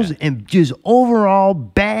 criminals, and just overall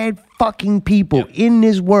bad fucking people in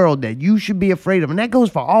this world that you should be afraid of. And that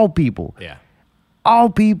goes for all people. Yeah.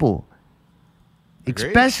 All people. Agreed.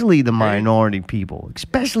 Especially the minority people.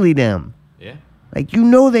 Especially them. Yeah. Like,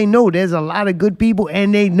 they know there's a lot of good people,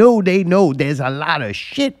 and they know there's a lot of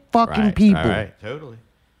shit fucking people. Right. Totally.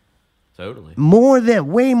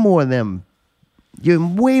 Way more them. You're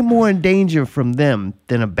way more in danger from them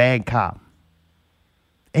than a bad cop.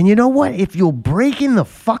 And you know what? If you're breaking the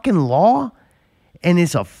fucking law and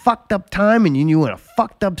it's a fucked up time and you're in a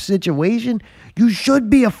fucked up situation, you should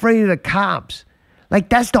be afraid of the cops. Like,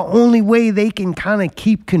 that's the only way they can kind of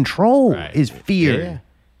keep control is fear. Yeah.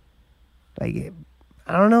 Like,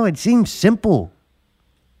 I don't know. It seems simple.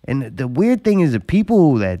 And the weird thing is the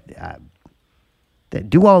people that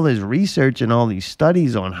do all this research and all these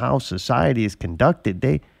studies on how society is conducted,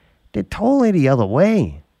 they're totally the other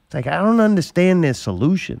way. It's like, I don't understand their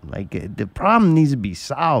solution. Like, the problem needs to be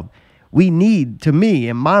solved. We need, to me,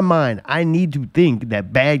 in my mind, I need to think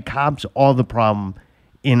that bad cops are the problem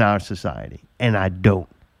in our society. And I don't.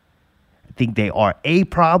 I think they are a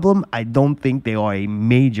problem. I don't think they are a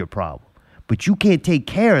major problem. But you can't take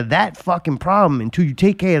care of that fucking problem until you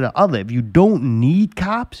take care of the other. If you don't need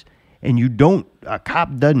cops and a cop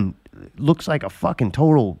looks like a fucking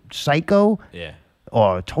total psycho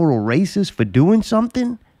or a total racist for doing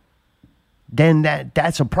something, then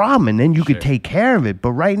that's a problem, and then you could take care of it.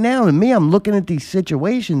 But right now, to me, I'm looking at these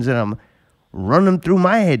situations and I'm running through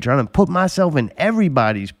my head, trying to put myself in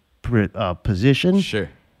everybody's position. Sure.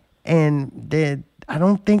 And I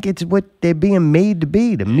don't think it's what they're being made to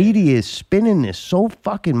be. The media is spinning this so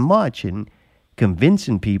fucking much and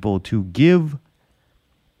convincing people to give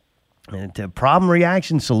a problem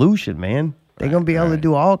reaction solution, man. They're going to be able to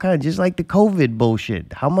do all kinds, just like the COVID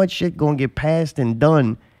bullshit. How much shit going to get passed and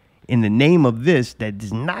done in the name of this that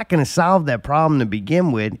is not going to solve that problem to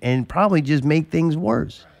begin with and probably just make things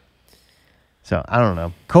worse. So, I don't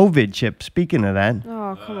know. COVID chip, speaking of that.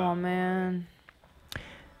 Oh, come on, man.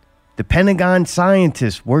 The Pentagon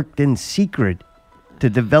scientists worked in secret to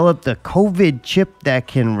develop the COVID chip that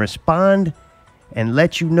can respond and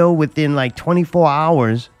let you know within like 24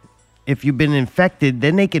 hours if you've been infected.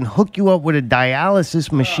 Then they can hook you up with a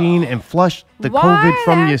dialysis machine and flush the COVID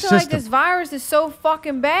from your system. Like this virus is so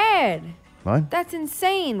fucking bad. What? That's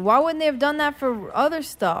insane. Why wouldn't they have done that for other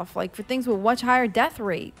stuff, like for things with much higher death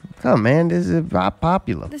rate? Come on, man. This is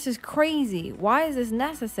popular. This is crazy. Why is this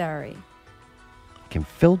necessary? Can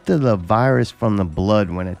filter the virus from the blood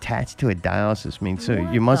when attached to a dialysis machine. So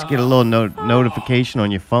you must get a little notification on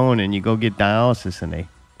your phone and you go get dialysis and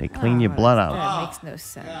they clean your blood out. That makes no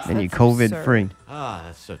sense. And you're COVID free. Ah,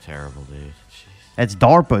 that's so terrible, dude. Jeez. That's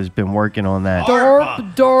DARPA's been working on that.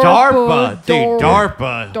 DARPA, dude,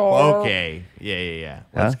 DARPA. Okay, yeah.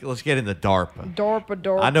 Let's get into DARPA.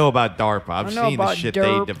 DARPA. I know about DARPA. I've seen the shit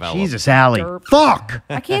they developed. Jesus, Allie. Fuck.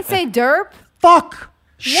 I can't say derp. Fuck.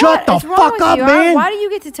 Shut the fuck up, man. Why do you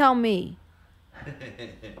get to tell me?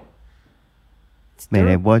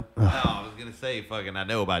 Man, what? No, I was gonna say, I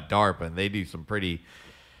know about DARPA, and they do some pretty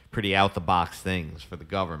out the box things for the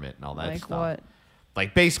government and all that stuff. Like what?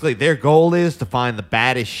 Like basically, their goal is to find the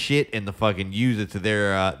baddest shit and to fucking use it to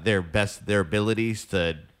their abilities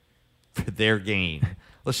for their gain.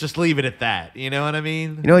 Let's just leave it at that. You know what I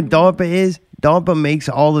mean? You know what DARPA is? DARPA makes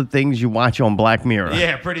all the things you watch on Black Mirror.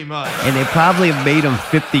 Yeah, pretty much. And they probably have made them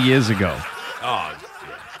 50 years ago. Oh,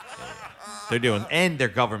 yeah. They're doing, and they're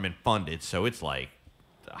government funded, so it's like,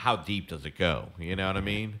 how deep does it go? You know what I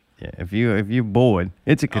mean? Yeah, if you're bored,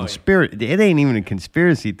 it's a conspiracy. It ain't even a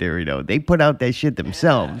conspiracy theory though. They put out that shit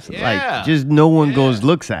themselves. Yeah. Like just no one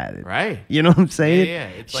looks at it. Right. You know what I'm saying? Yeah.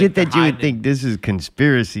 It's shit like that you would think this is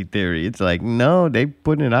conspiracy theory. It's like no, they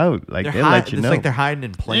putting it out. Like they let you know. It's like they're hiding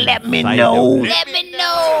in plain Let me sight. know. Let me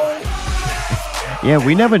know. Yeah,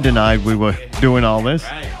 we never denied we were doing all this.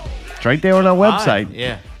 Right. It's right there on our website.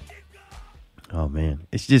 Yeah. Oh man,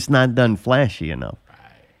 it's just not done flashy enough.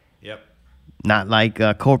 Yep. Not like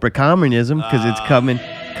corporate communism, because it's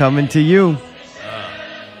coming to you.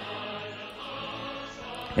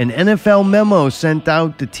 An NFL memo sent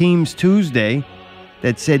out to teams Tuesday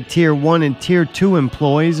that said Tier 1 and Tier 2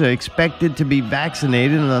 employees are expected to be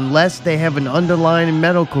vaccinated unless they have an underlying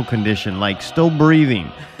medical condition like still breathing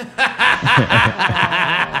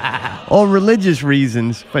or religious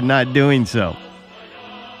reasons for not doing so.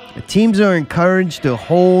 Teams are encouraged to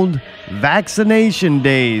hold vaccination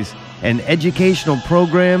days and educational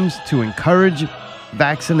programs to encourage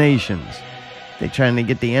vaccinations. They're trying to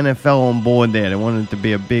get the NFL on board there. They wanted to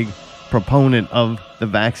be a big proponent of the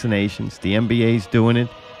vaccinations. The NBA's doing it.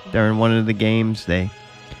 During one of the games, they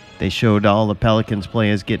showed all the Pelicans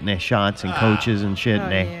players getting their shots and coaches and shit.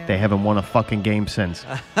 And they haven't won a fucking game since.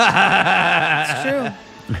 It's true.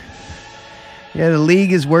 Yeah, the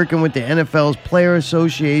league is working with the NFL's Player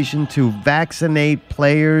Association to vaccinate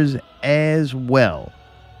players as well.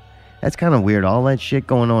 That's kind of weird. All that shit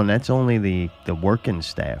going on, that's only the working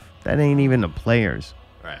staff. That ain't even the players.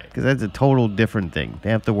 Right. Because that's a total different thing.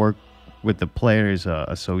 They have to work with the Players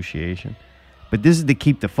Association. But this is to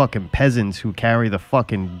keep the fucking peasants who carry the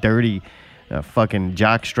fucking dirty fucking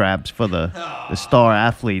jock straps for the star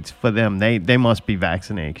athletes. For them, they must be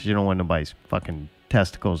vaccinated because you don't want nobody's fucking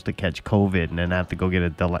testicles to catch COVID and then have to go get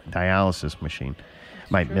a dialysis machine.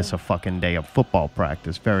 Might miss a fucking day of football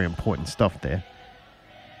practice. Very important stuff there.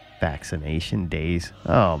 Vaccination days.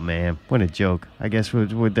 Oh, man. What a joke. I guess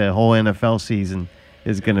what the whole NFL season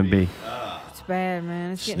is going to be. It's bad,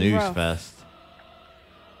 man. It's getting Snooze rough. fest.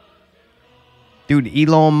 Dude,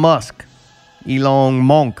 Elon Musk. Elon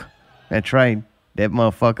Monk. That's right. That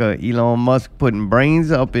motherfucker Elon Musk putting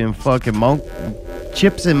brains up in fucking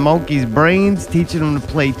chips in monkeys' brains, teaching them to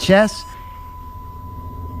play chess.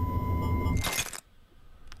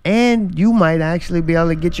 And you might actually be able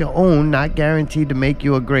to get your own, not guaranteed to make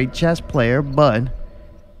you a great chess player, but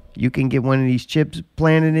you can get one of these chips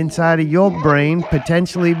planted inside of your brain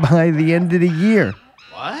potentially by the end of the year.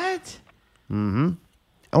 What? Mm-hmm.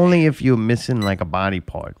 Only if you're missing like a body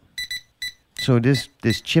part. So this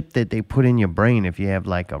chip that they put in your brain, if you have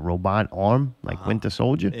like a robot arm, like Winter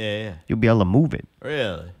Soldier, you'll be able to move it.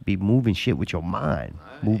 Really? Be moving shit with your mind.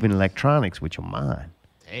 Nice. Moving electronics with your mind.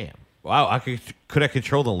 Damn. Wow, could I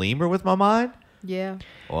control the lemur with my mind? Yeah.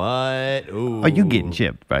 What? Ooh. Oh, you getting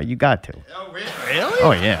chipped, right? You got to. Oh, really?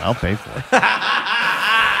 Oh, yeah, I'll pay for it.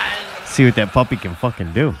 See what that puppy can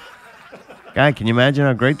fucking do. Guy, can you imagine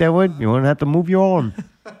how great that would? You wouldn't have to move your arm.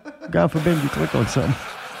 God forbid you click on something.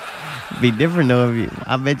 It'd be different, though.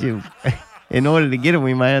 I bet you, in order to get it,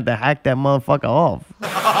 we might have to hack that motherfucker off.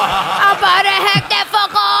 I'm about to hack that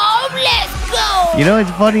fucker off. Let's go. You know,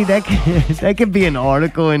 it's funny. That could be an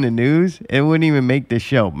article in the news. It wouldn't even make the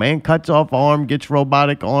show. Man cuts off arm, gets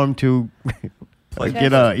robotic arm to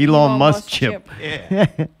get a Elon Musk chip.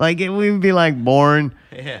 Yeah. Like, it would be like boring.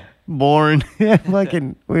 Yeah. Boring.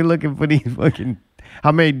 Fucking, we're looking for these fucking,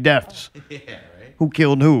 how many deaths? Yeah, right. Who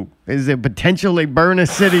killed who? Is it potential they burn a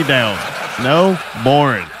city down? No?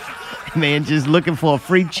 Boring. Man, just looking for a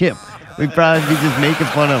free chip. We'd probably be just making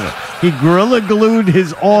fun of it. He gorilla glued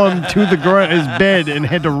his arm to his bed and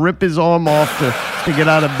had to rip his arm off to get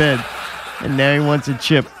out of bed. And now he wants a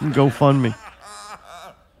chip. GoFundMe.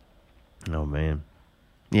 Oh, man.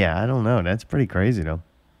 Yeah, I don't know. That's pretty crazy, though.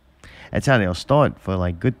 That's how they'll start for,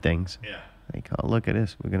 like, good things. Yeah. Like, oh, look at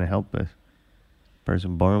this. We're going to help this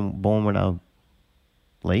person born without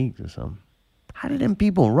legs or something. How do them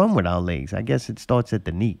people run without legs? I guess it starts at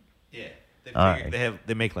the knee. Yeah.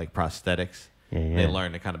 They make, like, prosthetics. Yeah. They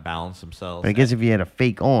learn to kind of balance themselves. But I guess if you had a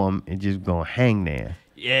fake arm, it just going to hang there.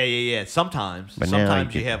 Yeah. Sometimes. But now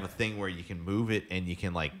Sometimes you you have a thing where you can move it and you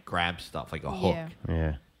can, like, grab stuff, like a hook.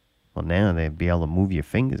 Yeah. Well, now they'd be able to move your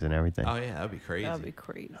fingers and everything. Oh, yeah. That'd be crazy. That'd be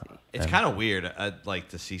crazy. It's kind of weird, like,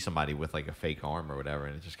 to see somebody with, like, a fake arm or whatever,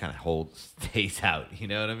 and it just kind of stays out. You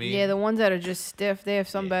know what I mean? Yeah, the ones that are just stiff, they have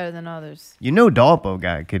some better than others. You know DARPA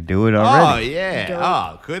guy could do it already. Oh, yeah. Dope.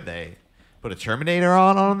 Oh, could they? Put a Terminator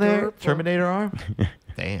on there? Dope. Terminator arm?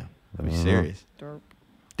 Damn. That'd be serious.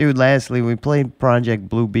 Dude, lastly, we played Project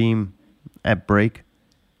Bluebeam at break,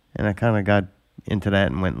 and I kind of got into that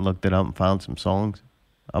and went and looked it up and found some songs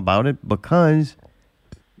about it because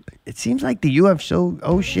it seems like the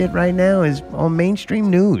UFO shit right now is on mainstream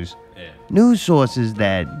news. Yeah. News sources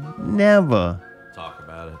that never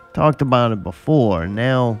talked about it before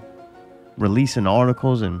now releasing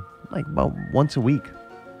articles and like about once a week.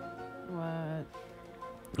 What?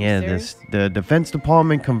 Yeah, the Defense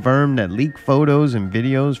Department confirmed that leaked photos and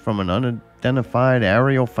videos from an unidentified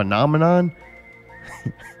aerial phenomenon.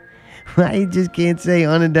 I just can't say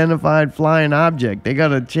unidentified flying object. They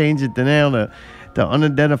gotta change it to now The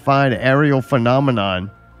unidentified aerial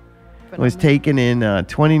phenomenon was taken in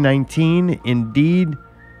 2019. Indeed,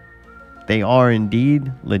 they are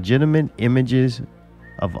indeed legitimate images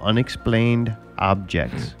of unexplained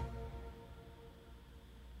objects.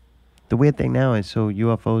 The weird thing now is, so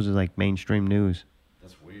UFOs is like mainstream news.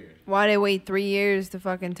 Why they wait 3 years to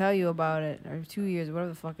fucking tell you about it, or 2 years, whatever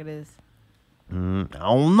the fuck it is? I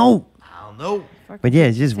don't know. But yeah,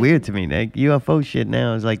 it's just weird to me. Like UFO shit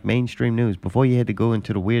now is like mainstream news. Before you had to go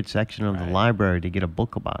into the weird section of the library to get a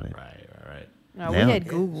book about it. Right. No, we Now- had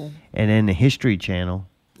Google. And then the History Channel.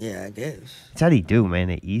 Yeah, I guess. That's how they do, man.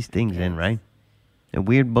 They ease things in, right? The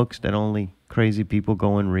weird books that only crazy people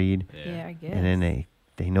go and read. Yeah, I guess. And then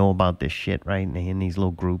they know about this shit, right? And they're in these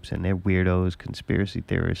little groups, and they're weirdos, conspiracy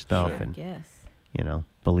theorist stuff, Sure. and Yes. you know,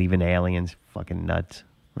 believe in aliens, fucking nuts,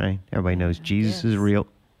 right? Everybody knows Jesus is real.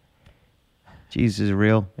 Jesus is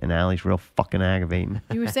real, and Allie's real fucking aggravating.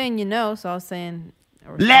 You were saying you know, so I was saying.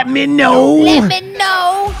 Let me know. Let me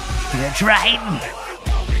know. That's right.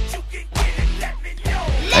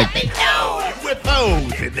 Let me know. With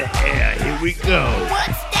those in the air, here we go. What's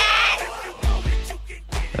that?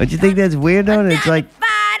 Don't you think that's weird though? It's like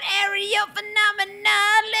Aerial phenomena.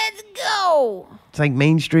 Let's go. it's like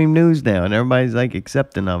mainstream news now, and everybody's like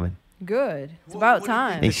accepting of it. Good. It's about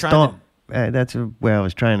time. They stop. That's where I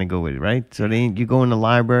was trying to go with it, right? So you go in the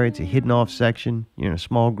library, it's a hidden off section. You're in a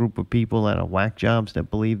small group of people that are whack jobs that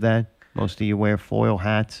believe that. Most of you wear foil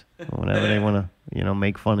hats or whatever they want to,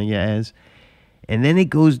 make fun of you as. And then it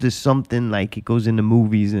goes to something like it goes into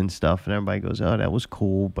movies and stuff, and everybody goes, "Oh, that was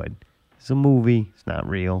cool, but it's a movie. It's not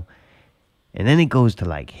real." And then it goes to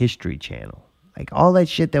like History Channel. Like all that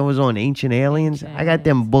shit that was on Ancient Aliens, I got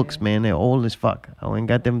them books, man. They're old as fuck. I went and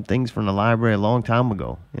got them things from the library a long time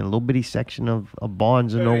ago in a little bitty section of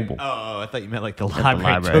Barnes & Noble. Oh, I thought you meant like the Not the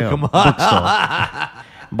library took yeah, them bookstore.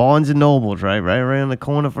 Barnes & Nobles, right around the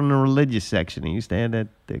corner from the religious section. They used to have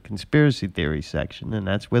the conspiracy theory section, and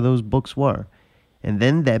that's where those books were. And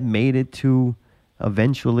then that made it to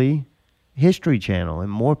eventually History Channel, and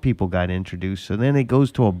more people got introduced. So then it goes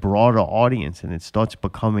to a broader audience, and it starts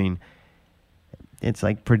becoming... It's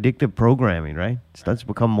like predictive programming, right? It starts to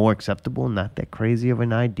become more acceptable, not that crazy of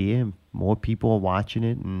an idea. And more people are watching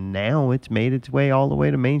it, and now it's made its way all the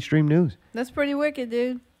way to mainstream news. That's pretty wicked,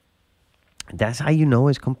 dude. That's how you know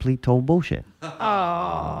it's complete total bullshit.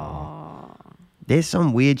 Oh. There's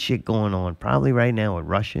some weird shit going on, probably right now with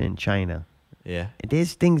Russia and China. Yeah.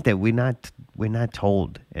 There's things that we're not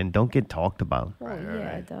told and don't get talked about.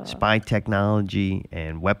 Spy technology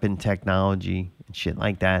and weapon technology and shit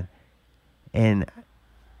like that. And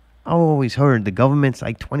I always heard the government's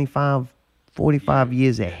like 25, 45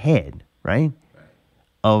 years ahead, right?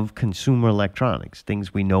 Of consumer electronics,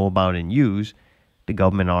 things we know about and use. The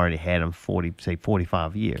government already had them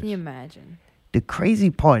 45 years. Can you imagine? The crazy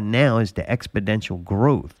part now is the exponential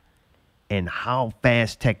growth and how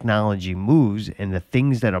fast technology moves and the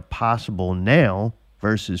things that are possible now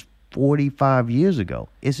versus 45 years ago.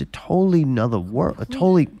 It's a totally another world, a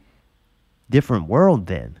totally different world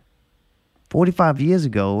then. 45 years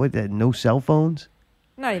ago, no cell phones,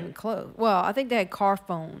 Not even close. Well, I think they had car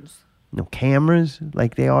phones. no cameras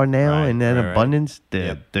like they are now, and that right, right. abundance, the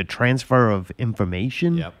Yep. the transfer of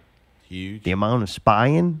information, Yep. Huge. the amount of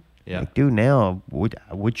spying. Yeah. Like, dude, now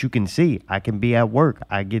what you can see, I can be at work.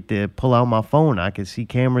 I get to pull out my phone. I can see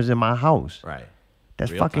cameras in my house. Right.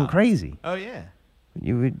 That's Real fucking time. crazy. Oh, yeah.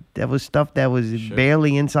 That was stuff that was Sure.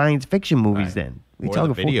 barely in science fiction movies Right. then. We Or talking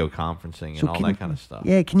the video conferencing and all can that you- kind of stuff.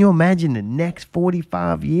 Yeah, can you imagine the next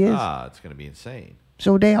 45 years? Ah, it's going to be insane.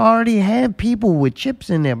 So they already have people with chips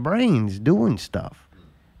in their brains doing stuff.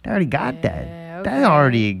 They already got that. That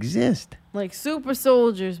already exists. Like super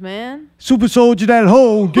soldiers, man. Super soldier that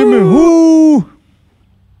hole, give me who?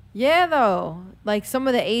 Yeah, though. Like some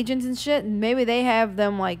of the agents and shit, maybe they have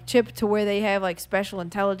them like chipped to where they have like special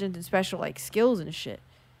intelligence and special like skills and shit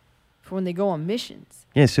for when they go on missions.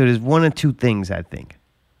 Yeah, so there's one or two things, I think.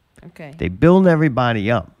 Okay. They build everybody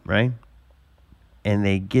up, right? And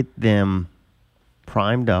they get them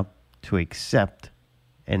primed up to accept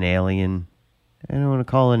an alien. I don't want to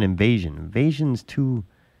call it an invasion. Invasion's too...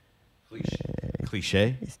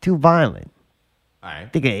 Cliche? It's too violent. All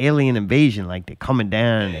right. Think of alien invasion, like they're coming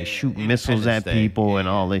down and they shoot missiles at Independence Day. people and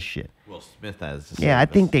all this shit. Will Smith has the Yeah, I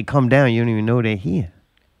same think they come down, you don't even know they're here.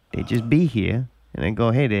 They just be here and then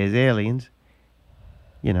go, hey, there's aliens.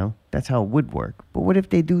 You know, that's how it would work. But what if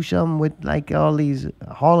they do something with like all these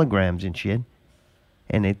holograms and shit?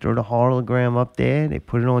 And they throw the hologram up there, they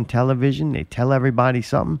put it on television, they tell everybody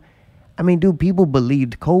something. I mean, dude, people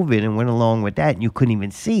believed COVID and went along with that and you couldn't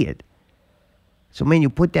even see it. So, man, you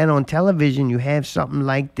put that on television, you have something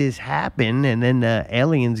like this happen, and then the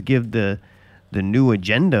aliens give the new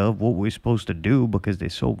agenda of what we're supposed to do because they're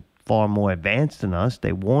so far more advanced than us.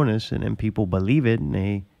 They warn us, and then people believe it, and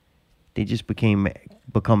they just become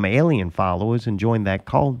alien followers and join that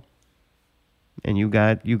cult. And you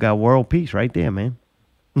got world peace right there, man.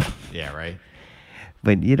 Yeah, right.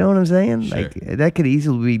 But you know what I'm saying? Sure. Like, that could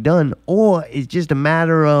easily be done. Or it's just a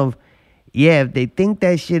matter of, yeah, if they think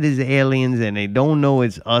that shit is aliens and they don't know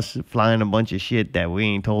it's us flying a bunch of shit that we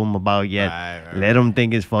ain't told them about yet, Right. let them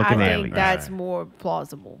think it's fucking I think aliens. that's more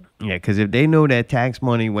plausible. Yeah, because if they know that tax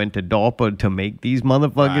money went to DARPA to make these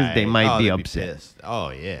motherfuckers, they Right. might be they'd upset. pissed. Oh,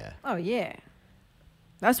 yeah. Oh yeah.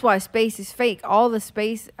 That's why space is fake. All the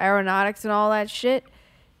space aeronautics and all that shit,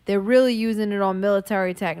 they're really using it on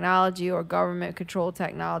military technology or government controlled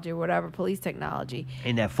technology or whatever, police technology.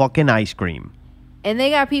 And that fucking ice cream. And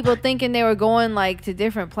they got people thinking they were going like to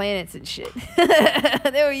different planets and shit.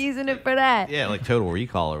 They were using it for that. Yeah, like Total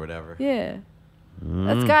Recall or whatever. Yeah.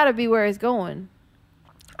 That's got to be where it's going.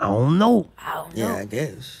 I don't know. I don't Yeah, know. I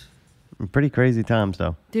guess. Pretty crazy times,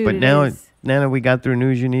 though. Dude, but it now is. now that we got through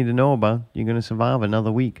news you need to know about, you're going to survive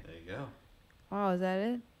another week. There you go. Oh, is that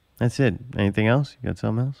it? That's it. Anything else? You got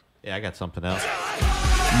something else? Yeah, I got something else.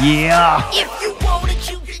 Yeah. If you want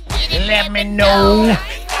it, you can get it. Let me know.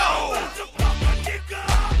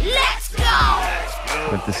 Let's go.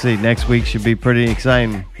 But to see, next week should be pretty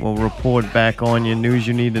exciting. We'll report back on your news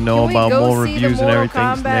you need to know Can we about go more see the reviews and Mortal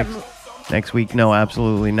everything. Kombat Next week, no,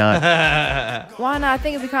 absolutely not. Why not? I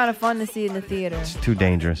think it'd be kind of fun to see in the theater. It's too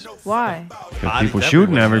dangerous. Why? Got Bodies people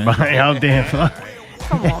shooting everywhere, everybody out there.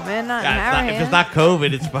 Come on, man. Not in Yeah, if it's Harahan. not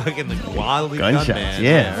COVID, it's fucking like wildly Gunshots, gunman.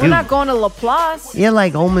 yeah. We're not going to Laplace. Yeah,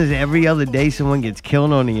 like almost every other day someone gets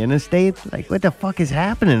killed on the interstate. Like, what the fuck is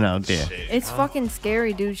happening out there? It's fucking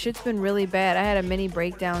scary, dude. Shit's been really bad. I had a mini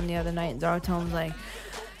breakdown the other night, and Dartone's like,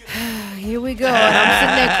 here we go. And I'm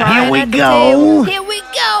sitting there crying Here we at the go. table. Here we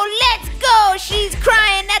go. Let's go. She's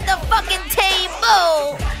crying at the fucking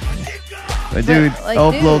table. But dude, like,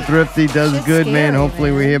 Upload dude, Thrifty does shit's good, man. scary,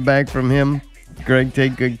 Hopefully we man. hear back from him. Greg,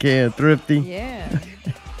 take good care of Thrifty. Yeah.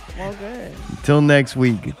 Well, good. Until next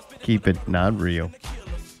week, keep it not real.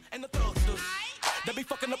 And the thugsters, they be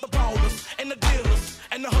fucking up the ballers and the dealers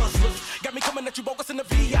and the hustlers. Got me coming at you bogus in the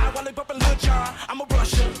VI while they bumping Lil Jon. I'm a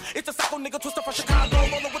Russian. It's a psycho nigga twister from Chicago,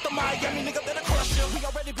 rolling with the Miami nigga.